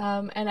citizen,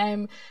 and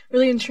I'm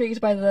really intrigued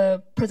by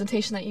the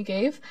presentation that you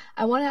gave.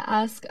 I want to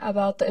ask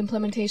about the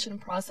implementation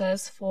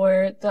process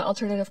for the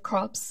alternative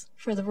crops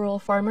for the rural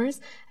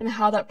farmers and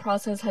how that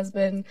process has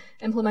been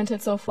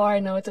implemented so far. I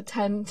know it's a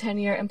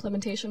 10-year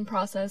implementation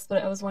process,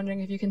 but I was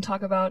wondering if you can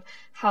talk about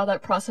how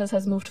that process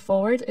has moved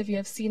forward, if you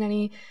have seen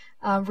any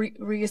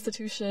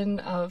reinstitution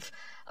of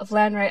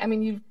land right. I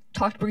mean, you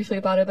talked briefly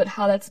about it, but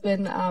how that's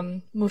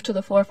been moved to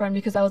the forefront,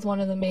 because that was one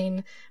of the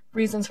main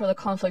reasons for the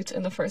conflict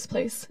in the first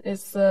place,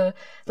 is the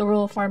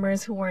rural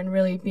farmers who weren't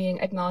really being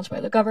acknowledged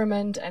by the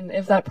government, and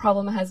if that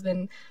problem has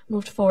been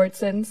moved forward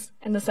since.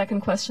 And the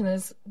second question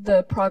is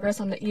the progress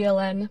on the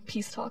ELN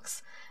peace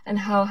talks, and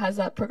how has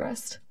that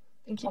progressed?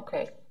 Thank you.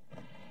 Okay.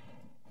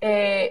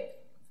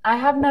 I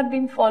have not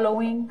been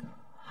following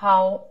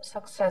how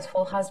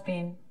successful has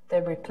been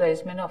the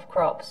replacement of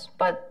crops,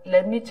 but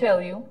let me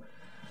tell you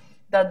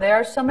that there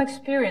are some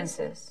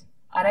experiences,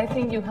 and I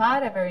think you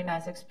had a very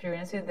nice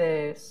experience in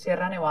the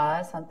Sierra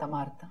Nevada de Santa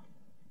Marta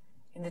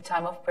in the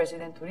time of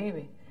President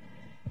Uribe.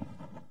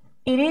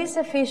 It is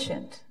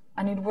efficient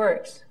and it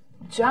works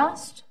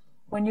just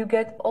when you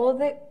get all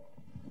the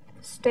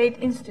state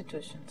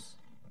institutions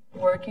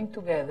working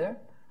together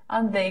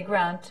and they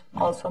grant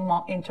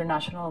also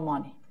international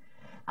money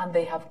and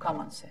they have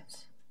common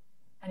sense.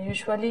 And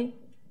usually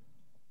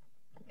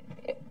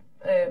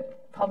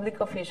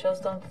public officials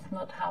do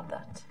not have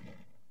that.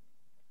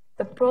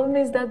 The problem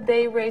is that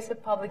they raise a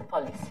public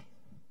policy.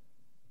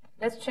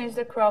 Let's change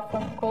the crop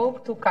from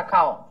coke to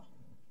cacao.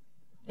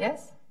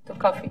 Yes? To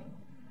coffee.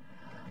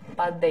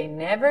 But they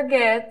never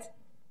get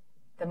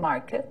the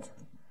market.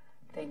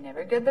 They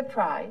never get the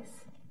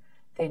price.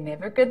 They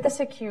never get the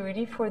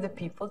security for the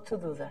people to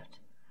do that.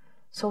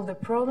 So the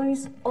problem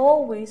is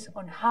always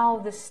on how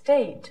the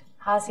state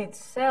has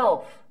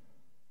itself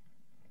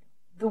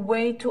the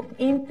way to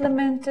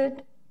implement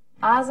it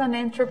as an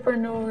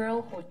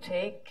entrepreneurial who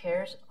take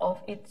care of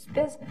its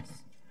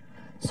business.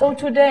 So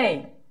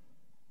today,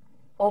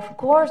 of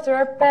course, there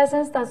are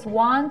peasants that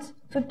want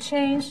to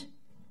change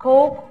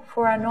coke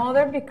for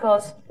another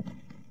because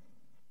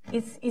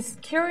it's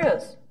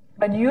curious.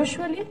 But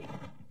usually,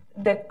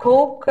 the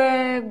coke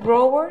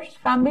growers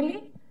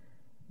family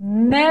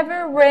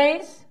never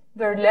raise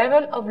their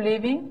level of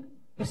living.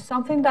 It's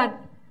something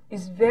that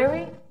is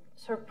very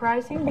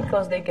surprising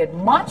because they get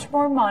much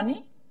more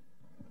money,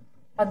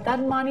 but that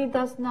money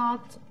does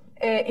not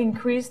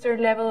increase their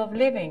level of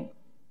living.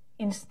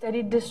 Instead,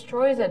 it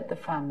destroys the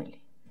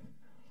family.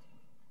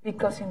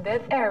 Because in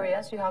that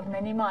areas, you have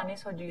many money,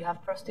 so you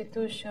have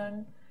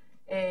prostitution,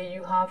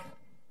 you have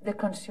the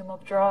consume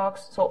of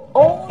drugs. So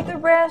all the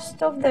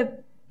rest of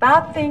the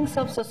bad things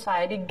of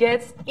society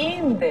gets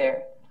in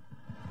there.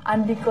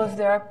 And because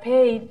they are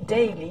paid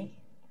daily,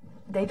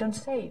 they don't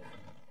save.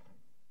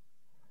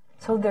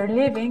 So their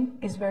living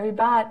is very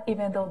bad,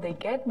 even though they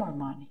get more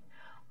money.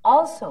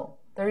 Also,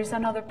 there is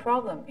another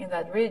problem in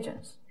that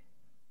regions.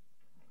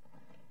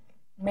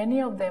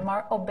 Many of them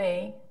are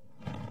obeyed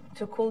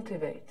to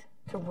cultivate,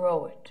 to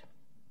grow it.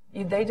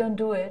 If they don't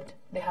do it,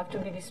 they have to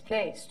be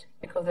displaced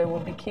because they will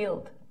be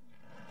killed.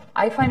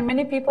 I find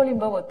many people in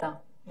Bogotá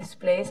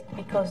displaced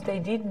because they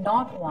did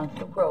not want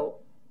to grow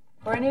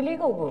for an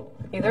illegal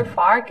group, either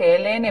FARC,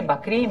 ELN,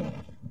 BACRIM,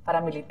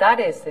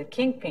 paramilitares, the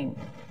kingpin.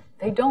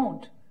 They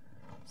don't.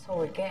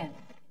 So again,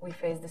 we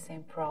face the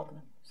same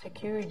problem,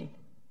 security.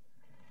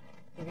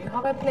 If you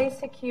have a place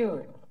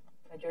secured,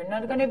 that you're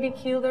not going to be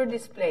killed or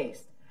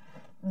displaced,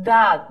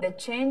 that the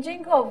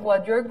changing of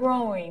what you're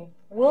growing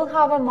we'll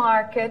have a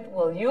market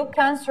where you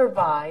can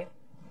survive.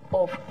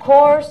 Of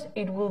course,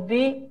 it will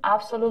be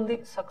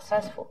absolutely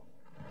successful.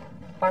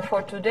 But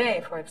for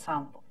today, for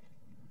example,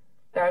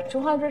 there are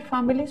 200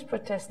 families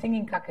protesting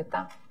in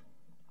Caquetá.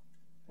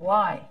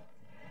 Why?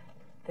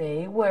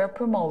 They were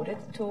promoted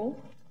to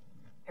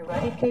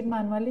eradicate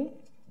manually,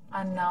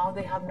 and now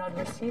they have not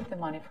received the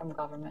money from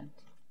government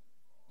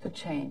to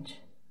change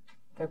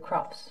their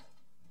crops.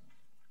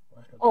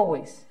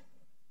 Always.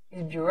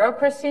 It's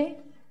bureaucracy,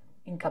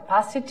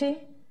 incapacity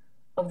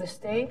of the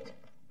state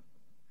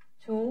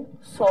to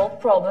solve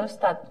problems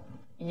that,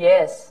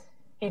 yes,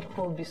 it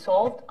could be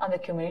solved and the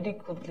community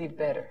could live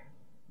better.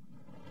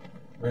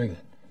 Very good.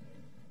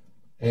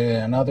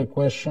 Another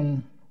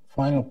question,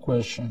 final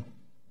question.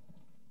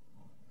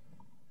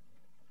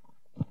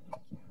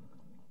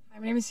 My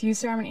name is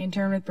Yusra. I'm an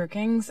intern with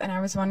Brookings, and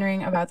I was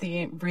wondering about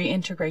the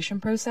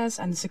reintegration process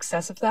and the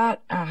success of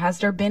that. Has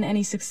there been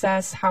any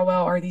success? How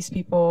well are these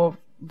people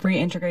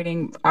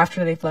reintegrating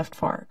after they've left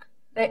FARC?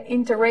 The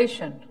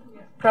integration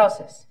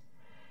process.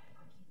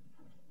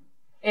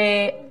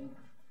 You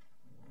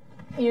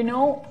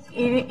know,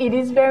 it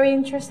is very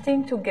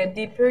interesting to get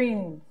deeper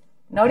in,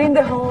 not in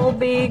the whole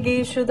big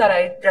issue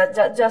that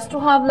just to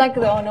have like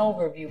an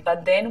overview,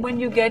 but then when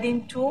you get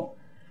into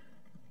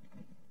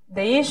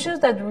the issues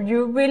that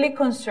you really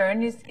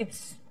concern,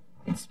 it's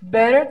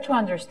better to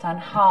understand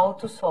how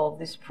to solve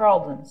these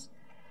problems.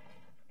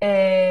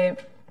 3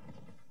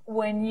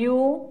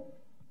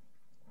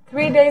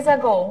 days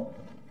ago,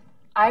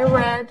 I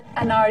read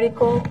an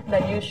article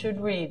that you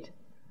should read.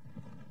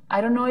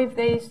 I don't know if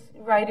they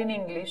write in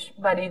English,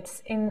 but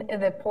it's in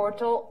the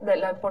portal,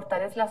 el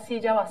portal es La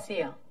Silla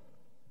Vacía,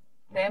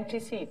 the empty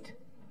seat,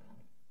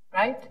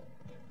 right?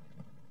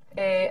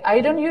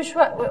 I don't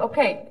usually,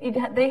 okay,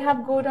 they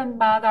have good and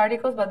bad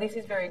articles, but this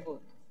is very good.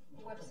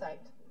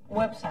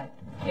 Website,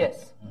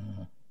 yes.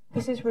 Mm-hmm.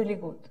 This is really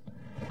good.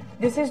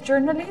 This is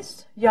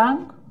journalists,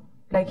 young,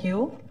 like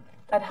you,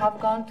 that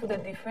have gone to the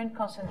different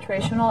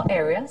concentrational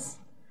areas,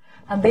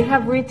 and they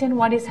have written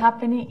what is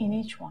happening in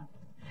each one.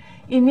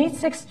 And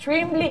it's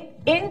extremely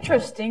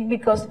interesting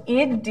because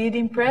it did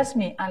impress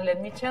me. And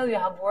let me tell you, I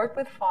have worked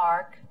with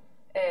FARC,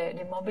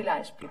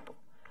 demobilized people.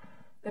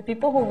 The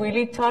people who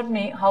really taught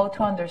me how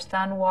to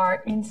understand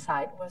war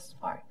inside was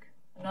FARC,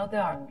 not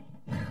the army.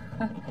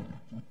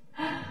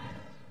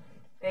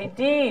 They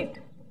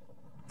did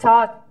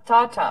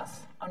taught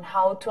us on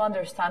how to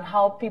understand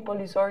how people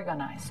is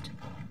organized.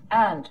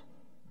 And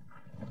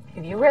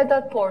if you read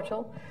that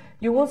portal,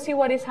 you will see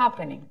what is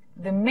happening.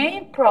 The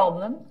main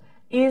problem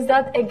is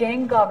that,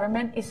 again,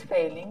 government is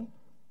failing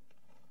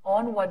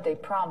on what they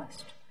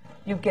promised.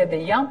 You get the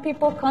young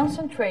people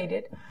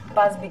concentrated,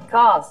 but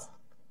because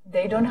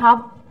they don't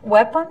have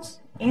weapons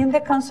in the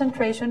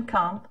concentration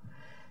camp,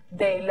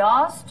 they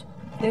lost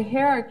the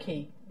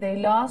hierarchy. They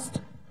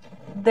lost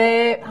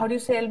the, how do you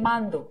say, el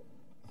mando?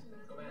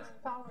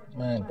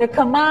 The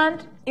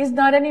command is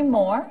not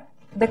anymore.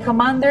 The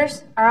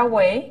commanders are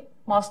away.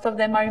 Most of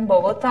them are in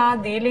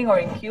Bogotá dealing, or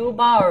in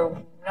Cuba, or,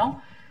 you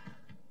know.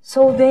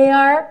 So they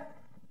are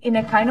in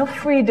a kind of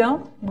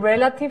freedom,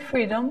 relative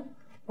freedom,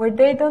 where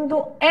they don't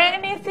do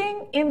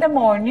anything in the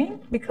morning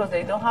because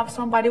they don't have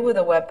somebody with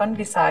a weapon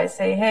besides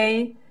say,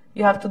 hey,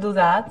 you have to do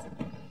that.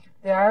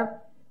 They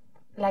are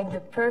like the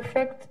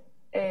perfect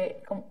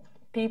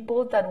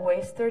people that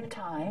waste their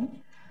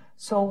time.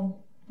 So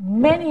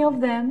many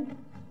of them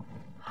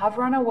have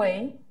run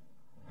away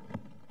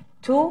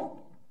to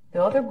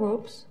the other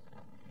groups,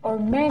 or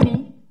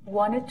many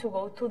wanted to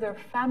go to their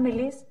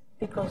families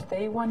because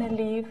they want to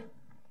live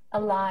a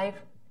life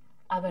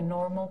of a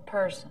normal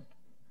person.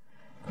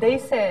 They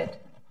said,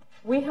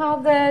 we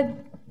have the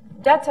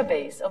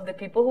database of the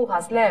people who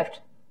has left.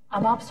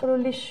 I'm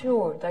absolutely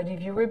sure that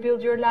if you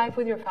rebuild your life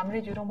with your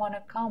family, you don't want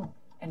to come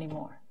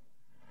anymore.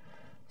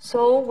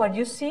 So what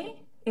you see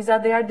is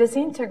that they are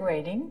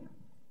disintegrating.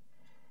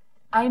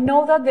 I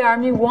know that the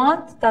army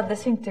wants that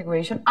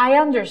disintegration. I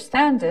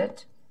understand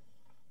it.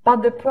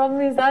 But the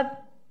problem is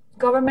that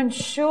government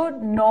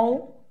should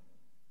know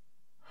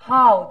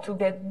how to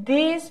get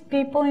these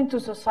people into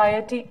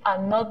society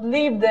and not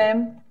leave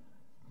them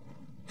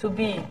to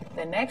be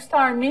the next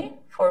army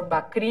for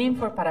BACRIM,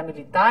 for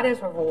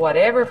paramilitares, or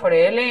whatever, for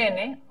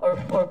ELN,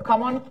 or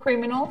common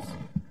criminals,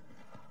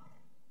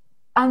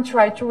 and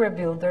try to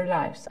rebuild their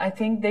lives. I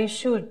think they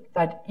should,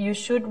 but you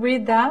should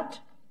read that.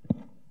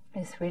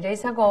 It's 3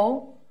 days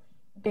ago,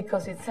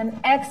 because it's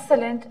an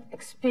excellent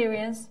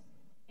experience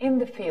in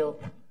the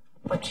field,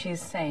 what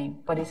she's saying,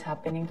 what is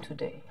happening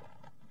today.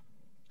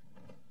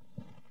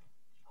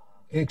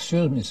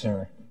 Excuse me,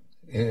 sir.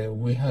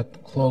 We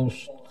had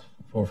closed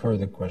for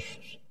further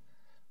questions.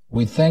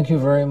 We thank you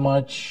very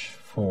much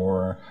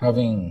for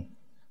having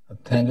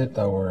attended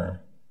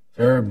our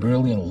very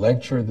brilliant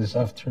lecture this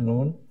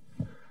afternoon.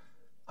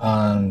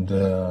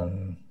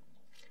 And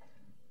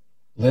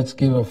let's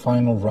give a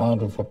final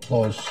round of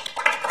applause